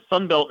one thing the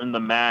Sun Belt and the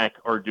MAC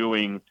are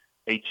doing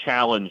a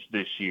challenge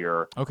this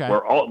year,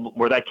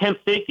 where that Kent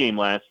State game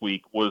last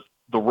week was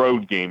the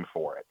road game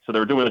for it. So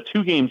they're doing a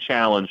 2-game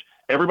challenge.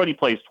 Everybody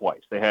plays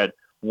twice. They had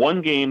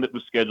one game that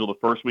was scheduled the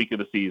first week of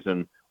the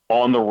season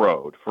on the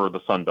road for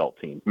the Sun Belt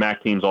teams.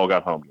 MAC teams all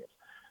got home games.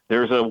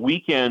 There's a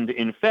weekend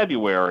in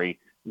February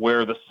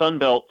where the Sun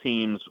Belt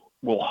teams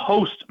will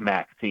host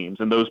MAC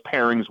teams, and those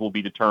pairings will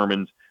be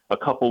determined a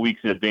couple weeks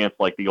in advance,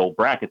 like the old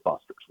bracket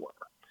busters were.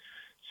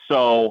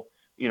 So,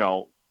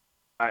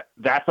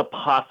 that's a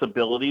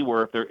possibility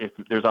where if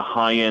there's a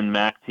high-end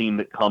MAC team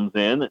that comes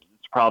in, it's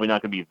probably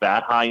not going to be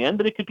that high-end,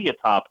 but it could be a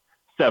top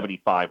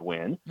 75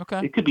 win.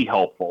 It could be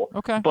helpful.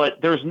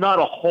 But there's not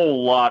a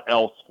whole lot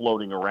else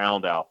floating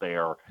around out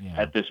there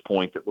at this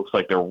point that looks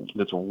like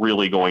that's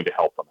really going to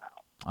help them out.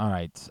 All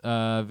right.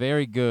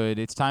 Very good.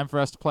 It's time for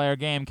us to play our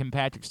game. Can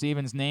Patrick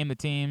Stevens name the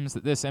teams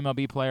that this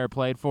MLB player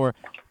played for?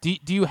 Do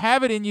you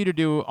have it in you to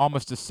do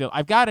almost a still?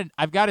 I've got a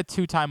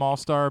 2-time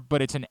All-Star,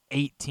 but it's an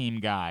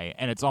 8-team guy,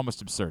 and it's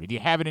almost absurd. Do you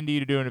have it in you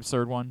to do an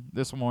absurd one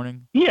this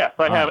morning? Yes,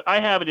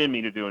 I have it in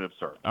me to do an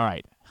absurd. All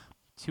right.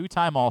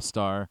 2-time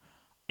All-Star.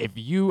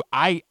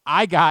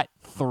 I got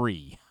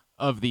 3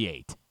 of the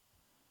 8.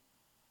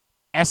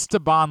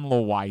 Esteban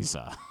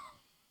Loaiza.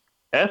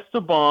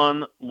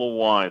 Esteban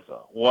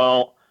Loaiza.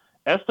 Well,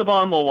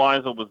 Esteban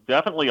Loaiza was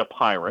definitely a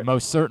Pirate.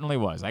 Most certainly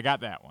was. I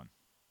got that one.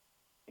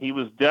 He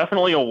was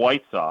definitely a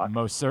White Sox.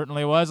 Most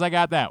certainly was. I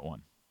got that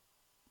one.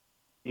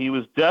 He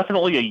was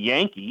definitely a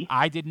Yankee.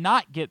 I did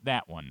not get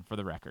that one, for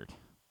the record.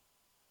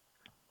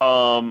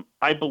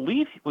 I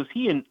believe, was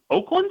he in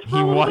Oakland?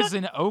 He was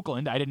in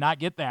Oakland. I did not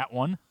get that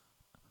one.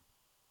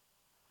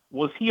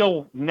 Was he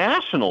a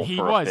National? He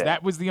was.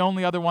 That was the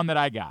only other one that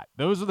I got.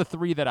 Those are the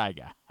 3 that I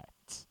got.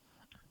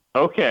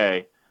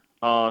 Okay,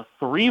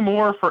 3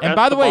 more for. And Esteban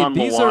by the way,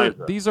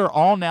 Loaiza. these are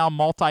all now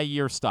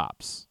multi-year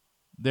stops.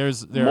 There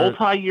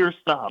multi-year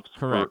stops.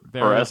 Correct.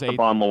 For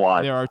Esteban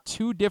Loaiza. There are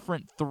 2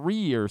 different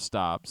 3-year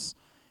stops,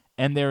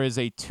 and there is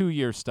a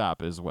 2-year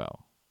stop as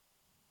well.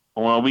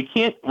 Well, we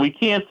can't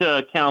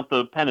count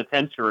the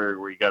penitentiary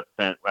where he got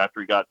sent after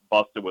he got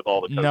busted with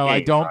all the cocaine. No,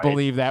 I don't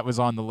believe that was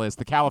on the list.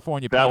 The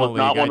California Penal League.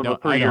 That was not one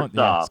of the 3-year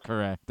stops. Yes,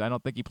 correct. I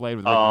don't think he played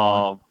with Rick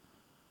Vaughn.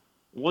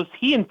 Was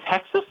he in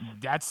Texas?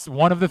 That's a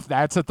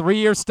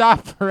 3-year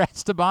stop for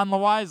Esteban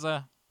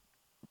Loaiza.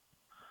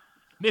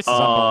 This is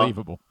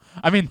unbelievable.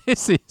 I mean,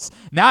 this is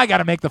now I got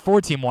to make the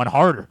 4-team one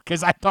harder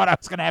because I thought I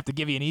was going to have to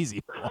give you an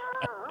easy one.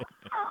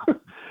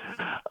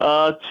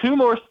 2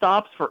 more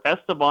stops for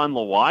Esteban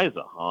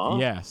Loaiza, huh?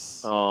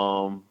 Yes.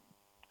 Gosh,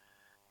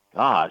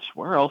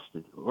 where else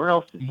did he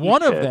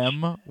one pitch? of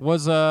them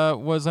was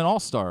an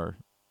All-Star.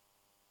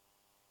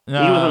 He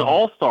was an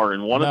All-Star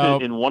in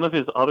one of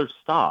his other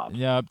stops.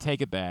 Yeah,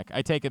 take it back.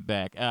 I take it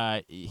back.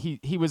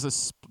 He was a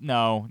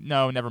no,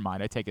 never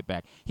mind. I take it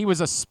back. He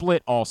was a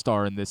split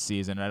All-Star in this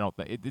season. I don't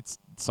think it's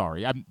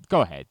sorry. Go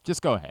ahead.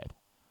 Just go ahead.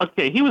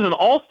 Okay, he was an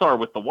All-Star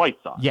with the White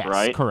Sox, yes,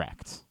 right?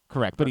 Correct.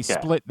 But he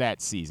split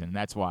that season.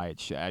 That's why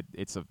it's a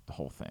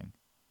whole thing.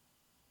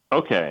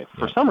 Okay.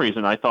 For some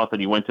reason, I thought that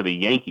he went to the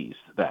Yankees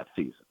that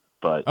season.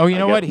 But you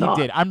know what? He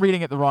did. I'm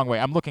reading it the wrong way.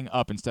 I'm looking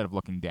up instead of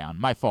looking down.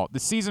 My fault. The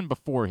season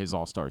before his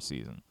All-Star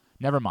season.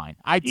 Never mind.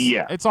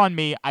 It's on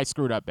me. I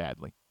screwed up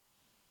badly.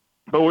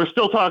 But we're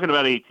still talking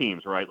about 8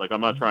 teams, right? Like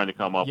I'm not trying to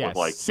come up with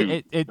like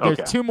 2.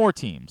 There's 2 more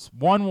teams.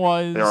 One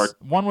was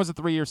a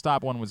 3-year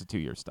stop. One was a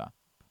 2-year stop.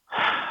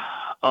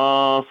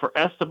 For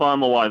Esteban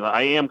Loaiza,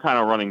 I am kind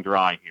of running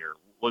dry here.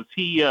 Was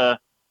he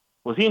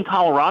in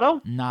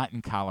Colorado? Not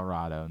in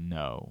Colorado.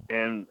 No.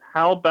 And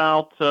how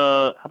about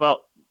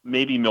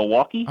maybe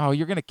Milwaukee? Oh,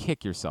 you're going to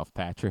kick yourself,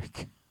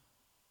 Patrick.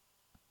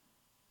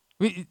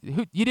 You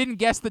didn't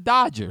guess the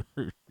Dodgers.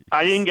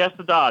 I didn't guess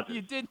the Dodgers.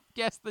 You didn't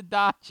guess the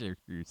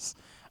Dodgers.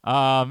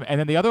 And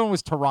then the other one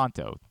was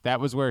Toronto. That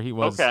was where he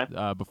was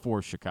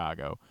before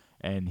Chicago,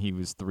 and he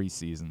was 3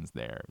 seasons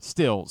there.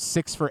 Still,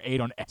 6 for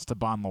 8 on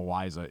Esteban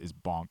Loaiza is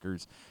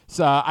bonkers.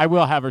 So I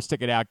will have her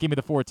stick it out. Give me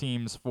the 4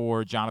 teams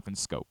for Jonathan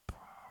Scope.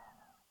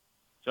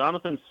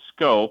 Jonathan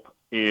Scope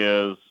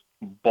is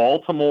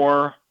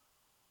Baltimore,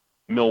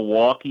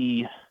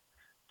 Milwaukee,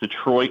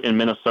 Detroit and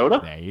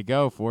Minnesota. There you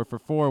go, 4 for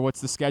 4.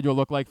 What's the schedule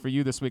look like for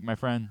you this week, my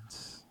friend?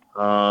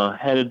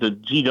 Headed to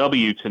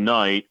GW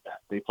tonight.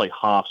 They play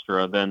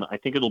Hofstra. Then I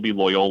think it'll be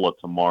Loyola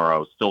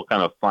tomorrow. Still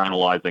kind of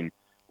finalizing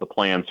the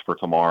plans for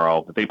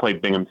tomorrow. But they play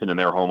Binghamton in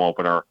their home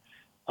opener.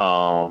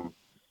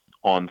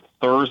 On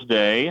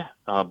Thursday,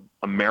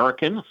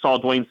 American saw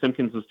Dwayne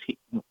Simpkins'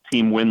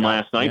 team win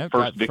last night.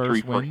 First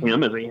victory for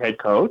him as a head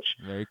coach.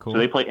 Very cool. So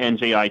they play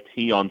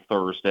NJIT on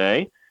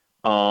Thursday.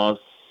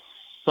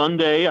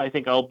 Sunday, I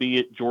think I'll be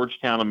at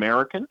Georgetown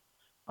American.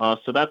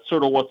 So that's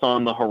sort of what's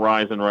on the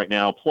horizon right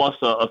now, plus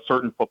a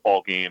certain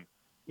football game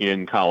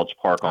in College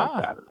Park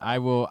on Saturday. I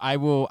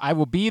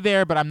will be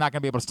there, but I'm not going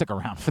to be able to stick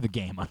around for the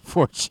game,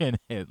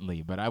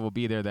 unfortunately. But I will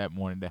be there that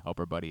morning to help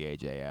our buddy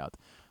AJ out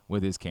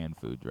with his canned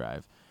food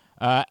drive.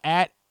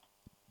 At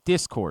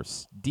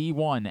Discourse,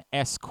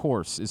 D1S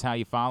Course is how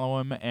you follow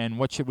him. And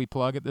what should we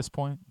plug at this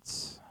point?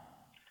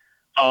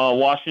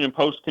 Washington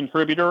Post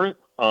contributor.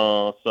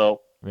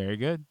 So very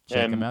good.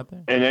 Check him out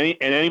there. And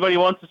anybody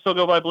wants to still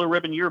go buy Blue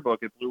Ribbon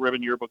Yearbook at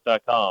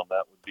blueribbonyearbook.com.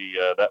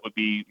 That would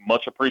be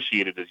much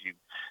appreciated as you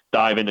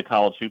dive into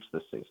college hoops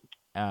this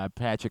season.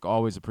 Patrick,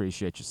 always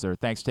appreciate you, sir.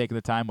 Thanks for taking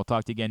the time. We'll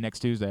talk to you again next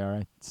Tuesday. All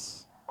right.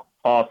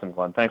 Awesome,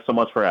 Glenn. Thanks so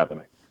much for having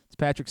me. It's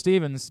Patrick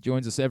Stevens.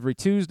 Joins us every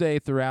Tuesday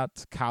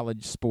throughout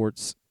college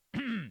sports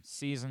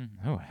season.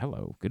 Oh,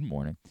 hello. Good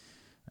morning.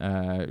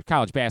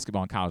 College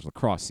basketball and college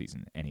lacrosse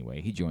season.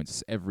 Anyway, he joins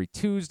us every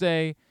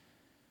Tuesday.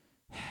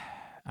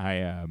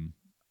 Did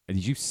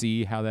you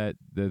see how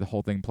the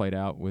whole thing played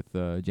out with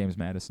James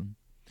Madison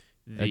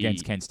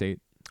against Kent State?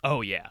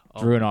 Oh yeah,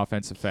 drew an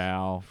offensive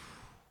foul.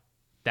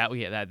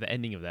 The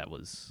ending of that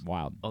was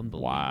wild,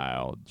 unbelievable.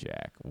 Wild,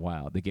 Jack,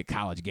 wild. They get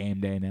College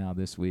Game Day now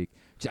this week.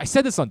 I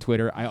said this on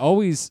Twitter. I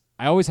always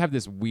have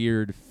this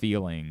weird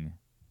feeling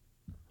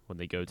when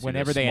they go to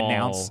whenever they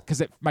announce,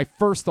 because my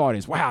first thought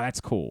is, wow, that's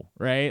cool,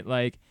 right?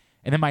 Like,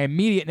 and then my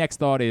immediate next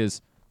thought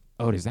is,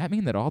 oh, does that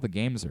mean that all the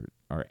games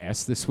are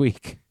S this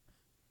week?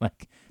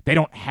 Like, they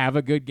don't have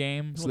a good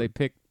game, so they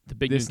pick the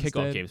Big Noon this kickoff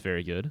instead? game is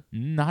very good.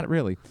 Not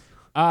really.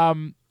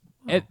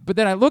 But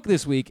then I look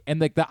this week,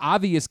 and like the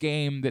obvious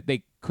game that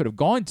they could have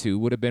gone to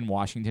would have been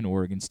Washington,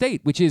 Oregon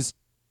State, which is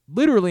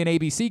literally an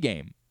ABC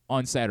game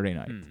on Saturday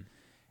night.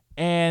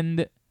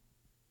 And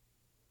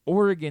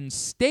Oregon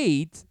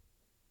State,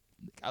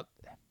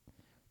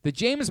 the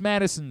James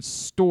Madison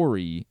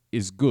story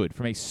is good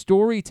from a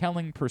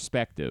storytelling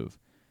perspective.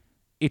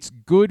 It's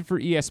good for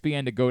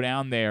ESPN to go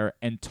down there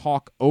and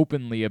talk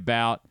openly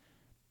about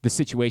the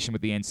situation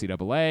with the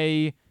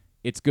NCAA.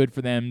 It's good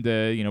for them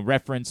to,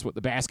 reference what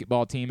the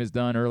basketball team has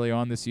done early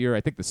on this year.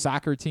 I think the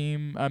soccer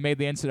team made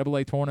the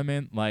NCAA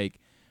tournament. Like,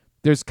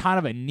 there's kind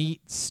of a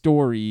neat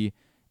story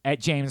at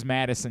James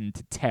Madison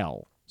to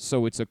tell.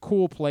 So it's a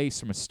cool place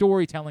from a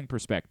storytelling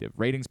perspective.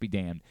 Ratings be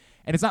damned.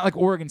 And it's not like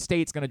Oregon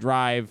State's going to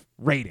drive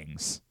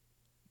ratings.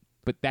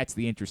 But that's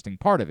the interesting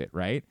part of it,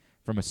 right?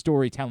 From a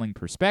storytelling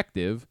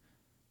perspective,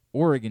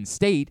 Oregon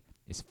State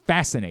is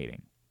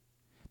fascinating.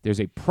 There's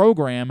a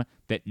program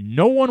that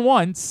no one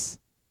wants.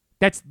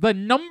 That's the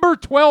number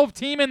 12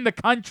 team in the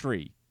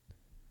country.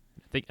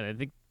 I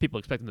think people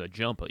expect them to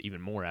jump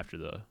even more after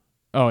the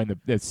in the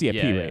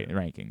CFP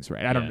rankings,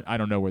 right? I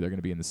don't know where they're going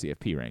to be in the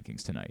CFP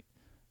rankings tonight.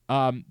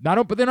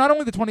 But they're not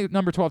only the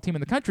number 12 team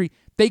in the country.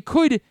 They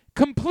could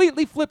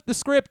completely flip the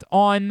script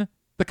on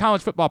the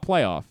college football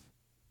playoff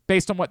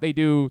based on what they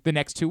do the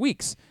next 2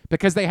 weeks,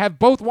 because they have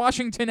both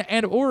Washington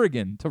and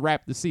Oregon to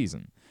wrap the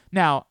season.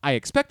 Now, I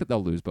expect that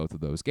they'll lose both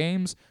of those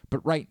games,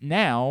 but right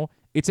now,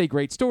 it's a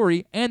great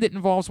story, and it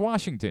involves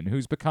Washington,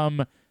 who's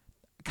become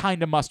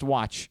kind of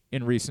must-watch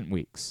in recent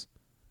weeks.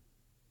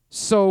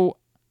 So,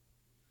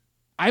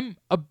 I'm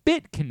a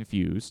bit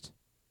confused.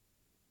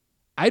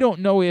 I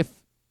don't know if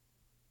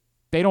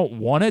they don't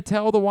want to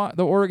tell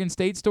the Oregon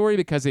State story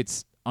because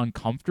it's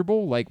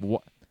uncomfortable. Like,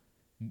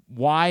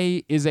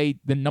 why is the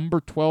number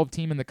 12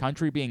 team in the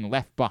country being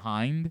left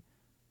behind,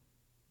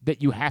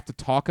 that you have to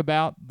talk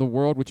about the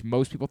world which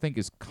most people think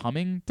is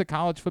coming to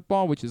college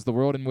football, which is the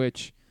world in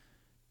which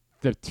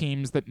the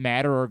teams that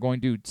matter are going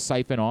to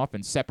siphon off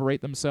and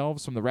separate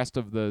themselves from the rest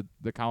of the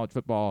college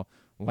football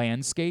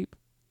landscape?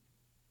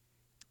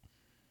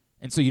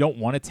 And so you don't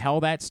want to tell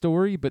that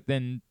story, but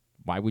then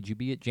why would you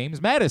be at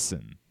James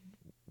Madison,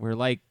 where,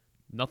 like,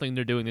 nothing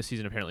they're doing this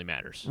season apparently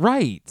matters?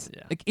 Right.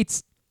 Yeah. Like,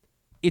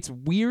 it's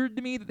weird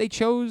to me that they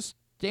chose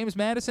James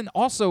Madison.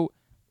 Also,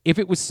 if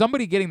it was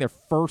somebody getting their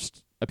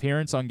first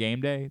appearance on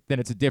game day, then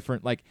it's a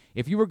different, like,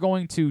 if you were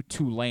going to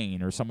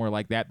Tulane or somewhere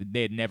like that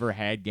they had never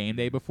had game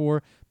day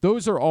before,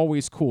 those are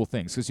always cool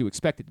things because you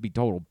expect it to be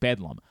total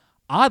bedlam.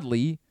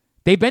 Oddly,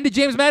 they've been to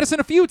James Madison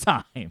a few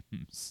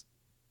times.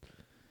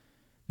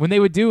 When they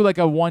would do like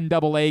a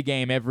 1AA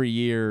game every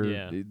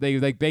year, they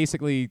like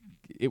basically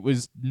it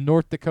was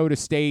North Dakota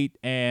State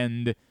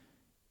and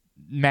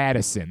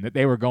Madison that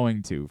they were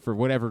going to for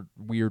whatever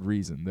weird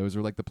reason. Those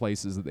are like the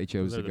places that they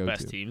chose to go to. They're the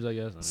best teams, I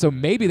guess. So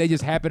maybe they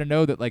just happen to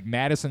know that like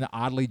Madison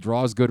oddly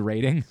draws good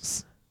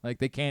ratings. Like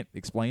they can't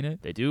explain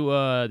it. They do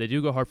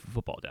go hard for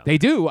football down. They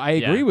do. I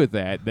agree with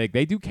that.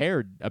 They do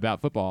care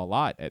about football a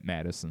lot at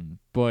Madison,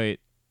 but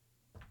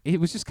it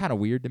was just kind of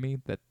weird to me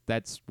that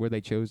that's where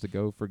they chose to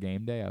go for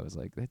game day. I was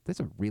like, that's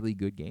a really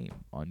good game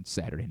on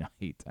Saturday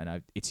night,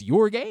 and it's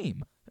your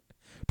game.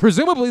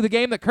 Presumably the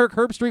game that Kirk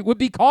Herbstreit would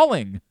be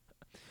calling.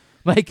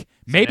 Like,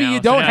 maybe you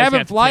don't have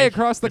him fly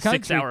across the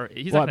country. 6 hour.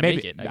 He's not going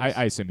to make it.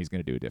 I assume he's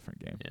going to do a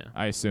different game. Yeah.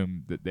 I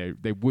assume that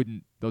they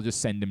wouldn't. They'll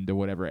just send him to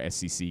whatever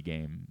SEC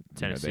game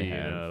Tennessee, they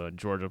have.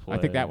 Georgia play. I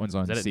think that one's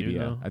on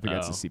CBS. I think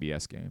that's a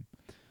CBS game.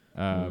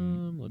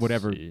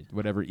 Whatever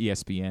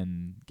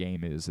ESPN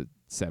game is at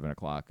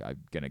 7:00, I'm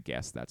gonna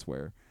guess that's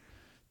where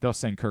they'll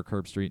send Kirk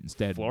Herbstreit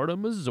instead. Florida,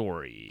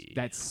 Missouri.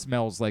 That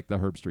smells like the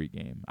Herbstreit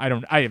game.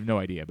 I have no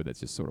idea, but that's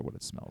just sort of what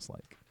it smells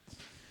like.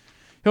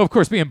 He'll of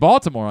course be in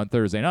Baltimore on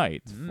Thursday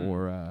night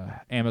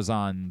for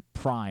Amazon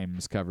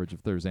Prime's coverage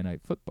of Thursday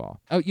Night Football.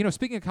 Oh,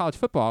 speaking of college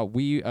football,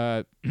 we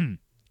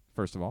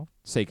first of all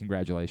say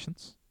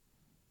congratulations.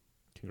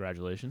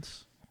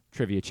 Congratulations.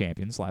 Trivia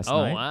champions last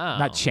night. Oh, wow.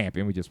 Not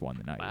champion, we just won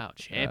the night. Wow,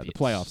 champions. The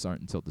playoffs aren't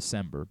until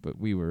December, but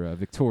we were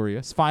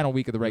victorious. Final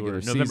week of the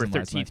regular season. November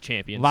 13th A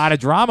champions. lot of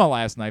drama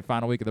last night,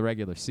 final week of the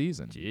regular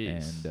season.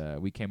 Jeez.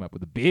 And we came up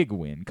with a big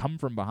win, come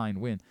from behind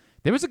win.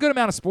 There was a good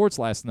amount of sports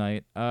last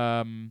night.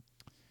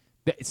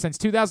 Since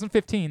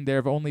 2015, there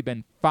have only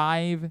been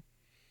 5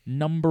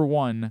 number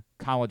 1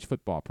 college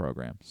football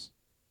programs.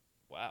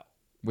 Wow.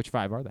 Which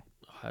 5 are they?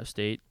 Ohio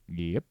State.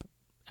 Yep.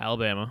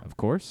 Alabama. Of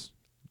course.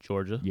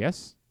 Georgia.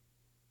 Yes.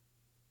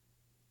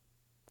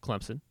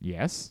 Clemson.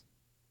 Yes.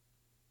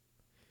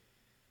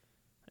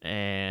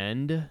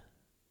 And,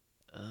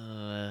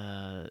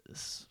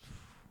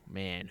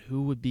 man,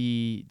 who would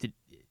be?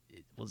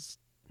 Because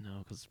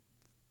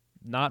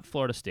not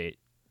Florida State.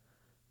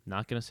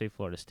 Not gonna say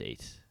Florida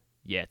State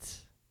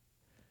yet.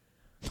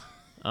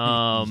 Yeah.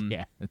 Well,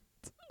 man,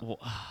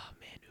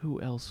 who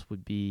else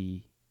would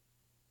be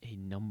a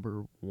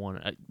number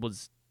 1?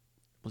 Was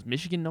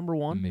Michigan number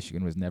 1?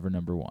 Michigan was never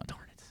number 1.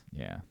 Darn it.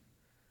 Yeah.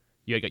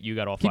 You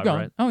got all Keep 5 going.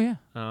 right? Oh yeah.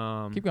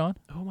 Keep going.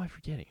 Who am I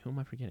forgetting?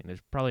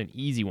 There's probably an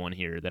easy one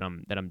here that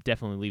I'm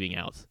definitely leaving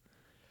out.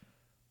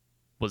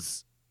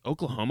 Was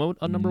Oklahoma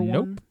a number 1?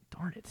 Nope.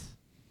 Darn it.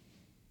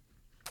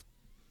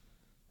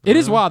 It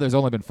is wild. There's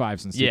only been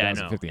 5 since Yeah, I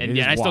know. 2015. And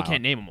I still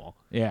can't name them all.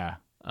 Yeah.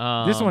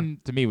 This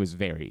one to me was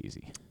very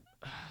easy.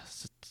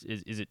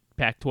 Is it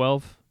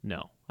Pac-12?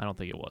 No, I don't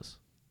think it was.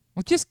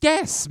 Well, just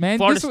guess, man.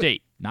 Florida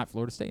State. Not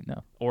Florida State.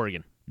 No.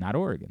 Oregon. Not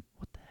Oregon.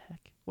 What the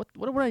heck?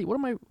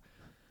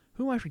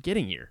 Who am I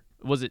forgetting here?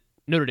 Was it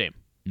Notre Dame?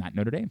 Not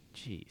Notre Dame.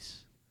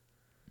 Jeez.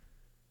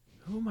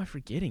 Who am I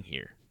forgetting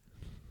here?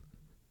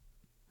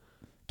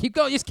 Keep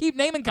going. Just keep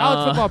naming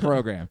college football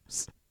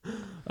programs.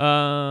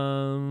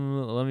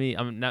 Let me.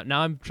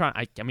 I'm trying.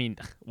 I mean,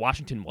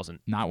 Washington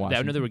wasn't. Not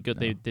Washington. I know they were good.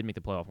 No. They did make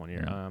the playoff one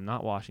year. Yeah.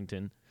 Not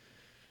Washington.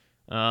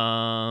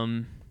 I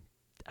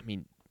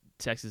mean,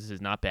 Texas is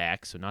not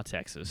back, so not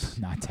Texas.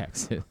 Not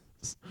Texas.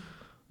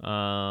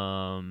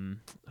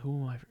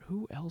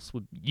 Who else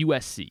would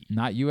USC?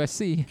 Not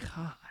USC.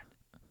 God.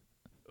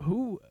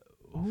 Who?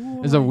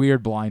 There's a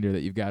weird blinder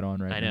that you've got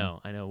on right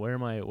now. I know. Where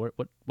am I? What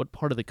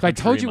part of the If I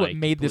country? told you am what I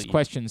made this completely-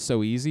 question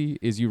so easy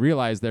is you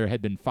realize there had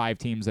been 5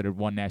 teams that had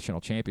won national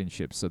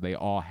championships, so they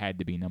all had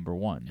to be number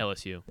 1.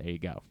 LSU. There you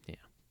go. Yeah.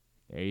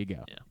 There you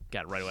go. Yeah,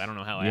 got it right away. I don't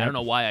know how. Yep. I don't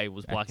know why I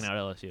was blocking out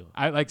LSU.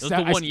 It was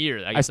the 1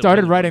 year. I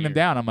started writing them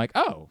down. I'm like,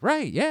 oh,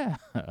 right, yeah.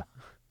 It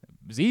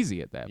was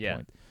easy at that Yeah.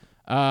 point.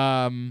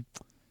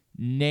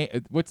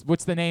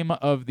 What's the name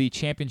of the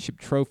championship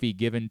trophy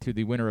given to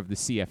the winner of the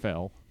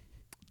CFL?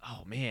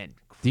 Oh man.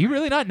 Do you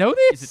really not know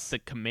this? Is it the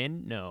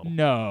command? No.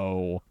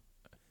 No.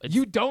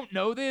 You don't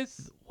know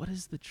this? What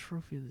is the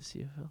trophy of the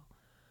CFL?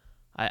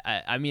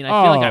 I mean, I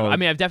feel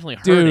like I've definitely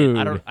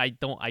heard it.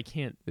 I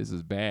can't. This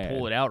is bad.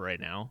 Pull it out right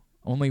now.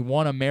 Only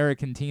one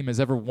American team has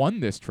ever won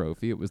this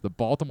trophy. It was the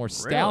Baltimore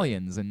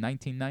Stallions in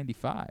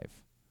 1995.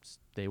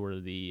 They were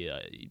the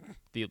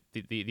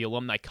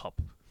Alumni Cup.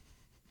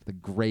 The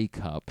Grey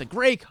Cup. The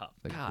Grey Cup.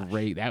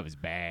 That was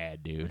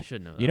bad, dude. I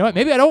should know. You know what?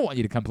 Maybe I don't want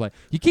you to come play.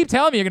 You keep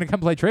telling me you're going to come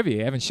play trivia.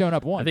 You haven't shown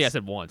up once. I think I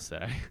said once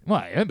that.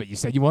 Well, yeah, but you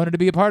said you wanted to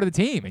be a part of the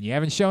team, and you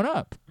haven't shown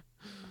up.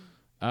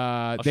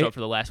 I'll show up for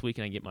the last week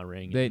and I get my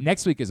ring.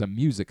 Next week is a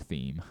music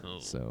theme, Oh.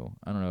 so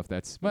I don't know if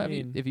that's. Well, I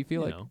mean, if you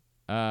feel like.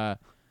 know.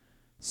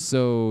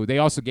 So they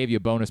also gave you a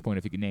bonus point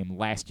if you could name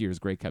last year's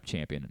Grey Cup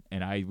champion,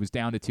 and I was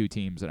down to 2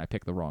 teams, and I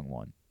picked the wrong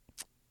one.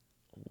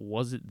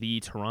 Was it the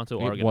Toronto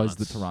Argonauts? It was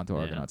the Toronto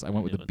Argonauts. I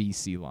went with the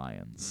BC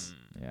Lions.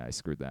 Yeah, I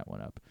screwed that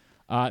one up.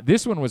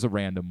 This one was a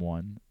random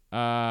one.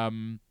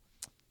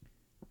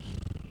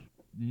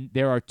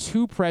 There are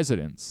 2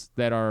 presidents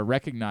that are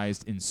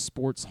recognized in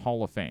sports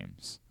Hall of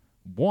Fames.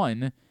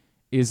 One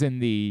is in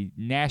the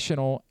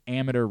National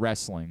Amateur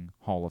Wrestling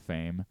Hall of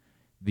Fame.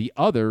 The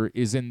other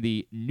is in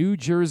the New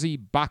Jersey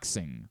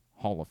Boxing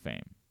Hall of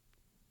Fame.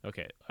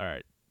 Okay, all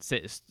right.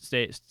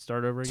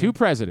 Start over again. 2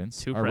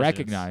 presidents are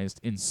recognized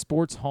in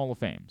sports Hall of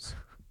Fames.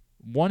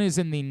 One is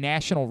in the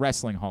National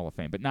Wrestling Hall of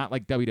Fame, but not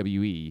like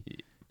WWE,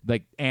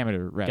 like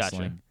amateur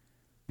wrestling. Gotcha.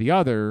 The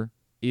other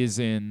is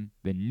in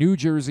the New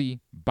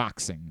Jersey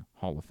Boxing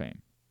Hall of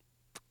Fame.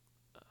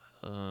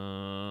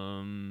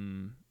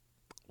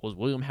 Was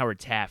William Howard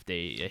Taft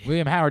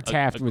William Howard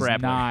Taft was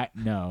grappler? not.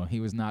 No, he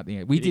was not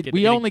the. He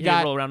didn't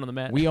roll around on the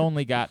mat? We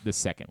only got the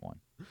second one.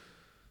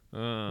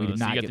 We did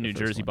so not you got get the New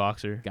Jersey one.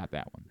 boxer. Got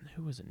that one.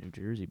 Who was a New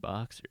Jersey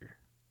boxer?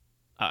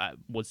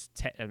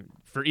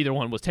 For either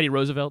one, was Teddy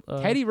Roosevelt?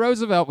 Teddy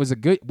Roosevelt was a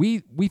good.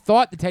 We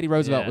thought that Teddy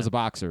Roosevelt was a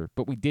boxer,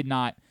 but we did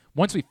not.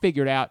 Once we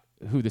figured out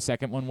who the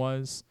second one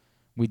was,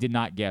 we did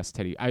not guess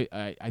Teddy.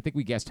 I think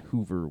we guessed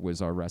Hoover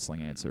was our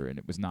wrestling answer, and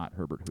it was not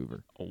Herbert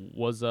Hoover.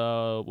 Was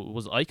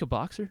Ike a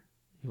boxer?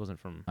 He wasn't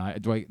from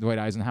Dwight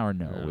Eisenhower.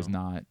 No, was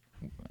not.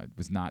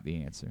 Was not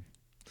the answer.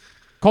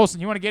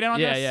 Colson, you want to get in on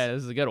this? Yeah,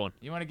 this is a good one.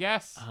 You want to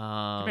guess?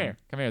 Come here.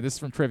 This is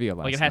from trivia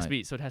last night. It has to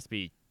be. So it has to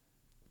be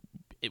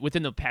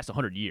within the past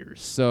 100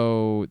 years.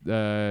 So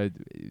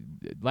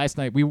last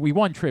night we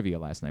won trivia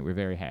last night. We're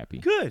very happy.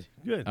 Good.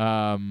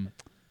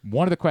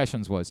 One of the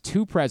questions was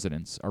 2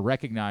 presidents are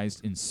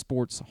recognized in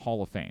sports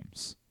Hall of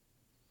Fames.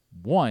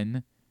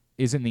 One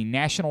is in the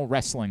National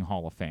Wrestling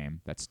Hall of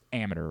Fame. That's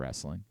amateur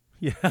wrestling.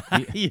 Yeah,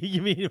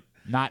 you mean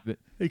not the?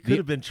 It could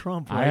have been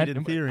Trump, right?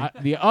 In theory.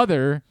 The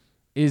other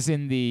is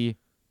in the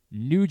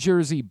New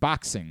Jersey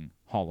Boxing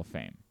Hall of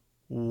Fame.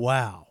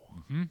 Wow.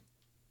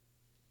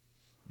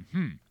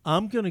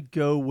 I'm going to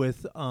go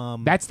with...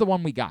 That's the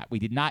one we got. We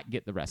did not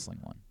get the wrestling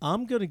one.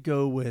 I'm going to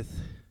go with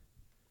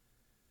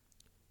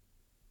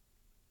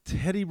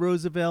Teddy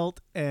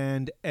Roosevelt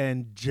and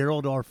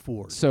Gerald R.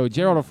 Ford. So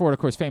Gerald R. Ford, of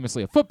course,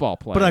 famously a football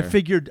player. But I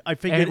figured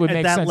it would at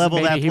make that sense level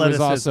of maybe he was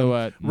athleticism,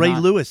 also Ray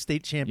Lewis,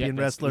 state champion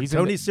wrestler.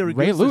 Tony Siragusa.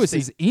 Ray Lewis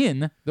is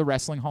in the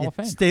Wrestling Hall of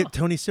Fame.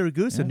 Tony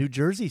Siragusa, New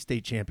Jersey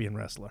state champion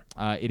wrestler.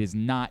 It is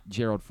not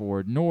Gerald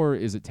Ford, nor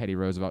is it Teddy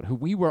Roosevelt, who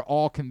we were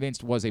all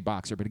convinced was a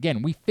boxer. But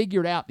again, we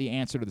figured out the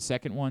answer to the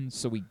second one,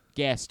 so we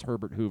guessed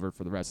Herbert Hoover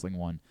for the wrestling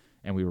one,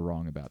 and we were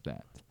wrong about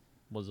that.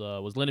 Was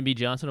Lyndon B.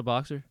 Johnson a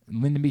boxer?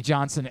 Lyndon B.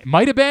 Johnson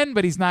might have been,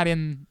 but he's not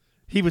in.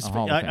 He was.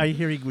 I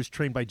hear he was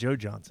trained by Joe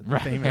Johnson.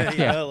 Right. Famous,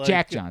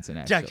 Jack Johnson.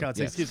 Actually. Jack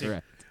Johnson. Yes, excuse me.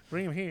 correct.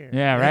 Bring him here.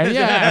 Yeah. Right.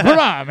 Yeah. Put him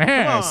on,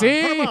 man. Come on,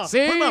 See. put him up,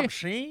 See. Put him up,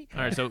 see.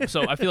 All right.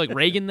 So I feel like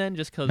Reagan then,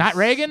 just because. Not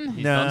Reagan.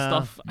 He's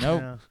done stuff.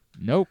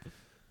 Nope.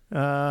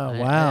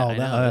 Wow. I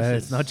know,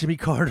 it's not Jimmy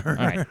Carter.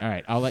 All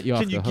right. I'll let you off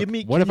Can the you hook. give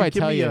me? What can if you I give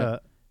tell me you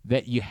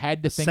that you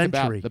had to think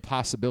about century? the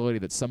possibility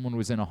that someone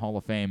was in a Hall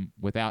of Fame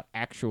without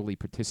actually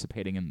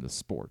participating in the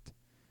sport?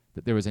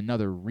 That there was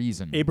another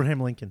reason. Abraham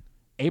Lincoln.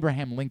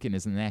 Abraham Lincoln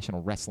is in the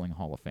National Wrestling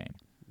Hall of Fame.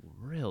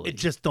 Really? It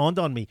just dawned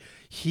on me.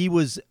 He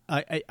was.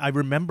 I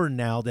remember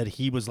now that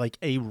he was like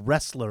a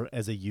wrestler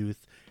as a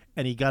youth,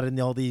 and he got in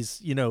all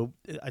these.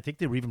 I think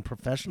they were even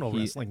professional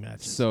wrestling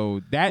matches.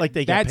 So that like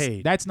they got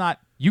paid. That's not.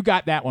 You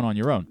got that one on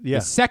your own. Yeah.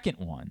 The second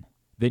one,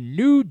 the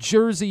New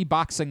Jersey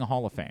Boxing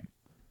Hall of Fame.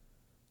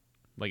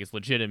 Like it's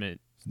legitimate.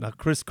 It's not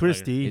Chris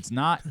Christie. It's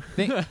not.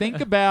 Think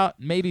about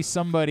maybe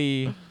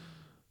somebody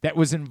that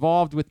was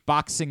involved with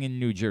boxing in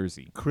New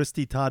Jersey.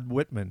 Christy Todd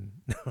Whitman.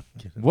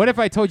 What if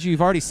I told you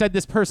you've already said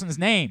this person's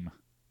name?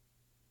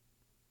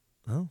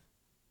 Oh.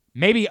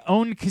 Maybe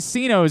owned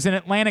casinos in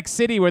Atlantic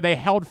City where they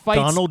held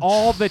fights Donald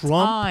all the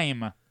Trump?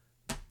 time.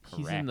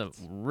 He's in the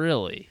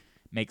really.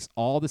 Makes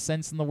all the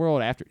sense in the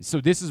world after.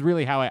 So this is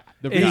really how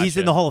he's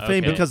in the Hall of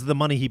Fame Okay. because of the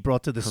money he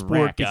brought to the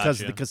sport,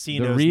 because of the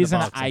casinos. The reason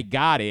and the boxing. I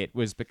got it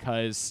was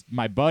because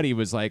my buddy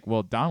was like,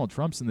 well, Donald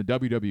Trump's in the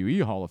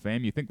WWE Hall of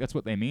Fame. You think that's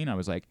what they mean? I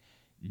was like,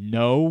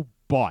 no,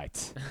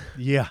 but.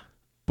 Yeah.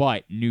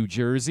 But New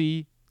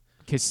Jersey,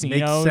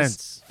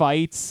 casinos,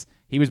 fights.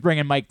 He was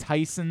bringing Mike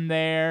Tyson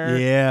there.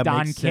 Yeah,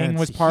 Don makes King sense.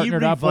 was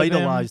partnered up with him. He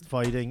revitalized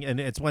fighting, and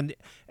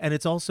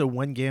it's also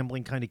when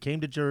gambling kind of came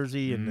to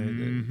Jersey, and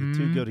the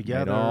two go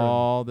together. Made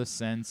all the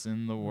sense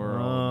in the world.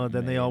 Oh,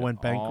 then they all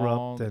went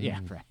bankrupt. And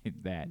yeah, right.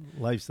 That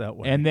life's that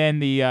way. And then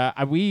we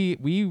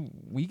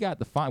got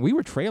the final. We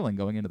were trailing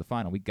going into the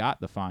final. We got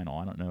the final.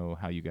 I don't know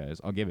how you guys.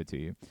 I'll give it to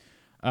you.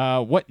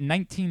 What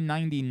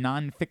 1990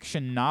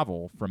 nonfiction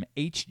novel from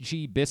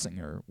H.G.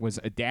 Bissinger was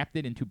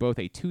adapted into both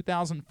a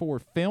 2004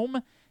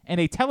 film and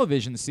a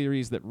television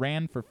series that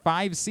ran for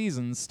 5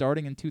 seasons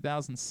starting in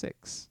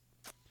 2006?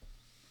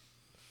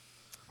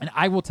 And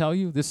I will tell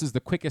you, this is the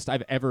quickest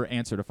I've ever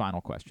answered a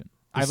final question.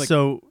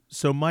 So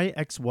my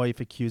ex-wife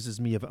accuses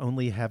me of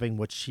only having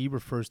what she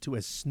refers to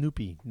as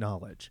Snoopy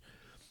knowledge.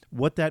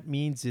 What that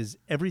means is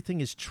everything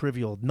is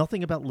trivial.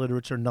 Nothing about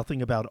literature,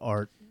 nothing about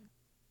art.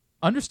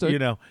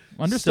 Understood.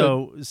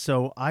 Understood.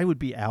 So I would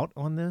be out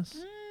on this.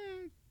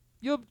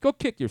 You'll go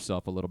kick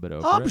yourself a little bit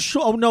over I'm it.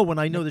 sure. Oh no, when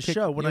I know the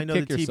show, when I know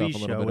the TV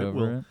show,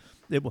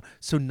 it will.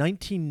 So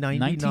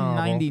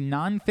 1990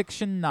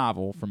 nonfiction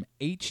novel from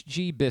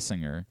H.G.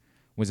 Bissinger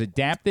was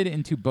adapted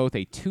into both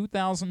a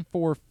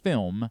 2004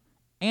 film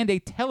and a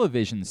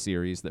television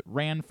series that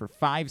ran for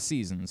 5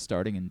 seasons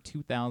starting in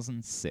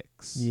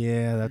 2006.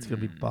 Yeah, that's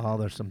going to be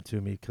bothersome to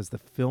me because the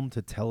film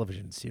to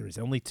television series,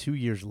 only 2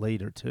 years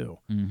later, too.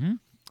 Mm-hmm.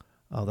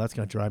 Oh, that's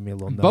going to drive me a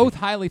little nuts. Both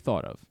highly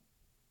thought of.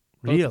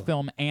 Both Really? the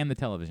film and the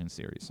television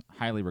series.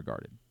 Highly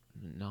regarded.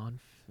 Not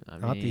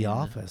The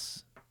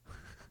Office.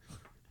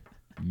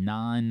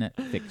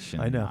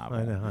 Non-fiction novel.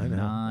 I know.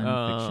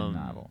 Non-fiction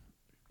novel.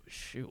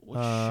 Shoot, what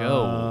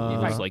show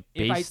was like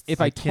based? If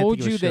I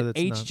told you that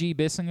H.G.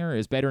 Bissinger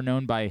is better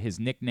known by his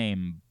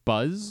nickname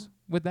Buzz,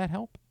 would that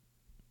help?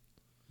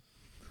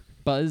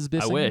 Buzz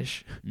Bissinger? I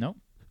wish. Nope.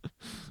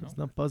 It's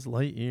not Buzz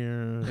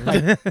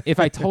Lightyear. If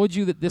I told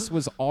you that this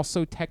was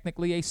also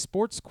technically a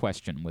sports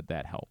question, would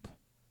that help?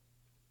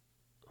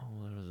 Oh,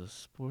 there was a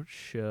sports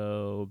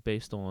show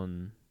based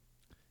on.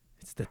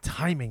 It's the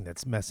timing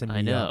that's messing me up.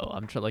 I know.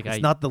 I'm trying.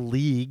 It's not the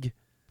league.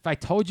 If I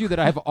told you that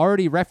I've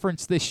already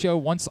referenced this show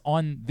once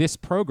on this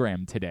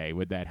program today,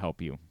 would that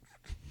help you?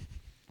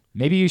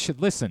 Maybe you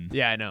should listen.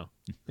 Yeah, I know.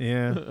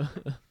 Yeah.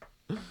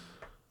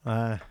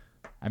 I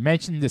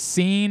mentioned the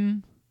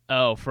scene.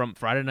 Oh, from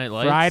Friday Night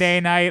Lights? Friday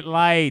Night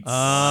Lights.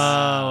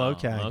 Oh,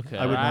 okay. Okay.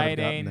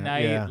 Friday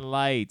Night Yeah.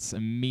 Lights.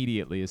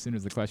 Immediately, as soon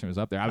as the question was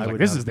up there, I was I like,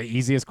 would this not is the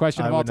easiest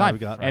question I of all would not time. have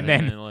gotten And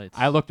Friday then Night Lights.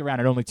 I looked around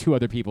and only 2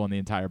 other people in the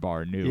entire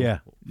bar knew Yeah.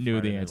 the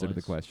Friday answer Night to the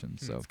Lights. question.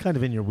 So It's kind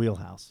of in your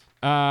wheelhouse.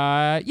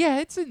 yeah,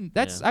 it's in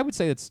that's Yeah. I would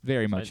say that's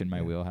very much in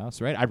my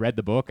wheelhouse, right? I read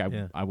the book,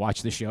 Yeah. I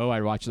watched the show,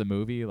 I watched the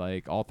movie,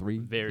 like all 3.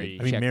 Very-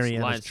 I mean, checks.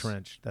 Mariana's Lines.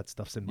 Trench. That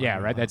stuff's in my Yeah, right.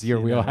 wheelhouse, That's your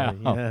you know, wheelhouse.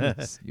 Yeah.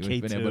 You would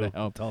have been able to K2,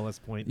 help.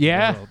 tallest point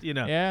Yeah, in the world. You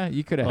know. yeah.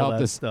 You could have all helped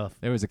that us. stuff.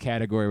 There was a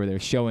category where they're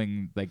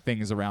showing like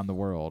things around the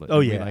world. Oh,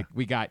 and yeah.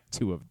 we got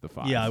 2 of the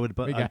 5. Yeah, I would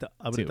We got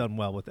have 2. done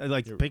well with it.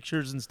 Like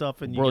pictures and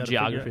stuff and you World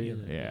gotta figure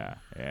geography. out-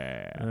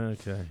 Yeah.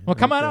 Okay. Well,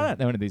 come okay. on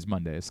one of these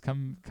Mondays.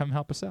 Come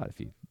help us out if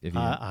you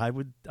I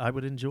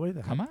would enjoy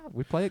that. come out.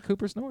 We play at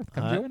Cooper's North.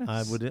 Come join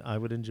us. I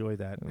would enjoy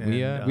that.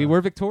 We And, we were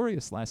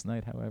victorious last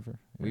night. However,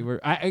 we were.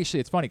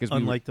 Actually, it's funny because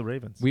unlike the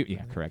Ravens.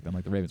 Correct.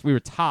 Unlike the Ravens, we were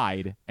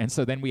tied, and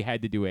so then we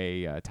had to do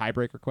a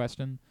tiebreaker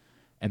question,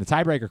 and the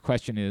tiebreaker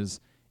question is: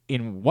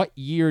 in what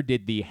year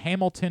did the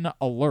Hamilton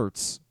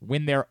Alerts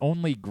win their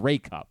only Grey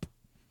Cup?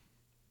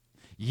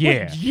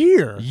 Yeah. What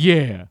year?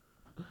 Yeah.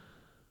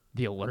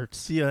 The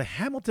Alerts. The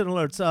Hamilton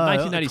Alerts.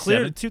 1997.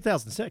 Cleared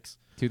 2006.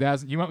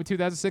 2000. You went with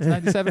 2006,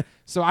 97.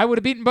 So I would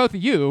have beaten both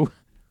of you.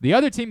 The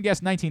other team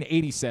guessed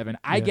 1987.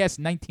 I guessed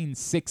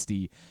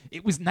 1960.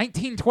 It was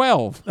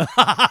 1912.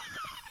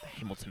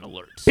 Hamilton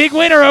Alerts. Big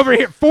winner over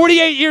here.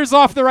 48 years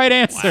off the right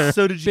answer. Wow.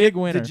 So did you Big get,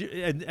 winner. Did you,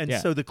 and Yeah.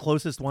 so the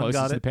closest one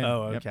Closest got to the it. pin.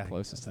 Oh, Yep, okay.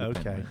 closest to the pin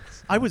okay.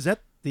 wins. I was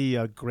at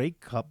the Grey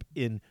Cup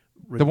in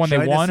The one they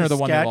Regina, won or the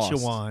one they lost?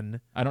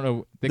 Saskatchewan. I don't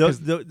know.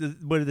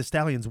 Where the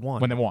Stallions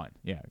won. When they won,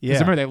 yeah. Because Yeah.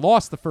 remember, they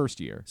lost the first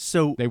year.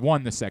 So they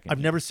won the second I've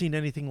year. never seen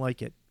anything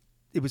like it.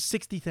 It was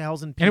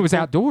 60,000 people. And it was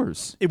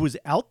outdoors. It was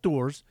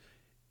outdoors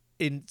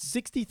in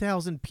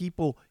 60,000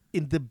 people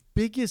in the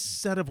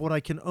biggest set of what I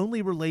can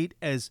only relate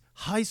as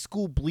high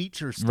school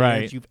bleacher stands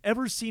Right. you've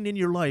ever seen in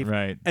your life.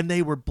 Right. And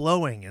they were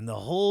blowing, and the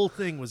whole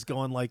thing was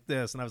going like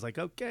this. And I was like,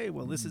 okay,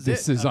 well, this is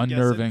This it. is I'm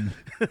guessing. unnerving.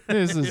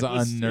 This is It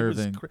was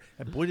unnerving.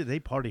 and boy, did they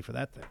party for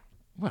that thing.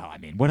 Well, I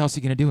mean, what else are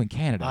you going to do in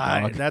Canada,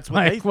 dog? That's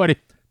what Like, they.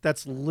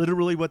 That's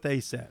literally what they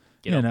said.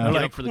 Get up, know.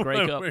 get up for the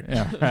Grey Cup.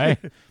 Yeah, right?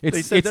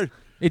 They said they're-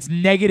 It's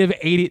negative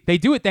 80. They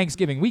do it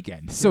Thanksgiving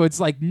weekend, so it's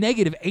like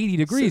negative 80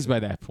 degrees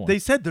by that point. They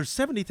said there's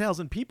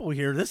 70,000 people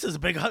here. This is a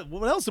big.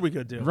 What else are we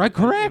gonna do? Right,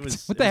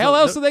 correct. What the hell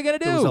else are they gonna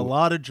There was do? a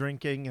lot of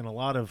drinking and a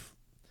lot of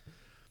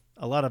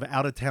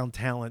out of town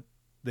talent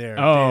there.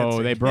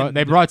 Oh, dancing.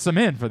 they brought some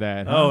in for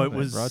that. Oh, huh? it They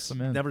was brought some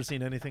in. never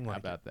seen anything like How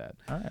about that?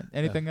 All right.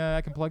 Anything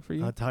I can plug for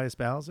you? Tyus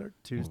Bowser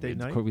Tuesday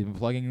night. We've been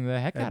plugging the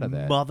heck out of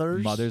that.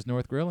 Mother's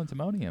North Grill in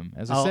Timonium.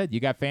 As I said, you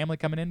got family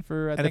coming in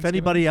for and if Thanksgiving?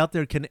 anybody out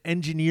there can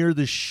engineer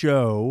the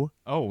show,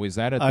 oh, is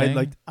that a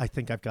thing? I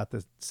think I've got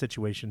the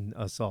situation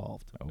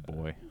solved. Oh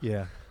boy.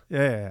 Yeah.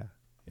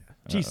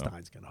 G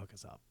Stein's gonna hook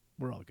us up.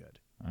 We're all good.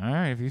 All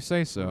right, if you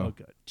say so. We're all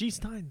good. G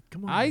Stein,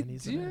 come on. I man.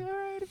 He's the man. all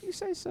right, if you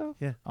say so.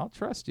 Yeah. I'll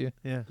trust you.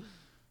 Yeah.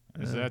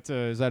 Is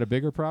that a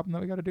bigger problem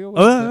that we got to deal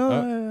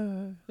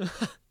with?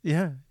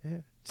 Yeah.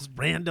 Just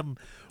random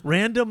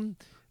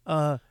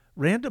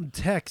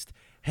text.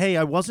 Hey,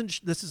 I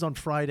wasn't. This is on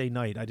Friday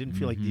night. I didn't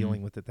feel like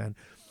dealing with it then.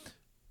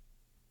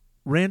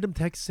 Random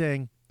text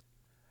saying,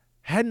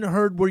 "Hadn't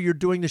heard where you're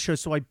doing the show,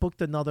 so I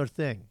booked another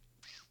thing."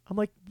 I'm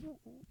like,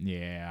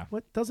 yeah.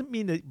 what doesn't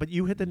mean that? But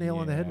you hit the nail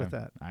on the head with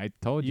that. I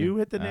told you. You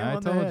hit the nail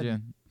on the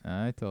head.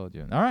 I told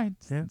you. All right.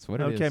 Yeah. That's what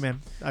it is. Okay, man.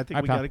 I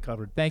think we got it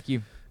covered. Thank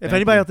you. If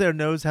anybody out there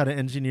knows how to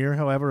engineer,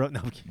 however,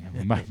 no, I'm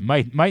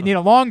kidding. might need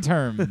a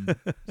long-term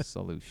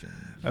solution.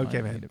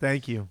 Okay, man.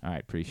 Thank you. All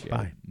right, appreciate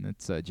Bye. it.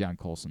 That's John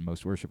Colson,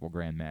 most worshipful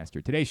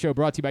Grandmaster. Today's show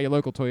brought to you by your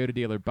local Toyota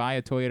dealer,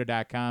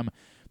 buyatoyota.com.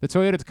 The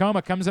Toyota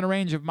Tacoma comes in a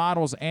range of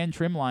models and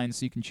trim lines,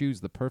 so you can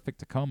choose the perfect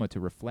Tacoma to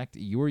reflect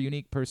your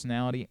unique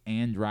personality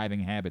and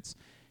driving habits.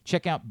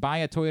 Check out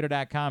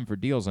buyatoyota.com for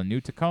deals on new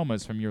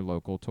Tacomas from your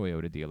local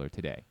Toyota dealer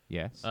today.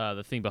 Yes?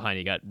 The thing behind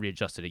you got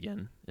readjusted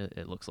again,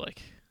 it looks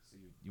like.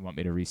 You want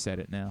me to reset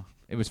it now?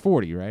 It was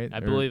 40, right?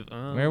 I believe.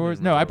 Where was?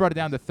 No, I brought it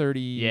down to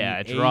 30. Yeah,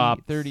 it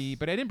dropped 30,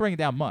 but I didn't bring it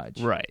down much.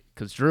 Right,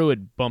 because Drew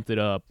had bumped it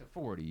up to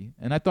 40,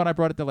 and I thought I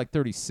brought it to like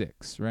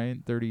 36, right?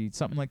 30,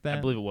 something like that.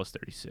 I believe it was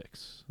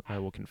 36. I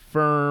will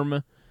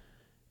confirm.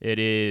 It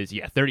is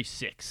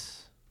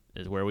 36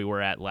 is where we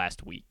were at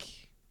last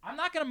week. I'm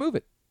not gonna move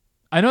it.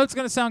 I know it's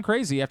going to sound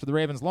crazy after the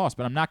Ravens lost,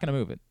 but I'm not going to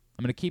move it.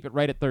 I'm going to keep it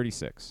right at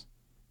 36.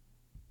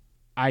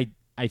 I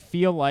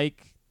feel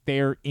like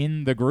they're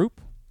in the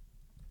group.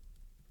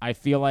 I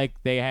feel like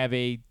they have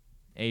a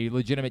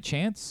legitimate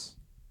chance.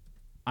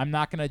 I'm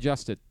not going to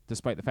adjust it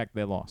despite the fact that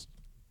they lost.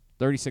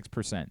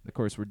 36%. Of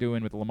course, we're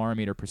doing with the Lamar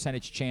meter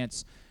percentage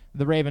chance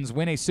the Ravens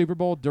win a Super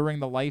Bowl during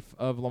the life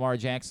of Lamar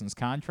Jackson's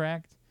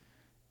contract.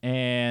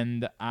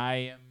 And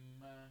I'm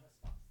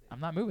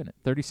not moving it.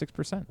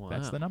 36%. Wow.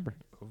 That's the number.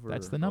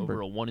 That's the number.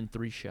 Over a 1 in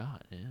 3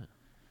 shot.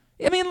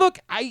 Yeah. I mean, look,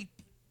 I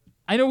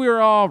know we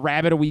were all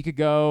rabid a week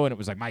ago, and it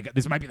was like, my God,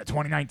 this might be the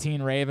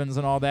 2019 Ravens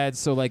and all that.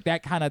 So, like,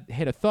 that kind of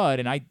hit a thud,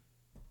 and I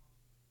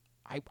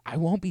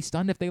won't be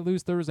stunned if they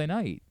lose Thursday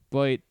night.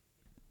 But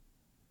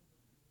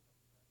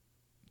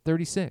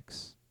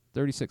 36.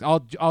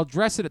 I'll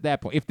address it at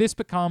that point. If this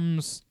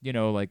becomes, then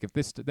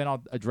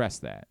I'll address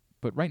that.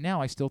 But right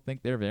now, I still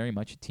think they're very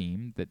much a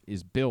team that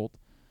is built.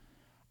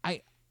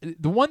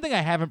 The one thing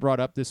I haven't brought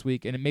up this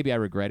week, and maybe I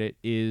regret it,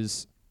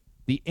 is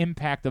the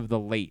impact of the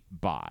late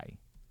bye.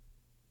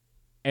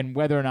 And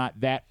whether or not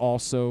that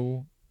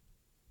also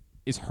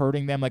is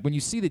hurting them. Like when you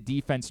see the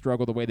defense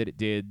struggle the way that it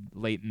did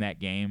late in that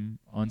game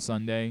on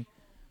Sunday.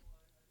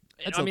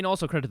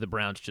 Also credit to the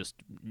Browns just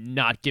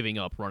not giving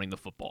up running the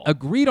football.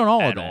 Agreed on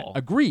all of that. All.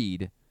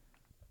 Agreed.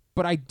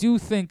 But I do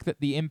think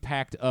that the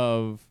impact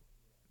of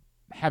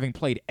having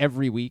played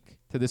every week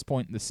to this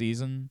point in the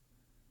season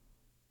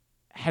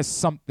has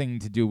something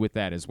to do with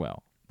that as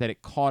well. That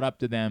it caught up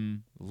to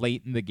them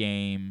late in the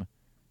game.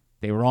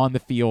 They were on the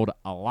field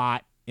a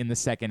lot in the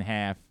second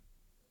half.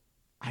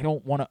 I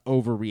don't want to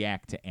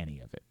overreact to any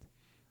of it.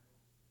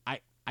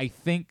 I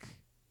think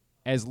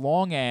as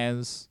long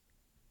as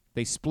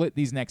they split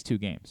these next 2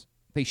 games,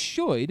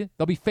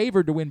 they'll be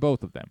favored to win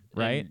both of them,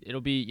 right? And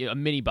it'll be a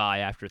mini bye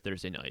after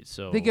Thursday night.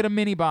 So they get a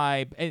mini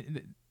bye.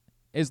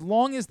 As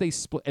long as they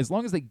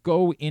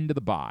go into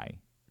the bye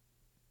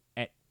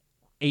at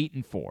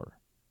 8-4,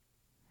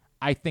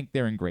 I think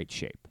they're in great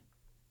shape,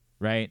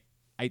 right?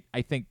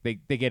 I think they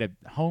get a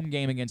home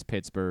game against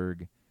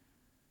Pittsburgh.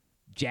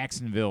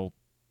 Jacksonville,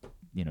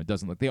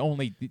 doesn't look. They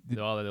only. They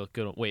look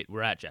good. Wait,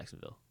 we're at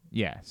Jacksonville.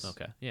 Yes.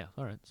 Okay. Yeah.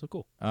 All right. So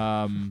cool.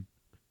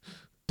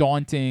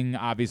 Daunting,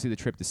 obviously, the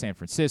trip to San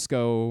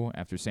Francisco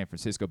after San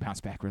Francisco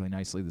bounced back really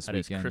nicely this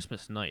weekend. That is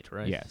Christmas night,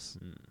 right? Yes.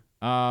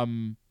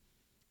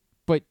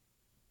 But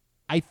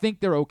I think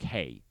they're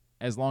okay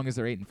as long as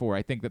they're 8-4.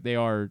 I think that they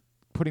are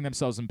putting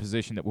themselves in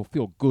position that will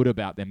feel good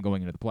about them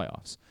going into the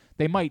playoffs.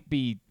 They might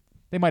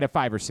have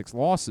 5 or 6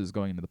 losses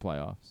going into the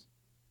playoffs.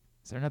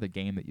 Is there another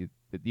game that you'd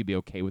be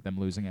okay with them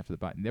losing after the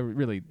bye? They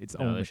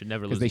should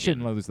never lose. Because they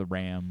shouldn't lose the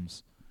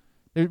Rams.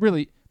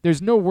 There's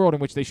no world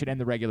in which they should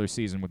end the regular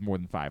season with more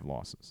than 5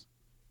 losses.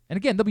 And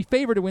again, they'll be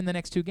favored to win the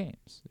next 2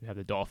 games. They have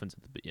the Dolphins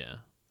at the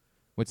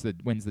When's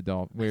the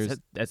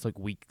Dolphins? That's like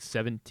week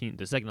 17,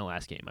 the second to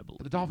last game, I believe.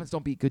 But the Dolphins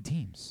don't beat good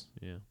teams.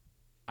 Yeah.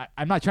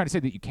 I'm not trying to say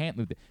that you can't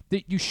lose.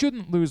 You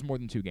shouldn't lose more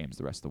than 2 games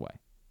the rest of the way.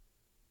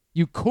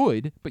 You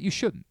could, but you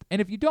shouldn't.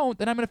 And if you don't,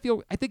 then I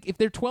think if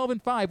they're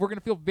 12-5, we're going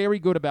to feel very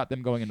good about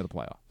them going into the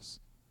playoffs.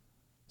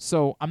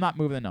 So I'm not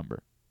moving the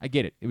number. I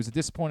get it. It was a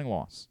disappointing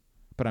loss,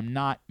 but I'm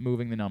not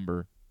moving the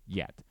number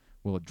yet.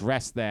 We'll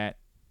address that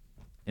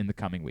in the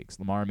coming weeks.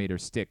 Lamar meter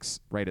sticks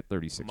right at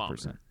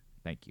 36%.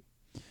 Thank you.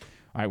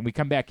 All right, when we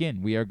come back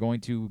in, we are going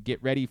to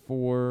get ready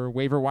for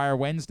Waive-Wire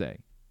Wednesday.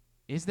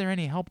 Is there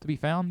any help to be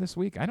found this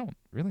week? I don't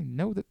really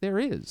know that there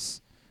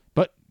is.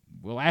 But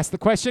we'll ask the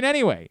question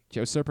anyway.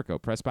 Joe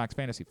Serpico, PressBox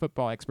Fantasy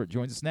Football expert,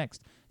 joins us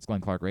next. It's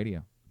Glenn Clark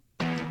Radio.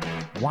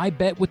 Why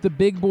bet with the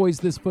big boys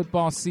this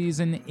football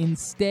season?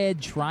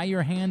 Instead, try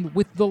your hand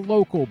with the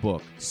local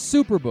book,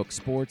 Superbook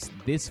Sports,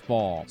 this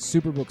fall.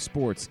 Superbook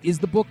Sports is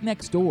the book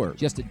next door.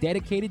 Just a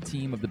dedicated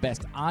team of the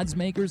best odds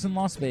makers in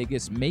Las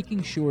Vegas,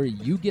 making sure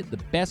you get the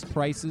best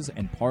prices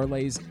and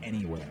parlays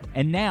anywhere.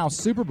 And now,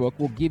 Superbook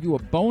will give you a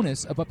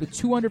bonus of up to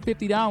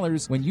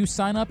 $250 when you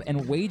sign up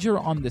and wager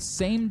on the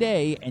same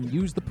day and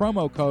use the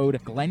promo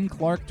code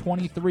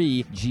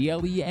GlennClark23,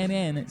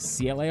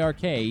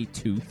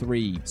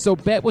 GLENNCLARK23. So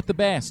bet with the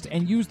best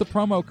and use the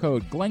promo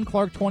code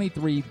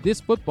GlennClark23 this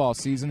football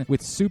season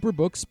with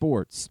Superbook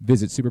Sports.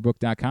 Visit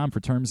superbook.com for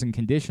terms and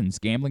conditions.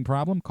 Gambling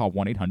problem? Call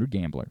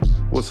 1-800-GAMBLER.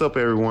 What's up,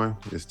 everyone?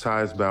 It's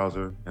Tyus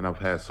Bowser, and I've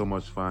had so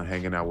much fun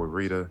hanging out with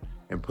Rita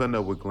and putting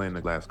up with Glenn the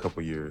last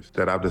couple years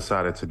that I've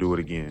decided to do it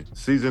again.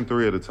 Season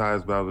 3 of the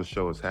Tyus Bowser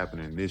Show is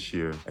happening this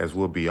year, as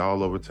we'll be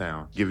all over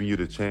town, giving you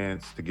the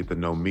chance to get to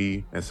know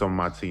me and some of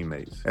my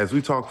teammates. As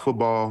we talk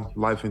football,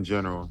 life in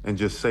general, and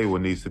just say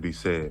what needs to be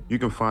said. You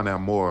can find out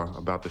more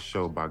about the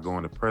show by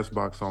going to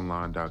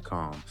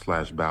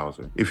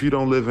PressBoxOnline.com/Bowser. If you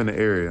don't live in the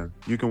area,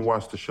 you can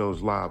watch the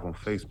shows live on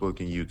Facebook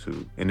and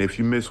YouTube. And if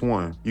you miss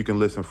one, you can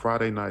listen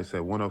Friday nights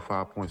at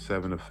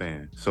 105.7 The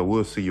Fan. So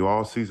we'll see you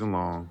all season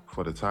long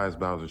for the Tyus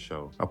Bowser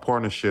Show, a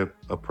partnership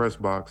of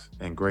PressBox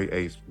and Great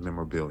Ace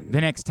Memorabilia.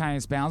 The next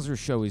Tyus Bowser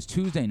Show is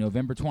Tuesday,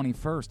 November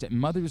 21st at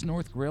Mother's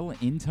North Grill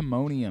in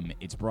Timonium.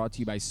 It's brought to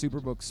you by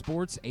Superbook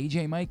Sports,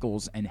 AJ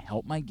Michaels, and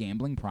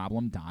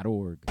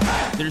HelpMyGamblingProblem.org.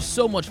 There's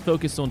so much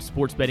focus on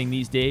sports betting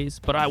these days,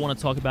 but I want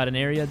to talk about an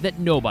area that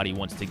nobody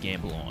wants to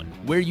gamble on,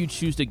 where you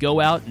choose to go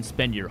out and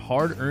spend your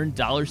hard-earned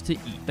dollars to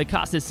eat. The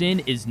Costas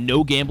Inn is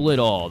no gamble at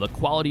all. The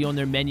quality on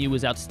their menu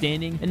is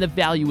outstanding, and the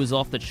value is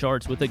off the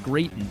charts with a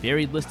great and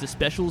varied list of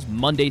specials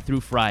Monday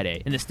through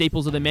Friday. And the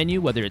staples of the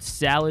menu, whether it's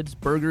salads,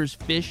 burgers,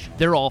 fish,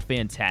 they're all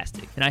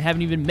fantastic. And I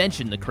haven't even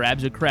mentioned the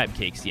crabs or crab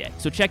cakes yet.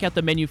 So check out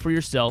the menu for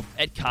yourself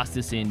at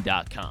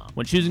CostasInn.com.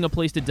 When choosing a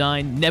place to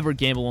dine, never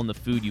gamble on the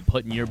food you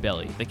put in your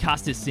belly. The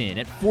Costas Inn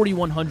at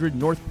 4100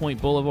 North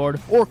Point Boulevard,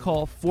 or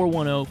call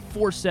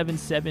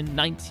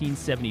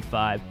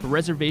 410-477-1975 for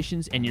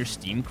reservations and your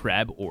steamed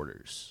crab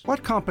orders.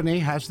 What company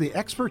has the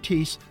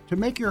expertise to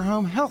make your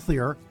home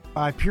healthier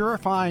by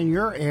purifying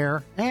your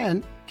air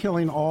and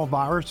killing all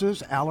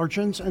viruses,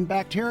 allergens, and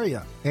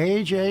bacteria?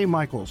 AJ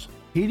Michaels,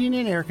 Heating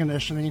and Air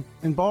Conditioning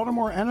in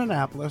Baltimore and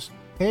Annapolis,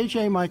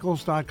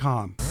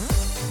 ajmichaels.com.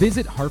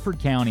 Visit Harford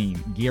County.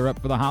 Gear up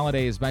for the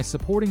holidays by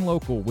supporting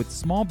local with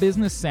Small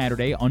Business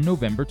Saturday on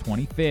November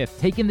 25th.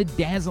 Take in the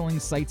dazzling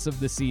sights of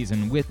the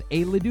season with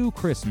a Ladue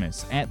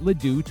Christmas at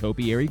Ladue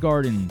Topiary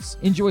Gardens.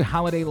 Enjoy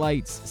holiday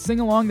lights, sing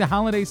along to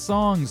holiday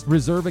songs,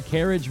 reserve a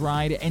carriage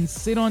ride, and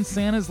sit on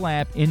Santa's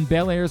lap in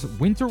Bel Air's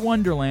Winter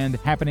Wonderland,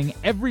 happening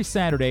every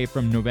Saturday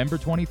from November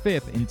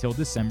 25th until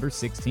December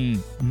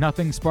 16th.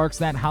 Nothing sparks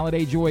that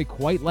holiday joy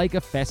quite like a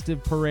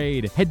festive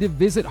parade. Head to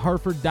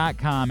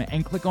visitharford.com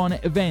and click on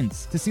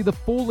Events to see the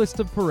full list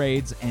of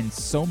parades and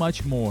so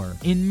much more.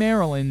 In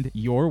Maryland,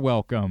 you're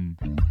welcome.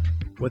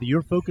 Whether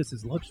your focus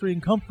is luxury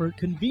and comfort,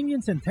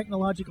 convenience and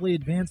technologically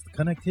advanced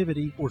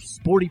connectivity, or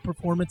sporty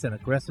performance and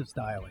aggressive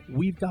styling,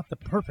 we've got the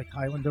perfect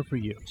Highlander for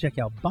you. Check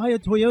out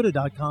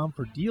buyatoyota.com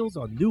for deals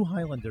on new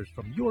Highlanders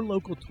from your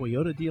local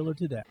Toyota dealer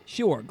today.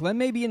 Sure, Glenn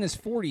may be in his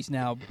 40s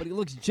now, but he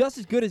looks just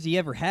as good as he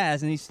ever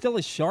has, and he's still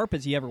as sharp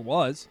as he ever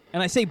was.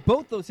 And I say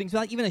both those things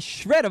without even a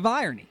shred of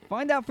irony.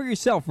 Find out for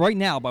yourself right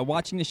now by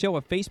watching the show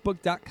at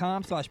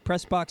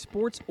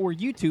facebook.com/PressBoxSports or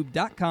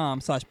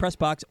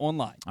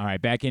youtube.com/PressBoxOnline. All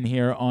right, back in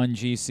here on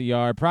GCR.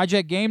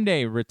 Project Game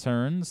Day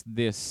returns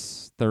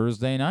this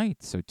Thursday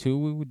night. So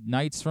 2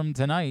 nights from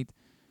tonight,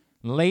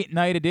 late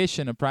night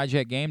edition of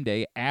Project Game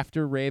Day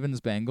after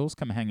Ravens-Bengals.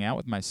 Come hang out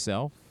with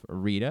myself,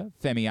 Rita,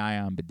 Femi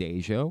Ion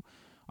Badejo,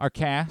 our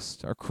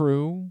cast, our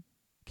crew,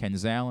 Ken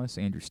Zales,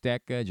 Andrew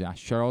Stecca,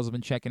 Josh Charles have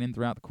been checking in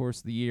throughout the course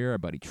of the year. Our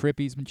buddy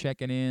Trippy's been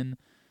checking in.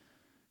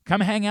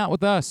 Come hang out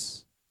with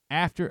us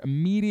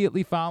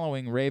immediately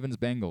following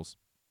Ravens-Bengals.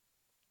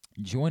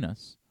 Join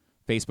us,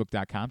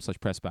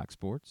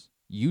 facebook.com/PressBoxSports,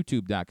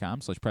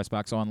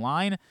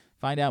 youtube.com/PressBoxOnline.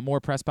 Find out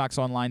more,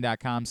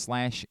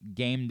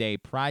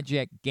 PressBoxOnline.com/GameDay.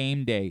 Project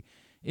Game Day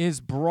is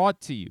brought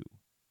to you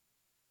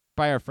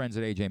by our friends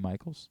at AJ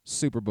Michaels,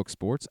 Superbook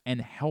Sports,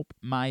 and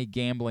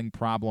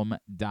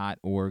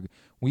HelpMyGamblingProblem.org.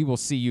 We will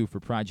see you for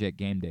Project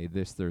Game Day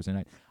this Thursday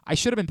night. I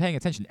should have been paying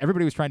attention.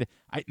 Everybody was trying to...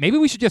 maybe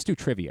we should just do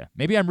trivia.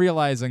 Maybe I'm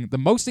realizing the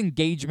most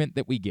engagement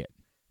that we get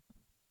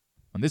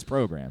on this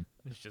program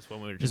It's just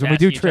when we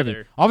do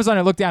trivia. All of a sudden,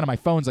 I look down and my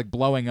phone's like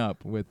blowing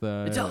up with.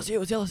 It's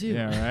LSU. It's LSU.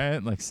 Yeah,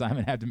 right. Like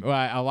Simon Abdum.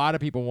 Well, a lot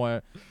of people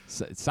want.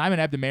 Simon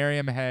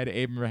Abdumariam had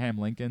Abraham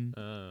Lincoln.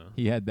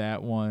 He had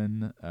that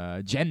one.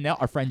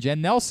 Our friend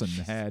Jen Nelson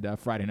had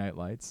Friday Night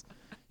Lights.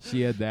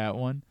 She had that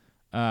one.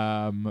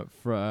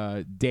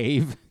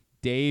 Dave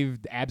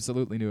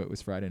absolutely knew it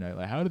was Friday Night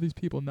Lights. How do these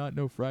people not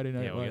know Friday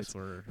Night Lights?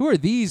 Who are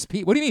these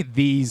people? What do you mean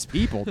these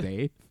people,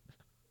 Dave?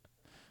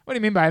 What do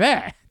you mean by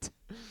that?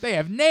 They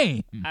have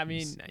names. I've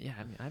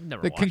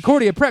never. The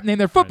Concordia Prep named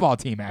their football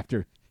team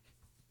after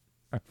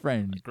our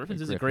friend.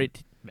 Griffins is a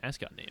great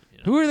mascot name. You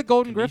know? Who are the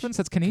Golden Griffins?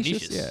 That's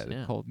Canisius. Canisius,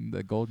 Yeah,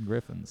 the Golden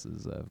Griffins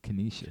is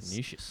Canisius.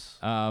 Canisius.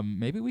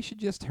 Maybe we should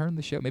just turn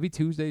the show. Maybe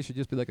Tuesday should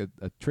just be like a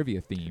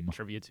trivia theme.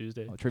 Trivia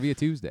Tuesday. Trivia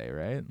Tuesday,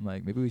 right?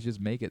 Like maybe we should just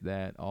make it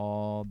that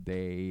all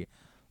day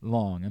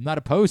long. I'm not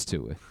opposed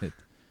to it.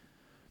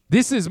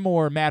 This is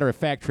more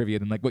matter-of-fact trivia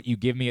than like what you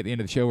give me at the end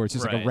of the show where it's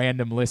just like a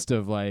random list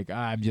of like,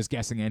 I'm just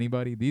guessing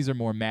anybody. These are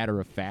more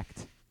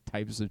matter-of-fact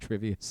types of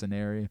trivia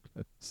scenarios.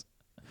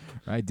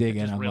 Right? Dig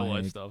in on real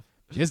life stuff.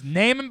 Just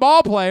naming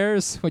ball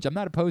players, which I'm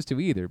not opposed to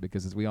either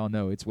because as we all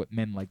know, it's what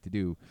men like to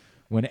do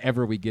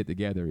whenever we get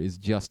together is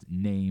just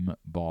name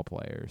ball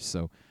players.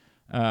 So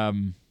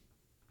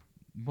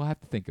we'll have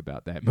to think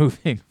about that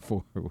moving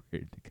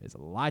forward because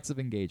lots of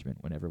engagement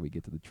whenever we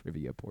get to the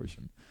trivia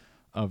portion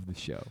of the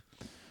show.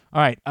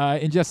 All right,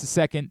 in just a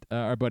second,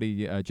 our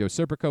buddy Joe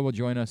Serpico will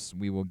join us.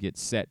 We will get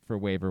set for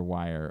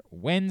Waive-Wire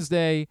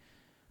Wednesday.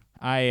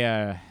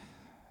 I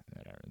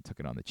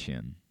took it on the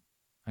chin.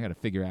 I got to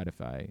figure out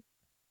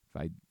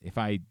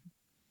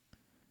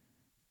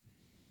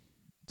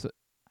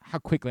how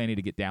quickly I need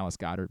to get Dallas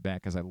Goedert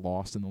back because I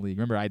lost in the league.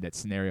 Remember, I had that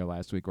scenario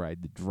last week where I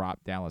had to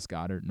drop Dallas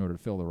Goedert in order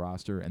to fill the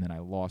roster, and then I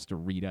lost to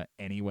Rita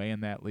anyway in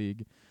that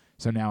league.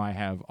 So now I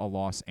have a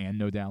loss and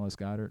no Dallas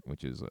Goedert,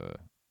 which is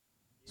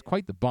it's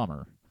quite the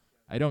bummer.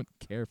 I don't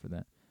care for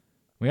that.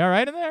 We all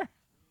right in there?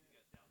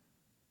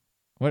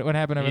 What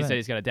happened over there? He said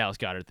he's got a Dallas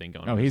Goedert thing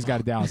going on. Oh, he's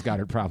got a Dallas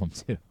Goedert problem,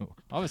 too.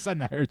 All of a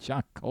sudden, I heard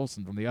John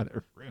Colson from the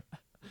other room.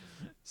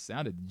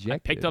 Sounded dejected. I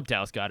picked up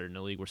Dallas Goedert in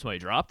a league where somebody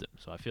dropped him,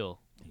 so I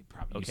feel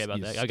okay about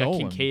that. I got stole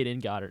Kincaid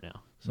and Goddard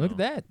now. So. Look at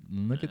that.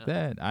 Look at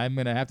that. I'm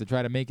going to have to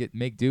try to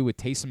make do with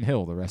Taysom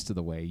Hill the rest of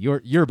the way. Your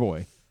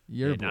boy.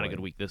 Your boy. Not a good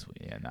week this week.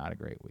 Yeah, not a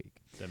great week.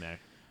 Doesn't matter.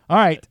 All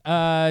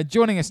right.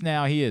 Joining us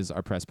now, he is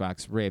our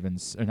PressBox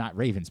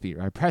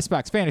our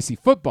PressBox fantasy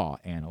football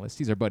analyst.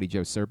 He's our buddy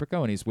Joe Serpico,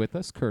 and he's with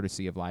us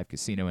courtesy of Live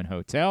Casino and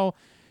Hotel.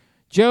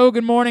 Joe,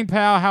 good morning,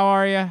 pal. How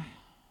are you?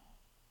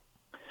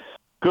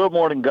 Good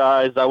morning,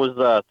 guys. I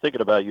was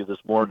thinking about you this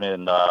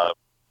morning,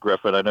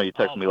 Griffin. I know you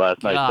texted me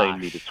last night saying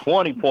you needed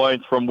 20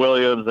 points from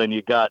Williams, and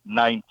you got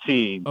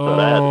 19. So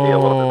that had to be a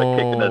little bit of a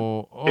kick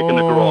in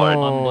the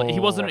groin. He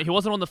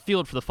wasn't on the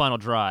field for the final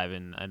drive,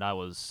 and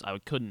I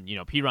couldn't.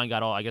 Perine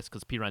got all. I guess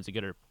because Perine's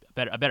a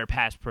better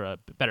pass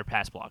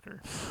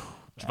blocker.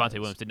 Javonte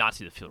Williams did not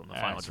see the field on the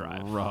final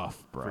drive.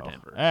 Rough, bro. For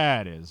Denver.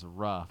 That is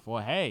rough.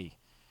 Well, hey.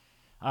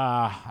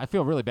 I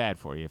feel really bad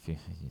for you if you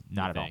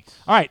not at all.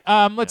 All right,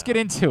 let's get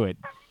into it.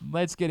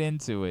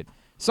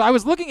 So I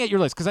was looking at your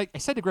list because I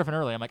said to Griffin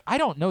earlier, I'm like, I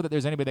don't know that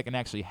there's anybody that can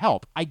actually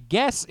help. I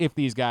guess if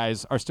these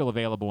guys are still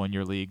available in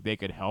your league, they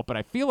could help. But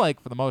I feel like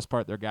for the most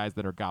part, they're guys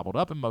that are gobbled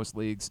up in most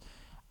leagues.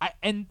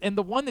 And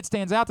the one that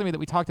stands out to me that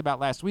we talked about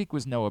last week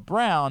was Noah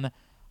Brown.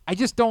 I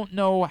just don't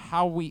know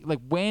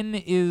when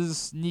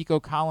is Nico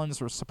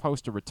Collins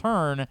supposed to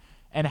return,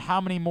 and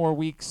how many more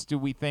weeks do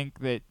we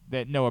think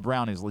that Noah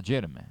Brown is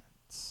legitimate?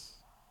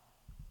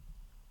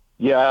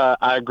 Yeah,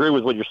 I agree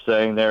with what you're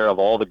saying there. Of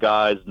all the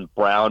guys, and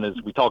Brown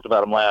we talked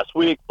about him last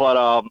week, but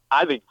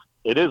I think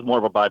it is more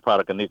of a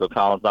byproduct of Nico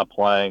Collins not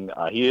playing.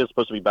 He is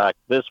supposed to be back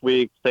this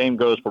week. Same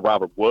goes for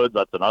Robert Woods.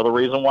 That's another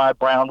reason why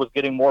Brown was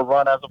getting more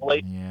run as of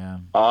late. Yeah.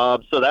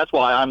 So that's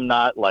why I'm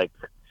not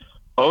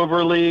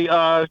overly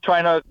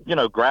trying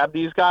to grab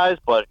these guys,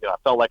 but I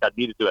felt like I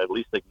needed to at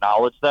least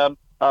acknowledge them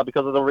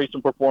because of the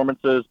recent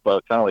performances.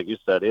 But kind of like you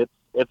said,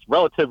 it's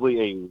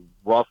relatively a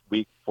rough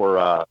week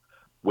for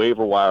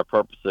waiver wire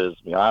purposes.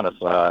 To be honest,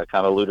 I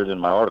kind of alluded in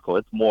my article.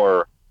 It's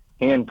more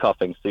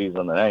handcuffing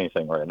season than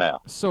anything right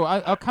now. So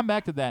I'll come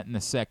back to that in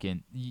a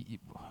second.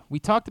 We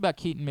talked about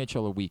Keaton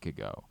Mitchell a week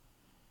ago.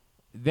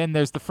 Then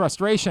there's the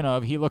frustration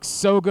of he looks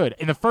so good.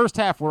 In the first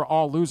half, we're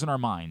all losing our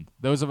mind.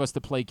 Those of us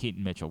that play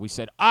Keaton Mitchell. We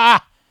said,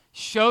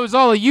 shows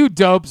all of you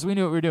dopes. We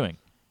knew what we were doing.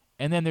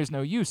 And then there's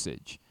no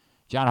usage.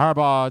 John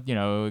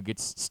Harbaugh,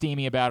 gets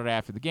steamy about it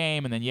after the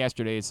game, and then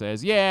yesterday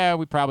says, yeah,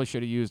 we probably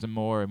should have used him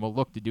more, and we'll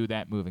look to do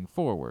that moving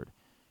forward.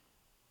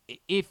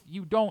 If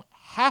you don't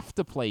have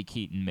to play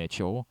Keaton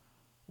Mitchell,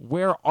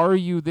 where are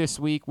you this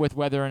week with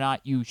whether or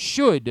not you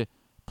should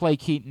play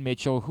Keaton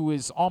Mitchell, who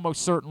is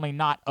almost certainly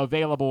not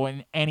available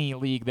in any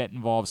league that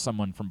involves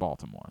someone from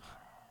Baltimore?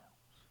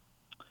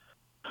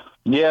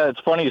 Yeah, it's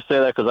funny you say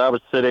that because I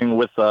was sitting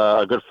with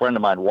a good friend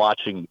of mine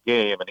watching the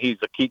game, and he's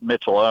a Keaton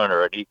Mitchell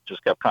owner, and he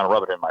just kept kind of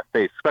rubbing it in my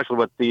face, especially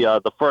with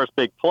the first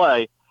big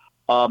play.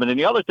 And then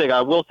the other thing I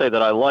will say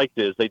that I liked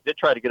is they did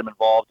try to get him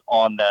involved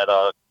on that,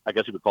 I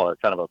guess you would call it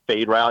kind of a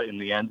fade route in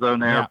the end zone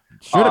there. Yeah,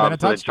 should have been a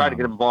touchdown. So they tried to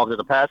get him involved in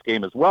the pass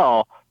game as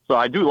well. So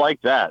I do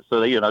like that. So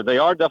they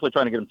are definitely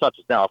trying to get him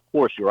touches. Now, of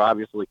course, you're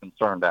obviously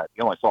concerned that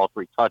he only saw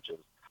 3 touches,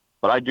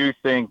 but I do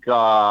think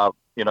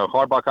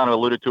Harbaugh kind of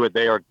alluded to it.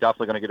 They are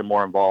definitely going to get him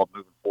more involved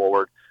moving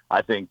forward.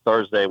 I think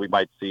Thursday we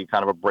might see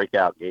kind of a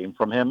breakout game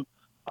from him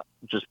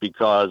just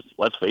because,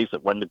 let's face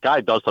it, when the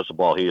guy does touch the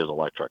ball, he is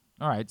electric.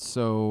 All right,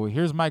 so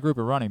here's my group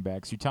of running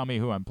backs. You tell me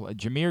who I'm playing.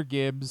 Jahmyr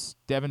Gibbs,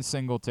 Devin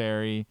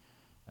Singletary,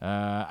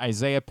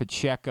 Isaiah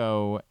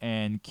Pacheco,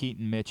 and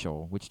Keaton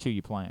Mitchell. Which two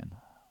you playing?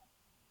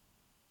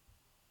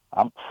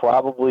 I'm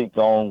probably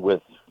going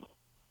with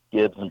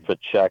Gibbs and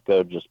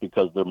Pacheco just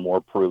because they're more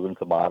proven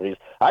commodities.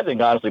 I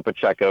think, honestly,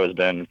 Pacheco has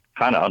been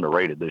kind of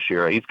underrated this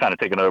year. He's kind of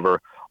taken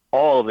over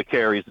all of the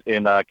carries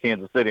in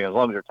Kansas City. As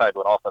long as you're tied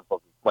to an offense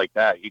like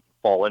that, he can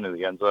fall into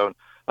the end zone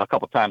a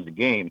couple times a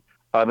game.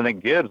 And then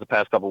Gibbs, the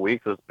past couple of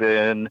weeks, has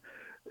been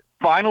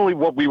finally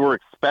what we were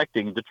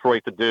expecting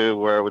Detroit to do,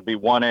 where it would be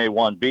 1A,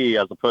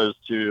 1B, as opposed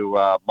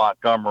to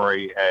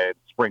Montgomery and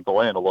sprinkle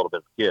in a little bit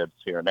of Gibbs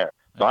here and there.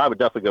 So I would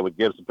definitely go with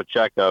Gibbs and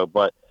Pacheco.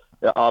 But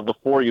of the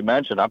 4 you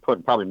mentioned, I'm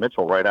putting probably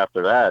Mitchell right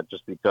after that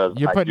just because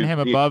you're putting him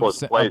above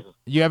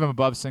you have him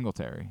above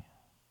Singletary.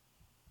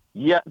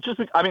 Yeah,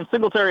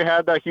 Singletary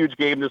had that huge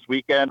game this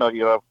weekend,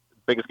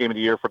 biggest game of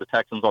the year for the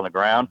Texans on the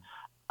ground.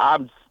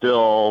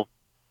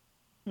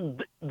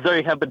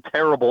 They have been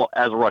terrible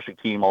as a rushing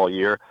team all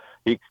year.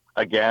 He,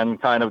 again,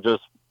 kind of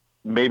just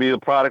maybe the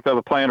product of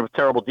a playing of a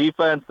terrible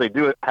defense. They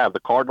do have the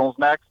Cardinals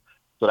next,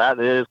 so that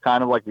is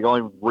kind of like the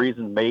only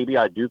reason maybe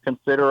I do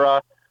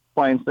consider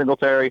playing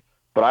Singletary.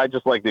 But I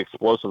just like the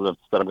explosiveness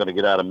that I'm going to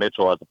get out of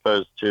Mitchell as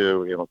opposed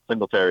to,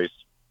 Singletary's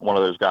one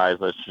of those guys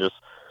that's just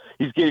 –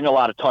 he's getting a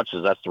lot of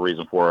touches. That's the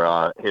reason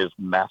for his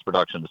mass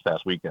production this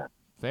past weekend.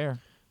 Fair.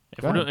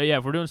 If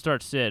we're doing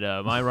start sit,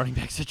 my running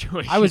back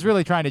situation. I was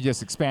really trying to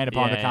just expand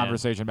upon the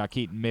conversation about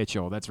Keaton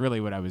Mitchell. That's really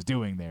what I was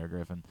doing there,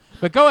 Griffin.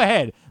 But go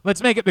ahead.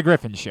 Let's make it the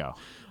Griffin show.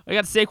 I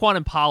got Saquon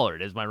and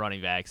Pollard as my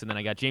running backs, and then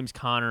I got James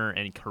Conner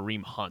and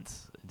Kareem Hunt.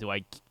 Do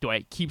I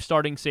keep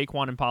starting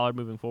Saquon and Pollard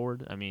moving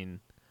forward? I mean,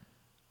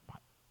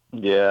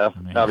 I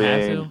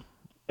mean,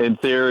 in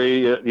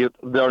theory,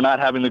 they're not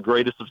having the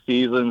greatest of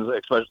seasons.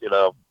 Especially,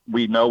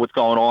 we know what's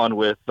going on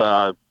with.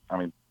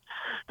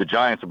 The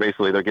Giants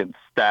they're getting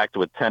stacked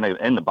with 10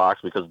 in the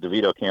box because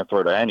DeVito can't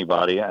throw to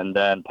anybody, and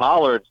then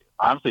Pollard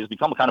honestly has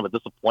become kind of a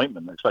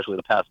disappointment, especially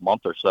the past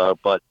month or so.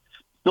 But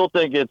still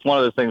think it's one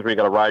of those things where you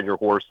got to ride your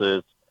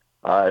horses.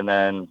 And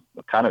then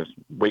kind of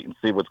wait and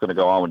see what's going to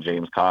go on with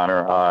James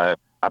Conner.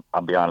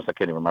 I'll be honest, I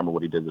can't even remember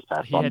what he did this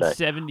past Sunday. He had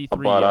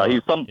 73 but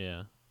he's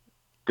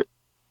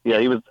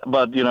he was.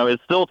 But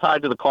it's still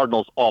tied to the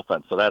Cardinals'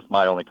 offense, so that's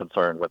my only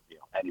concern with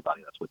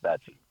anybody that's with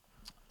that team.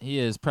 He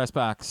is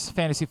PressBox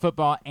fantasy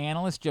football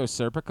analyst Joe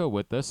Serpico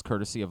with us,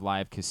 courtesy of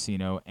Live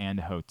Casino and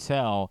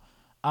Hotel.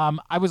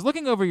 I was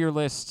looking over your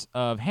list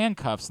of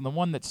handcuffs, and the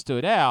one that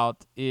stood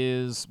out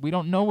is we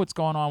don't know what's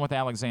going on with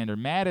Alexander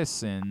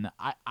Madison.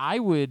 I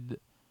would,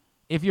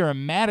 if you're a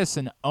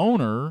Madison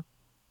owner,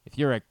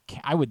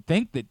 I would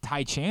think that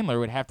Ty Chandler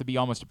would have to be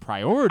almost a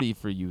priority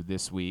for you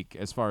this week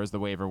as far as the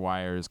waiver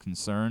wire is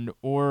concerned.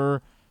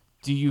 Or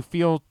do you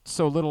feel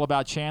so little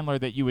about Chandler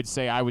that you would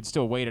say I would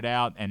still wait it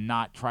out and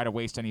not try to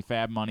waste any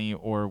fab money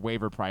or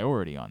waiver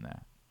priority on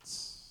that?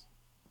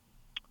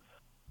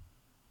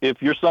 If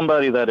you're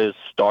somebody that is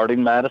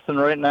starting Madison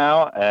right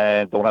now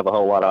and don't have a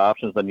whole lot of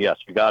options, then yes,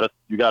 you got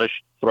to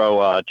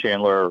throw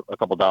Chandler a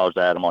couple dollars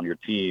at him on your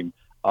team.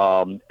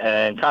 And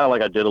kind of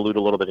like I did allude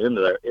a little bit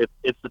into there,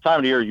 it's the time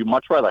of the year you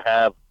much rather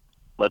have,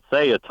 let's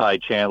say, a Ty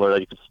Chandler that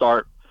you could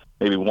start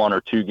maybe 1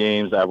 or 2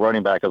 games at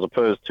running back as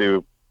opposed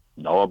to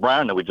Noah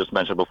Brown that we just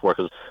mentioned before.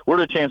 Because what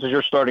are the chances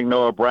you're starting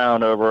Noah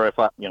Brown over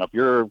if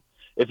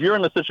you're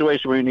in a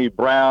situation where you need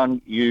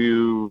Brown,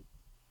 you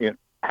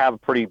have a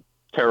pretty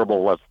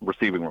terrible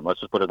receiving room.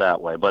 Let's just put it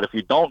that way. But if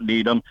you don't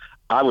need them,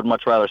 I would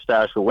much rather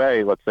stash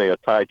away, let's say, a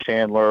Ty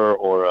Chandler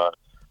or a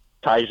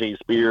Tyjae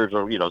Spears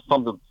or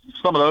some of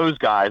those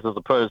guys as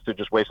opposed to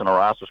just wasting a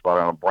roster spot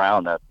on a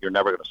Brown that you're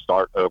never going to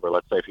start over.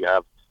 Let's say if you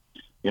have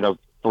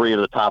 3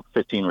 of the top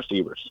 15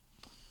 receivers.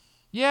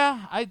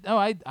 Yeah,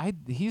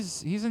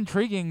 he's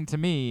intriguing to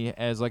me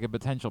as like a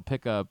potential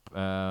pickup.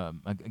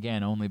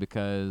 Again, only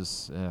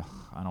because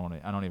I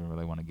don't even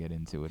really want to get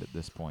into it at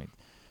this point.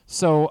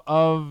 So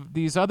of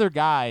these other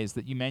guys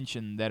that you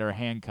mentioned that are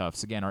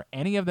handcuffs, again, are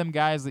any of them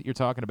guys that you're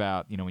talking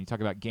about, when you talk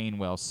about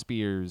Gainwell,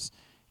 Spears,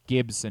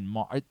 Gibson,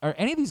 are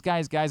any of these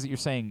guys that you're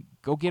saying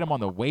go get them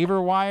on the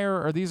waiver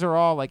wire? Or these are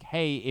all like,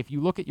 hey, if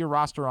you look at your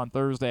roster on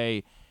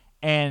Thursday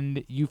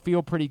and you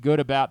feel pretty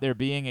good about there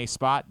being a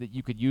spot that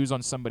you could use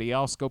on somebody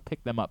else, go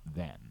pick them up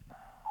then?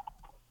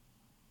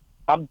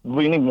 I'm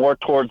leaning more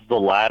towards the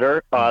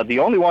latter. The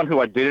only one who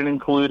I didn't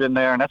include in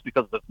there, and that's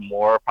because it's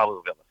more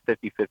probably a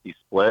 50-50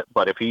 split,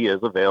 but if he is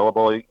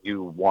available,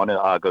 you want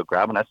to go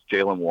grab him. That's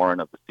Jaylen Warren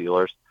of the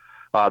Steelers.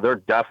 They're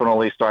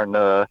definitely starting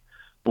to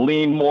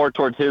lean more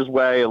towards his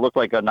way. It looked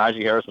like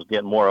Najee Harris was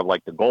getting more of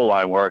like the goal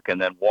line work,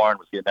 and then Warren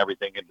was getting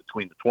everything in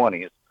between the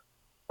 20s.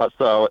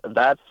 So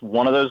that's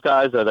one of those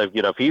guys that,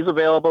 if he's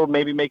available,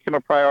 maybe make him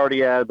a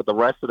priority ad, but the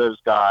rest of those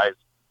guys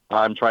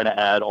I'm trying to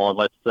add on,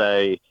 let's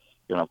say,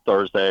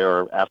 Thursday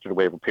or after the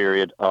waiver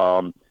period.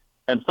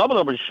 And some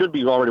of them should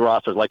be already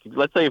rostered. Like,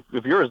 let's say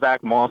if you're a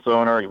Zach Moss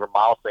owner, you're a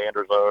Miles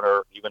Sanders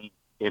owner, even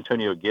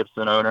Antonio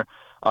Gibson owner,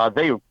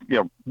 they,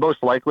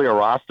 most likely are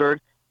rostered.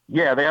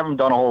 Yeah, they haven't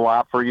done a whole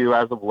lot for you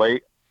as of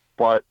late,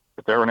 but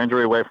they're an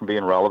injury away from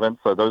being relevant.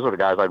 So those are the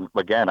guys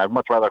I'd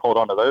much rather hold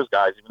on to those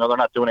guys, even though they're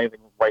not doing anything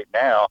right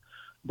now.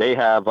 They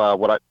have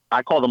what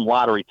I call them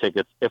lottery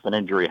tickets if an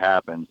injury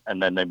happens,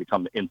 and then they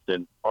become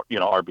instant,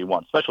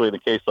 RB1. Especially in the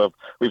case of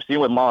we've seen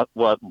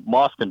what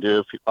Moss can do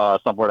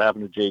if something were to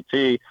happen to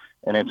JT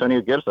and Antonio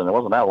Gibson. It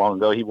wasn't that long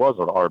ago he was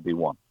an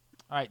RB1. All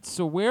right,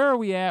 so where are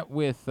we at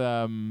with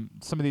some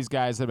of these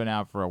guys that have been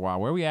out for a while?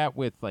 Where are we at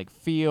with like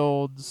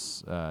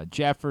Fields,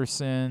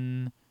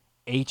 Jefferson,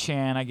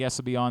 Achane? I guess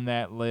will be on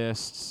that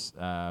list.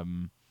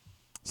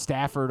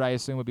 Stafford, I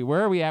assume, would be.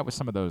 Where are we at with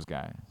some of those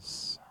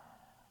guys?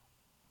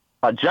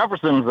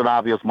 Jefferson's an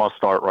obvious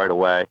must-start right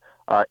away.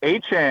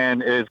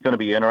 Achane is going to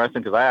be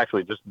interesting because I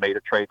actually just made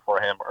a trade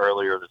for him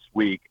earlier this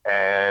week.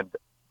 And,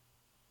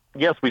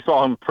 yes, we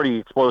saw him pretty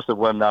explosive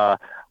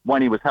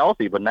when he was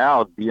healthy, but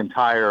now the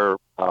entire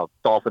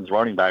Dolphins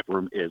running back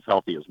room is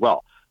healthy as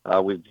well.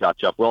 We've got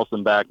Jeff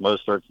Wilson back.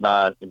 Mostert's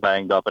not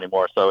banged up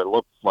anymore. So it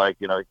looks like,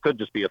 it could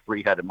just be a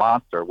three-headed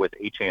monster with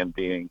Achane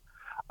being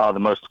the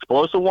most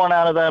explosive one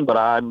out of them. But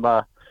I'm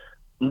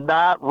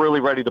not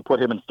really ready to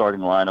put him in starting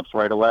lineups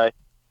right away.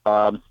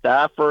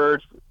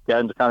 Stafford,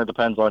 again, it kind of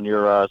depends on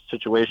your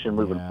situation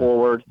moving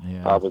forward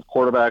with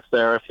quarterbacks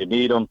there. If you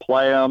need them,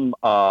 play them.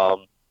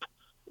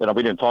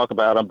 We didn't talk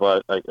about him,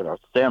 but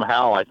Sam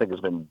Howell, I think, has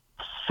been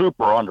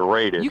super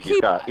underrated. You He's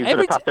keep in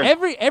the top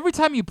 10. every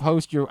time you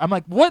post I'm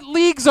like, what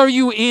leagues are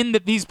you in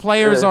that these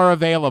players are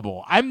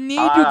available? I need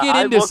to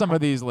get into some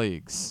of these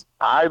leagues.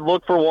 I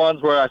look for ones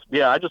where I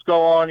just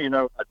go on,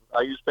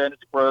 I use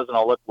Fantasy Pros and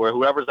I'll look where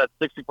whoever's at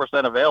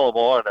 60%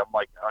 available, and I'm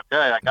like,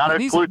 okay, I gotta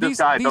include this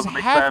guy. It doesn't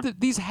make sense.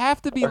 These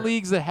have to be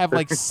leagues that have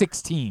like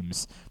 6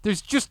 teams.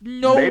 There's just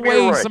no Maybe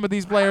way you're right. some of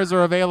these players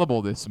are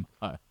available this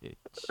much.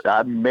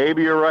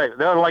 Maybe you're right.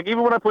 No, like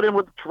even when I put in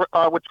with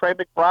Trey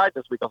McBride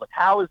this week, I was like,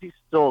 how is he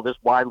still this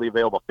widely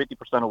available?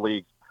 50% of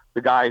leagues.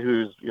 The guy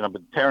who's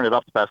been tearing it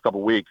up the past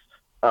couple of weeks.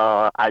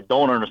 I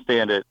don't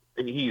understand it.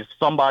 He's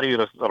somebody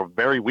at a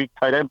very weak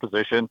tight end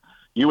position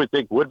you would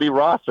think would be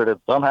rostered, and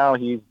somehow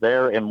he's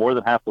there in more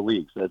than half the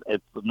leagues.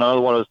 It's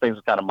another one of those things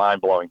that's kind of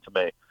mind-blowing to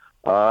me.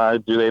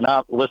 Do they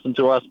not listen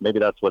to us? Maybe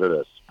that's what it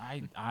is.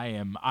 I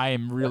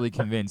am really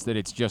convinced that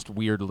it's just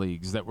weird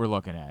leagues that we're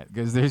looking at,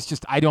 because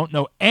I don't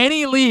know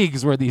any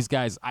leagues where these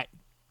guys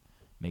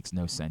makes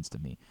no sense to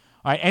me.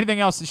 All right, anything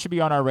else that should be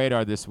on our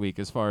radar this week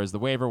as far as the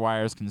waiver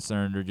wire is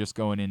concerned, or just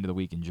going into the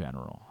week in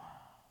general?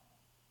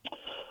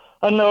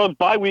 No,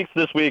 bye weeks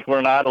this week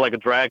were not like a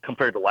drag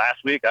compared to last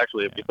week.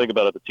 Actually, if you think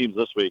about it, the teams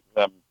this week,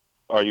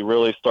 are you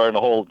really starting to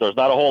hold? There's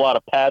not a whole lot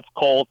of Pats,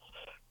 Colts,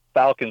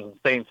 Falcons, and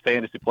Saints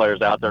fantasy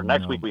players out there.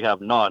 Next week we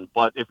have none.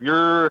 But if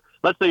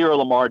let's say you're a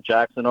Lamar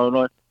Jackson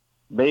owner,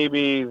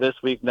 maybe this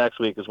week, next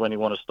week is when you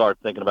want to start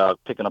thinking about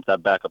picking up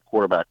that backup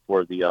quarterback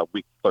for the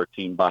Week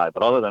 13 bye.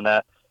 But other than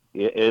that,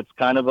 it's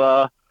kind of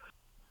a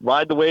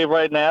ride the wave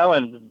right now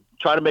and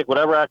try to make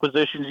whatever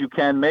acquisitions you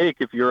can make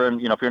if you're in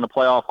a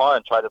playoff hunt,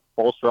 and try to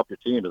bolster up your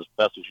team as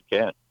best as you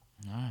can.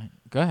 All right,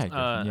 go ahead,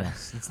 Griffin.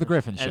 Yes, it's the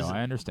Griffin Show. I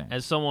understand.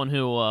 As someone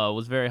who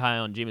was very high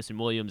on Jameson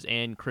Williams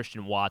and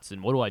Christian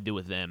Watson, what do I do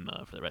with them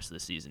for the rest of the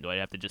season? Do I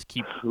have to just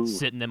keep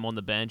sitting them on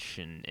the bench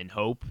and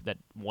hope that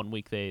one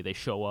week they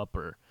show up,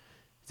 or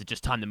is it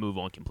just time to move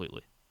on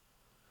completely?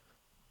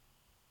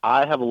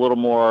 I have a little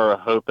more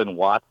hope in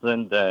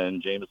Watson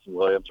than Jameson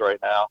Williams right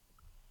now.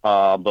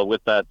 But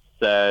with that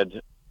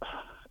said,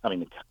 I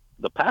mean,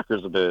 the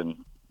Packers have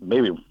been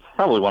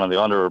probably one of the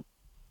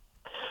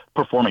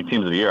underperforming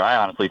teams of the year. I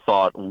honestly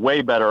thought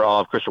way better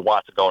of Christian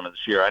Watson going into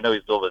this year. I know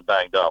he's still been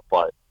banged up,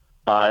 but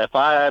if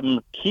I'm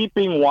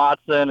keeping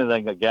Watson, and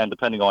then again,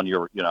 depending on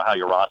how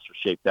your roster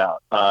shaped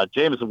out,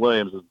 Jameson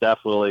Williams is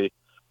definitely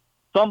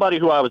somebody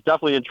who I was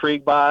definitely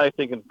intrigued by,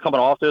 thinking coming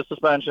off this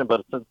suspension.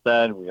 But since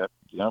then,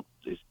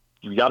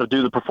 you got to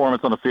do the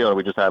performance on the field.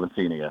 We just haven't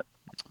seen it yet.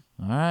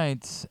 All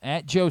right.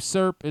 At Joe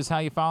Serp is how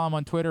you follow him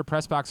on Twitter.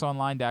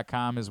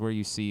 PressBoxOnline.com is where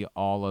you see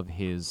all of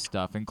his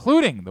stuff,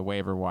 including the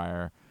waiver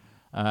wire.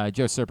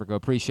 Joe Serpico,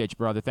 appreciate you,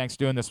 brother. Thanks for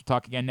doing this. We'll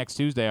talk again next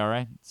Tuesday, all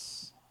right?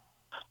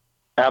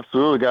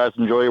 Absolutely, guys.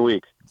 Enjoy your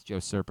week. It's Joe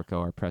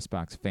Serpico, our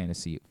PressBox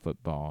fantasy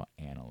football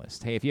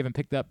analyst. Hey, if you haven't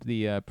picked up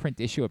the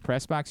print issue of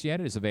PressBox yet,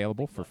 it is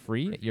available for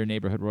free at your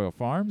neighborhood Royal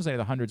Farms. They have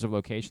the hundreds of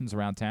locations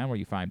around town where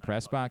you find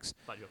PressBox.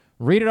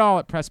 Read it all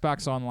at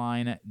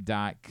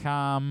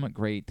PressBoxOnline.com.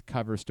 Great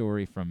cover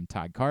story from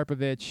Todd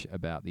Karpovich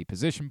about the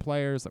position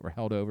players that were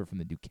held over from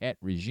the Duquette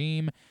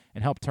regime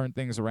and helped turn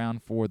things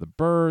around for the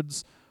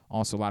Birds.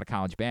 Also, a lot of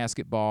college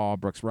basketball,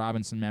 Brooks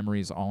Robinson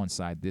memories, all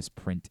inside this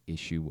print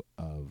issue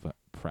of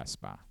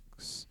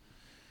PressBox.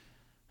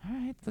 All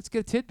right, let's get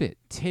a tidbit.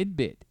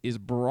 Tidbit is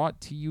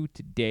brought to you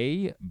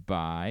today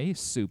by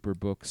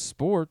Superbook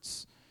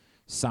Sports.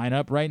 Sign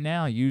up right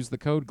now. Use the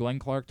code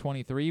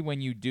GlennClark23 when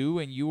you do,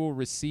 and you will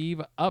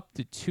receive up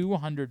to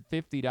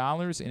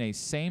 $250 in a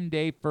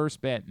same-day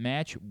first bet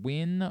match,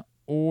 win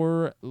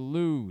or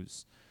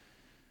lose.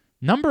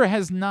 Number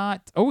has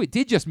not... Oh, it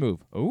did just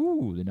move.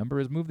 Oh, the number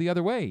has moved the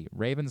other way.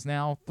 Ravens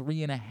now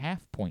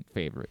 3.5-point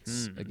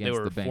favorites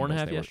against the Bengals. They were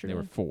 4.5 yesterday? They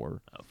were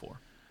 4. Oh, 4.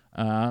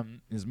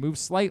 Has moved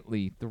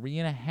slightly.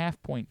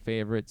 3.5-point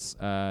favorites.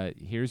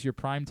 Here's your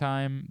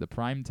primetime. The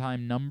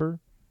primetime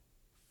number,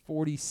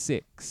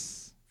 46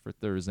 for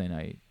Thursday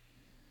night.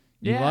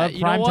 You love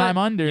primetime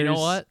unders. You know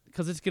what?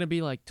 Because it's going to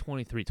be like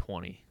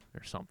 23-20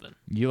 or something.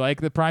 You like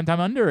the primetime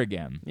under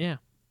again. Yeah.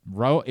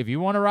 If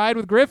you want to ride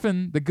with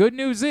Griffin, the good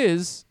news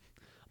is...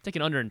 I'm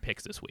taking under in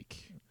picks this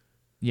week.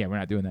 Yeah, we're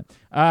not doing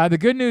that. The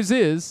good news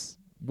is,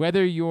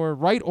 whether you're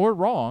right or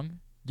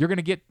wrong, you're going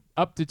to get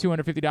up to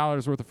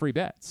 $250 worth of free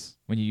bets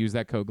when you use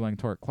that code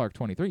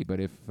GlennClark23. But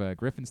if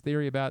Griffin's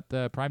theory about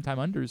primetime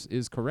unders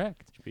is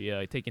correct... Should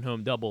be taking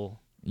home double...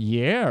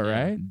 Yeah,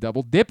 right.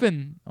 Double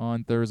dipping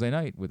on Thursday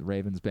night with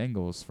Ravens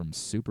Bengals from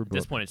Superbook. At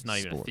this point, it's not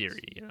Sports. even a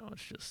theory.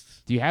 It's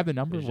just. Do you have the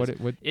number?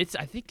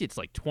 I think it's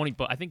like 20.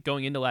 But I think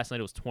going into last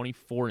night it was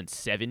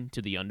 24-7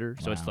 to the under.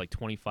 So it's like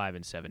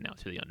 25-7 now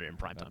to the under in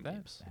primetime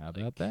games. How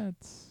about that?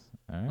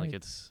 All right. Like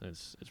it's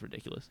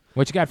ridiculous.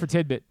 What you got for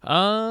tidbit?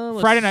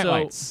 Friday Night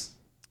Lights.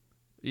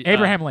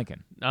 Abraham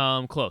Lincoln.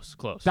 Close.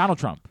 Donald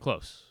Trump.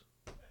 Close.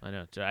 I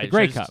know. The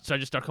Grey Cup. So I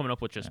just start coming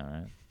up with just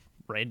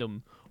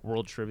random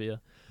world trivia.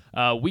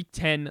 Week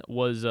 10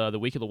 was the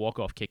week of the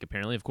walk-off kick,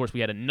 apparently. Of course,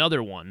 we had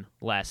another one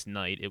last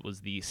night. It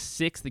was the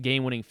 6th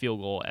game-winning field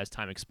goal as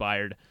time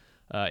expired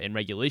in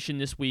regulation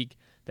this week.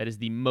 That is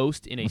the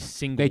most in a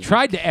single They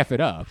tried to F it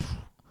up.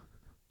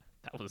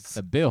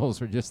 The Bills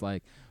were just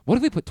like, what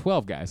if we put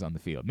 12 guys on the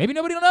field? Maybe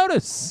nobody will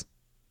notice.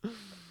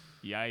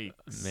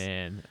 Yikes.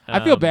 Man.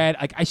 I feel bad.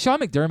 Like Sean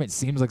McDermott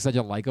seems like such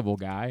a likable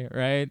guy,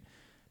 right?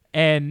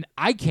 And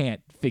I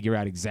can't figure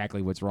out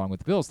exactly what's wrong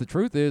with the Bills. The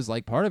truth is,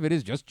 like, part of it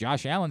is just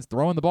Josh Allen's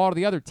throwing the ball to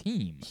the other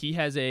team. He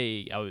has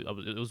it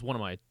was one of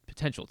my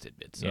potential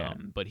tidbits,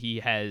 but he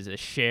has a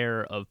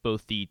share of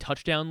both the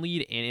touchdown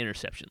lead and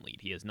interception lead.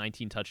 He has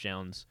 19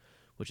 touchdowns,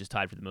 which is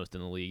tied for the most in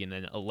the league, and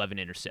then 11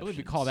 interceptions. What would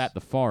we call that, the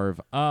Favre?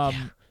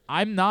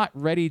 I'm not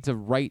ready to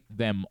write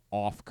them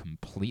off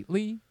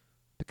completely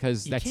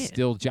because that's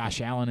still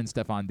Josh Allen and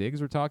Stephon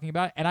Diggs we're talking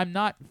about, and I'm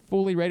not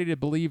fully ready to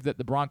believe that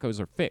the Broncos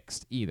are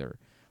fixed either.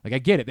 Like, I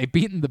get it. They've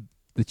beaten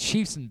the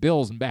Chiefs and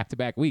Bills in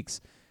back-to-back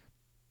weeks.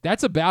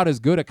 That's about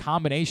as good a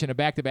combination of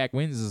back-to-back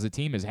wins as a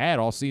team has had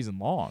all season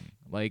long.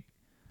 Like,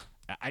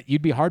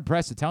 you'd be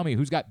hard-pressed to tell me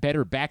who's got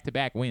better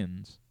back-to-back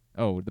wins.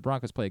 Oh, the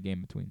Broncos play a game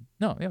between.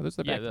 No, those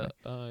are the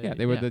back-to-back.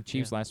 They were the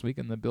Chiefs last week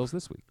and the Bills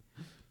this week.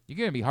 You're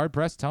going to be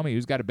hard-pressed to tell me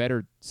who's got a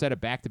better set of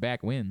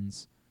back-to-back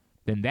wins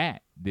than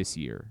that this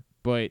year.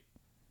 But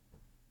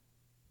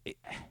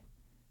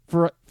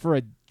for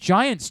a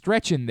giant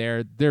stretch in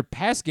there, their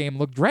pass game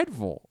looked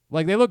dreadful.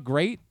 Like, they looked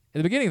great at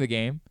the beginning of the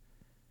game,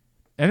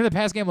 and then the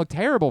pass game looked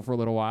terrible for a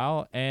little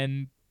while,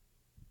 and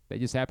they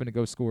just happened to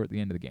go score at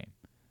the end of the game.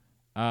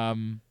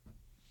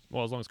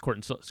 Well, as long as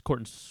Cortland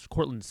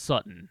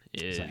Sutton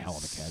is... It's a hell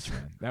of a catch,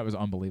 man. That was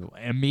unbelievable.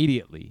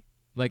 Immediately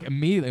when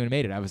we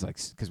made it, I was like,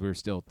 because we were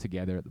still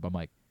together, I'm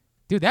like,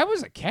 dude, that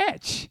was a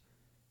catch.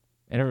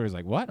 And everybody was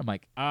like, what? I'm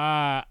like,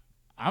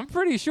 I'm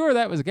pretty sure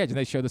that was a catch. And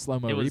they showed the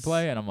slow-mo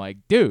replay, and I'm like,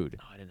 dude.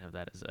 Oh, I didn't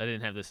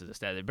have this as a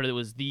stat, but it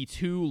was the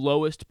two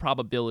lowest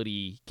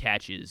probability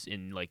catches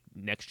in, like,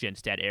 next-gen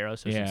stat era,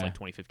 so since, like,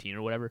 2015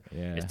 or whatever.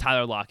 Yeah. It's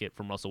Tyler Lockett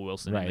from Russell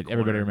Wilson. Right, in the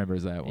everybody corner.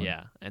 remembers that one.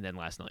 Yeah, and then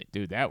last night.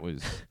 Dude, that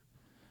was...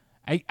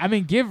 I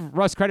mean, give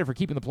Russ credit for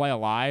keeping the play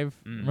alive.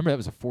 Remember, that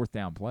was a fourth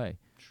down play.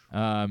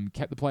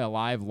 Kept the play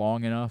alive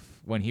long enough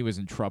when he was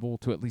in trouble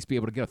to at least be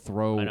able to get a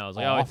throw. I know. I was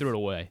like, off, I threw it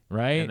away.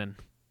 Right? And then,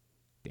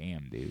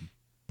 damn, dude.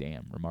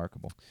 Damn,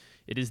 remarkable.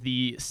 It is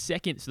the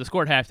second. So the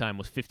score at halftime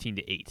was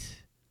 15-8. This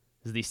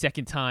is the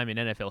second time in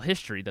NFL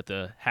history that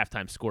the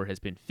halftime score has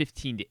been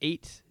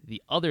 15-8.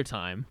 The other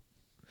time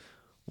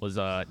was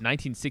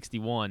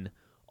 1961.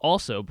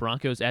 Also,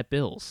 Broncos at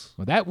Bills.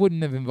 Well, that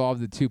wouldn't have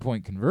involved the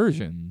 2-point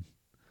conversion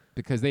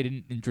because they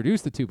didn't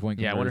introduce the 2-point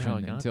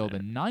conversion until the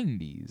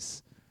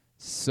 90s.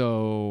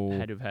 So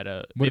had to have had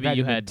a maybe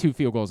you had 2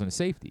 field goals and a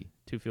safety.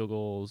 2 field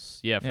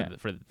goals,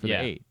 for the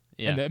 8.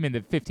 Yeah. And I mean,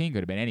 the 15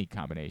 could have been any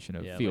combination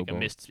of field goals. A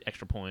missed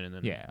extra point and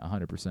then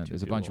 100%.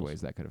 There's a bunch of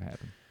ways that could have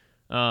happened.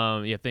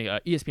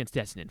 ESPN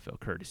stats and info,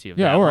 courtesy of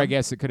or one. I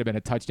guess it could have been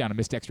a touchdown, a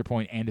missed extra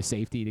point, and a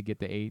safety to get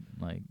the 8.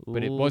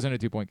 But it wasn't a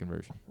 2-point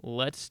conversion.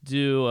 Let's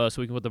do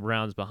so we can put the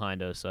Browns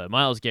behind us.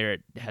 Myles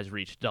Garrett has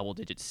reached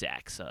double-digit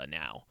sacks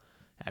now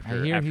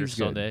after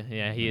Sunday. Good.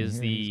 Yeah,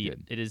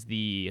 it is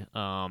the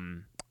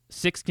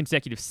 6th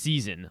consecutive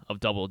season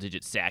of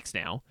double-digit sacks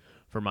now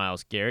for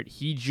Myles Garrett.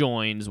 He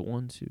joins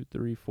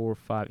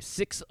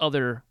 6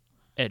 other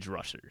edge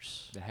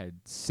rushers that had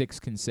 6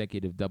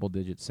 consecutive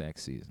double-digit sack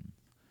season.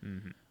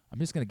 Mm-hmm. I'm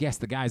just going to guess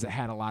the guys that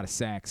had a lot of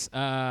sacks.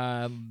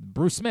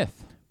 Bruce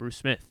Smith. Bruce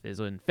Smith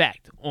is, in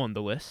fact, on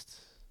the list.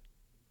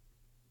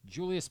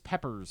 Julius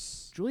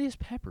Peppers. Julius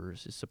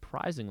Peppers is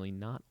surprisingly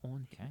not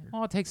on here.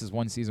 All it takes is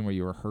one season where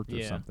you were hurt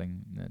or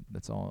something.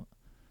 That's all.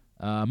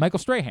 Michael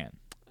Strahan.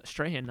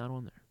 Strahan not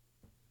on there.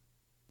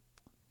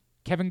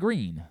 Kevin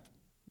Green.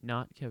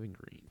 Not Kevin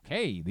Green.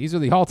 Okay, these are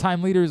the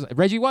all-time leaders.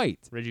 Reggie White.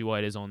 Reggie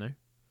White is on there.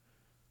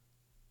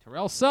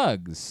 Terrell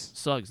Suggs.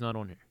 Suggs not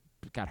on here.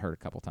 Got hurt a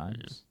couple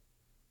times.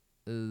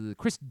 Yeah.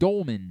 Chris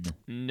Dolman.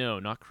 No,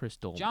 not Chris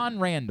Dolman. John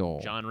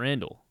Randall. John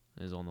Randall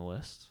is on the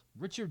list.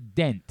 Richard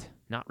Dent.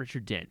 Not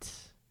Richard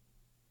Dent.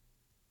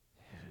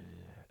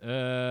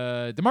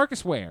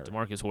 DeMarcus Ware.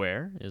 DeMarcus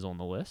Ware is on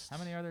the list. How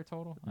many are there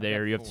total?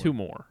 There you have 2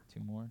 more.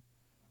 2 more.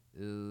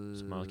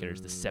 So Myles Garrett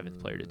is the 7th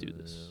player to do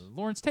this.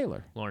 Lawrence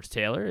Taylor. Lawrence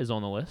Taylor is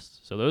on the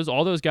list. So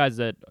all those guys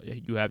that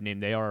you have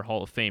named, they are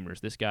Hall of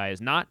Famers. This guy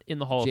is not in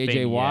the Hall of Fame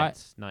J.J.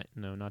 Watt? yet.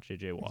 Not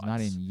J.J. Watt. He's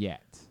not in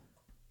yet.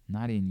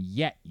 Not in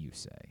yet, you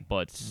say.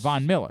 But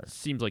Von Miller.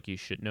 Seems like you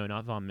should. No,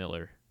 not Von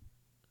Miller.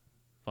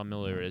 Von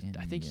Miller is.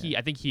 I think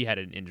he had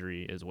an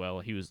injury as well.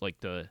 He was like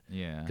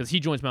because he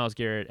joins Myles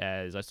Garrett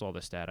as I saw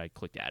the stat. I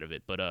clicked out of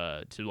it, but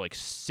to like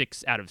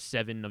 6 out of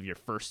 7 of your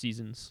first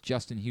seasons.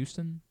 Justin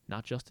Houston.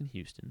 Not Justin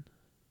Houston.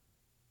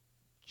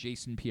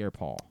 Jason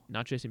Pierre-Paul.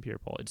 Not Jason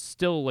Pierre-Paul. It's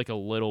still like a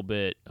little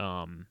bit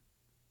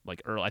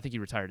like early. I think he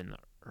retired in the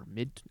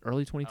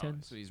early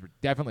 2010s. So he's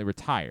definitely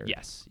retired.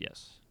 Yes.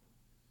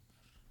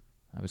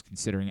 I was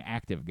considering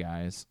active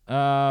guys.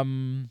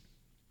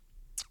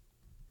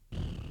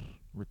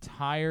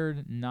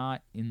 Retired,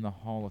 not in the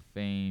Hall of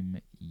Fame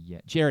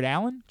yet. Jared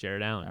Allen?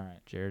 Jared Allen. All right.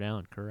 Jared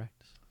Allen,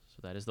 correct. So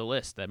that is the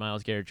list that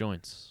Myles Garrett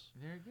joins.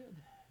 Very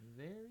good.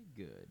 Very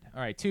good.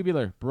 All right,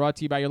 Tubular, brought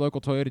to you by your local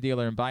Toyota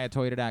dealer and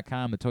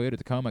buyatoyota.com. The Toyota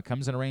Tacoma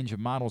comes in a range of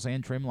models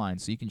and trim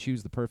lines, so you can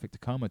choose the perfect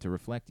Tacoma to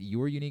reflect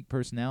your unique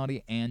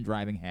personality and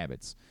driving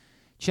habits.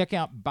 Check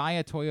out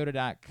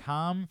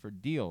buyatoyota.com for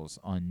deals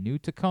on new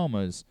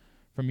Tacomas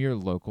from your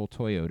local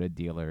Toyota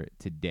dealer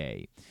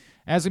today.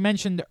 As we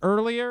mentioned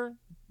earlier,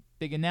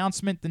 big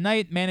announcement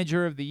tonight,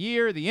 Manager of the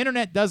Year. The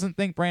internet doesn't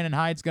think Brandon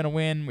Hyde's going to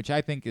win, which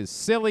I think is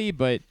silly,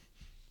 but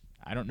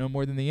I don't know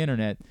more than the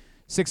internet.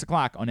 6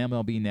 o'clock on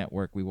MLB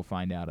Network, we will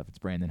find out if it's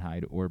Brandon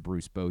Hyde or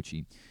Bruce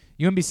Bochy.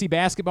 UMBC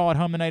basketball at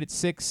home tonight at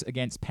 6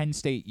 against Penn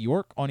State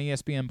York on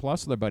ESPN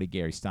Plus with our buddy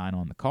Gary Stein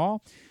on the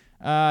call.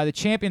 The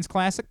Champions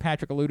Classic,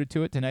 Patrick alluded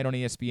to it, tonight on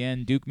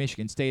ESPN. Duke,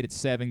 Michigan State at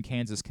 7,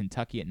 Kansas,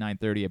 Kentucky at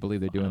 9:30. I believe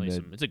they're doing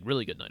It's a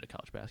really good night of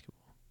college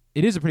basketball.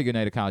 It is a pretty good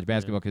night of college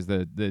basketball because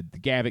the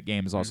Gavitt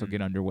games also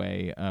get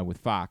underway with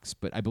Fox,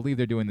 but I believe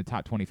they're doing the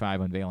top 25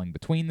 unveiling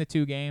between the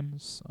two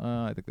games.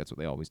 I think that's what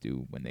they always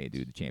do when they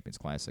do the Champions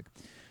Classic.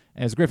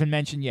 As Griffin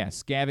mentioned,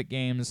 yes, Gavitt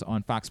games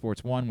on Fox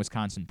Sports 1,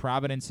 Wisconsin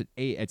Providence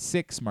at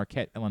 6,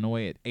 Marquette,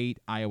 Illinois at 8,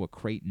 Iowa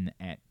Creighton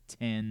at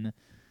 10.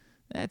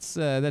 That's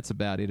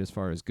about it as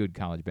far as good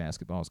college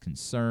basketball is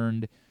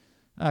concerned.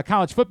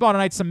 College football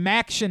tonight, some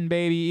action,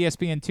 baby.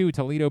 ESPN2,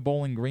 Toledo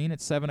Bowling Green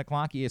at 7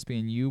 o'clock.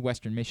 ESPNU,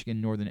 Western Michigan,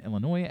 Northern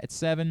Illinois at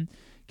 7.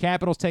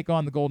 Capitals take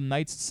on the Golden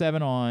Knights at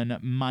 7 on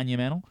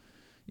Monumental.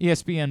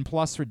 ESPN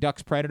Plus for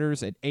Ducks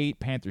Predators at 8.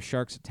 Panthers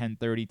Sharks at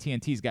 10:30.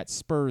 TNT's got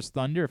Spurs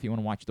Thunder if you want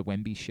to watch the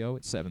Wemby show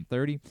at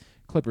 7:30.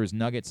 Clippers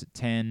Nuggets at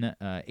 10.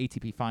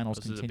 ATP Finals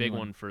This is a continuing. big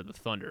one for the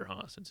Thunder,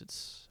 huh? Since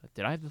it's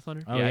did I have the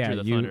Thunder? Oh, I drew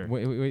the Thunder.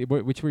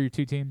 Which were your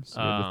two teams?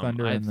 You had the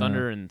Thunder I had and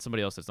Thunder and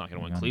somebody else that's not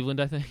going to win. Cleveland,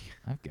 I think.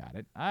 I've got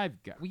it. Well,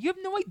 you have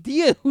no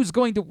idea who's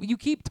going to. You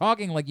keep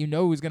talking like you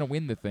know who's going to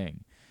win the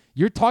thing.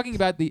 You're talking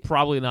about the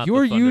probably not.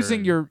 You're the Thunder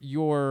using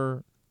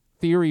your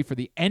theory for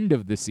the end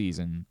of the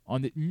season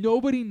on the.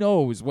 Nobody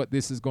knows what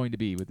this is going to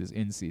be with this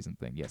in-season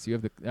thing. Yes, you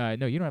have the.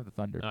 No, you don't have the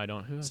Thunder. No, I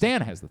don't. Who has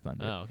Stan has the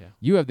Thunder. Oh, okay.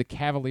 You have the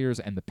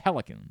Cavaliers and the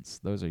Pelicans.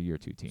 Those are your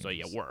two teams. So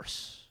yeah,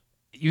 worse.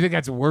 You think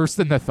that's worse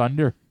than the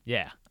Thunder?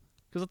 Yeah,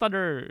 because the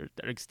Thunder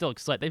are still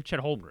excited. They have Chet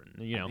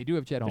Holmgren. You know, They do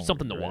have Chet Holmgren. There's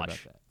something to You're right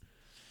watch. about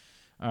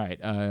that. All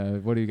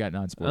right. What do you got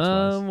non-sports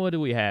wise? What do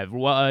we have?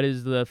 Well, it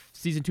is the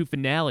season 2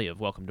 finale of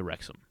Welcome to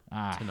Wrexham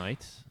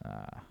tonight.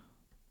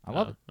 I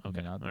love it.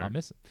 Okay, I'll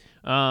miss it.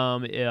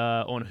 On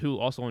Hulu,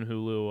 also on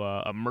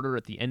Hulu, a Murder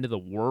at the End of the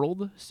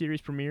World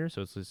series premiere.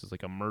 So this is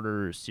like a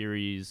murder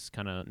series,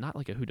 kind of not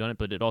like a whodunit,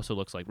 but it also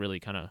looks like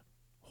really kind of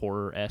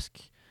horror-esque.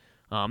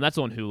 That's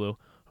on Hulu.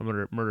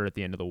 Murder at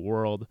the End of the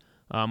World.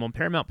 On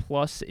Paramount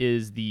Plus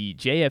is the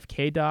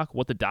JFK doc,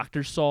 What the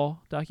Doctor Saw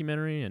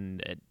documentary,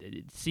 and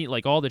it seemed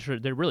like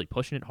they're really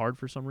pushing it hard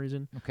for some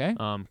reason. Okay.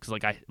 Because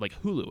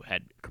Hulu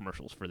had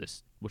commercials for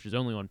this, which is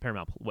only on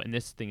Paramount, and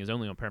this thing is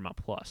only on Paramount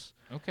Plus.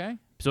 Okay.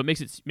 So it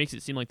makes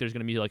it seem like there's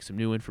going to be like some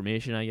new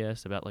information, I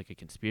guess, about like a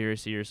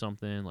conspiracy or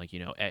something, like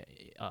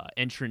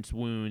entrance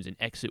wounds and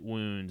exit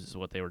wounds is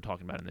what they were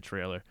talking about in the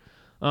trailer.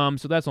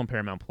 So that's on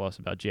Paramount Plus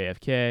about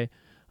JFK.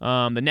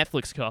 The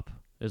Netflix Cup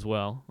as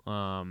well,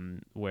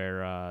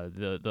 where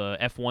the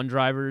F1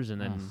 drivers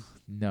and then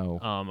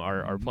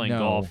are playing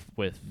golf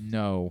with.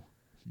 No,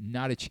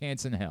 not a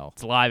chance in hell.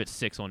 It's live at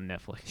 6 on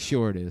Netflix.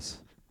 Sure it is.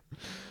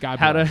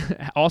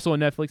 Also on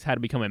Netflix, How to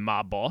Become a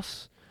Mob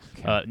Boss,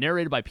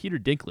 narrated by Peter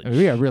Dinklage.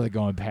 We are really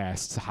going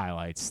past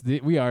highlights.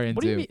 We are into.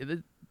 What do you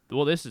mean?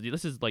 Well, this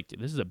is one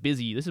of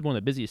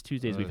the busiest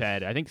Tuesdays we've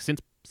had. I think since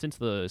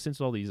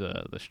all these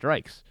the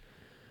strikes.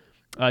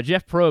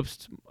 Jeff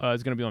Probst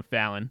is going to be on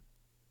Fallon.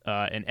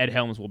 And Ed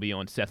Helms will be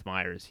on Seth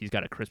Meyers. He's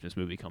got a Christmas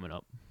movie coming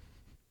up.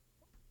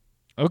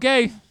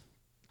 Okay,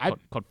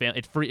 called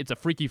it's a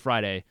Freaky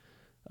Friday.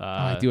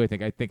 I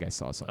think I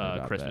saw something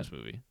about Christmas that.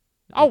 movie.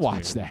 I'll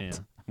watch that. Yeah.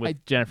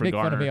 With Jennifer make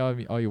Garner. Make fun of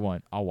me all you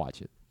want. I'll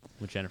watch it.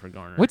 With Jennifer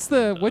Garner. What's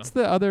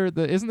the other?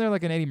 Isn't there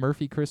like an Eddie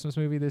Murphy Christmas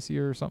movie this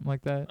year or something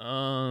like that?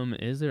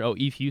 Is there? Oh,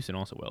 Eve Houston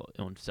also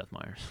on Seth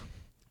Meyers.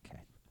 Okay.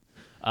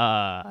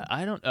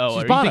 I don't. Oh, She's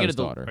are you Bono's thinking of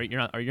daughter.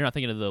 You're not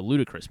thinking of the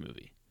Ludacris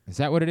movie? Is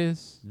that what it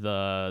is?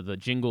 The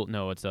jingle?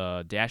 No, it's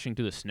Dashing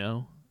Through the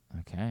Snow.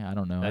 Okay, I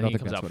don't know. I don't think think it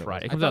comes that's out what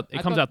Friday.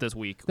 It comes out this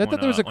week. I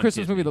thought there was a Christmas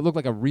Disney. movie that looked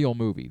like a real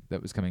movie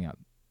that was coming out.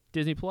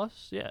 Disney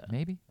Plus, yeah.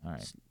 Maybe. All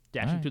right.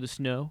 Dashing Through the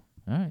Snow.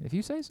 All right, if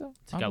you say so.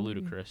 It's got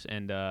Ludacris,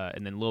 and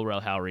then Lil Rel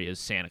Howery is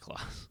Santa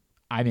Claus.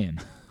 I'm in.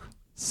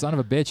 Son of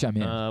a bitch, I'm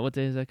in. What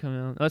day is that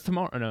coming out? That's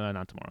tomorrow. No,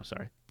 not tomorrow.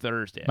 Sorry,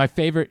 Thursday. My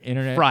favorite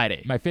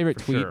Friday. My favorite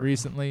tweet sure.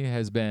 recently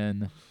has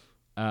been,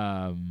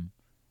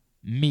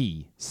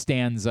 me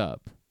stands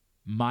up,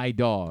 my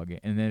dog,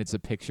 and then it's a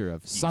picture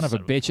of son of a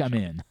bitch, I'm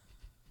in.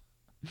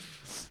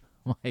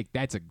 Like,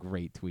 that's a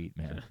great tweet,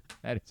 man.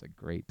 That is a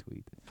great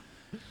tweet.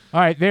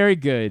 All right, very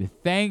good.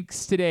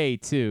 Thanks today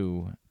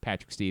to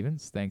Patrick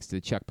Stevens. Thanks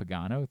to Chuck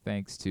Pagano.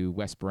 Thanks to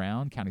Wes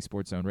Brown, County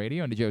Sports Zone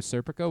Radio, and to Joe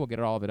Serpico. We'll get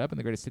all of it up in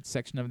the greatest hits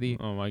section of the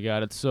Oh, my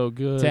God, it's so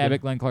good. tab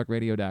at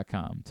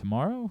GlennClarkRadio.com.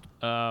 Tomorrow?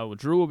 Well,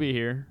 Drew will be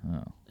here.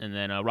 Oh. And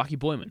then Rocky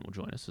Boyman will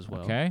join us as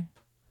well. Okay.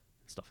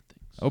 Stuff and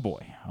things. Oh,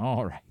 boy.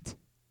 All right.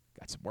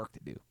 Got some work to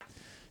do.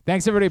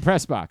 Thanks, everybody at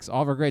PressBox,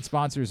 all of our great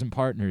sponsors and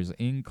partners,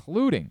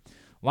 including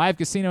Live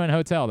Casino and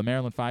Hotel, the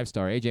Maryland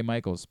 5-Star, A.J.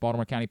 Michaels,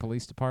 Baltimore County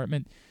Police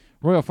Department,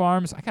 Royal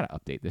Farms, I got to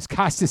update this,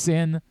 Costas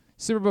Inn,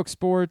 Silverbrook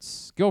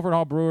Sports, Guilford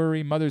Hall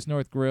Brewery, Mother's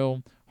North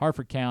Grill,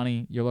 Harford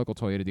County, your local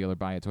Toyota dealer,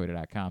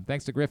 buyatoyota.com.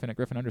 Thanks to Griffin at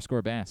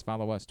Griffin_Bass.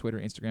 Follow us, Twitter,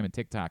 Instagram, and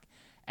TikTok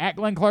at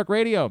Glenn Clark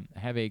Radio.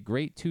 Have a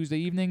great Tuesday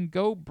evening.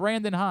 Go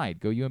Brandon Hyde.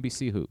 Go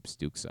UMBC Hoops.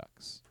 Duke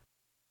sucks.